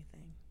 really anything.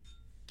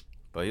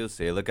 But you'll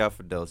see. Look out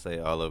for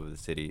Dulcé all over the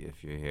city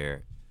if you're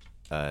here.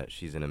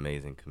 She's an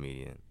amazing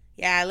comedian.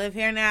 Yeah, I live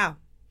here now.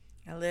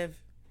 I live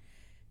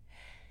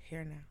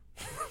here now.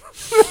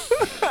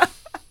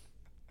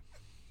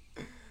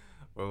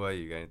 What about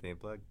you? Got anything to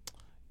plug?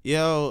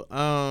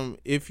 Yo,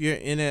 if you're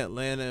in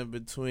Atlanta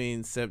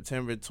between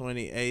September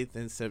 28th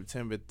and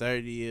September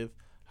 30th,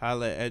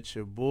 Holla at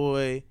your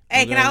boy.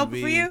 Hey, can I open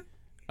for you?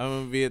 I'm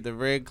going to be at the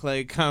Red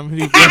Clay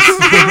Comedy Festival.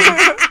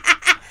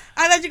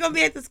 I thought you were going to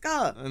be at the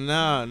Skull.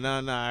 No.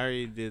 I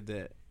already did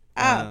that.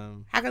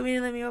 Oh, how come you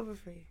didn't let me open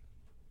for you?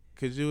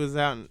 Cause you was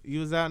out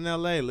in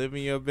L.A.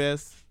 living your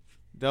best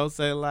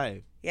Dulcé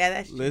life. Yeah,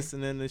 that's true.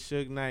 Listening to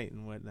Suge Knight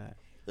and whatnot.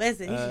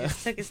 Listen, he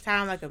just took his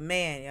time like a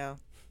man, yo.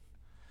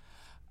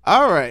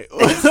 All right,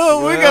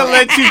 we're gonna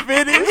let you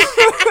finish.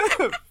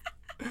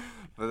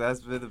 But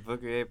that's been the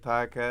Booker 8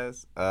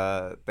 podcast.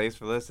 Thanks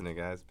for listening,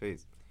 guys.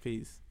 Peace.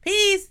 Peace.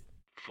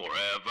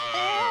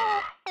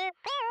 Forever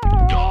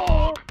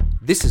Dog.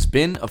 This has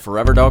been a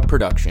Forever Dog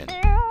production.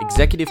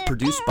 Executive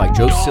produced by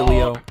Joe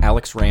Cilio,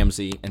 Alex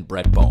Ramsey, and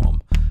Brett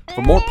Boehm.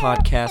 For more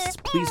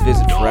podcasts, please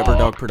visit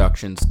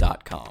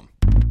foreverdogproductions.com.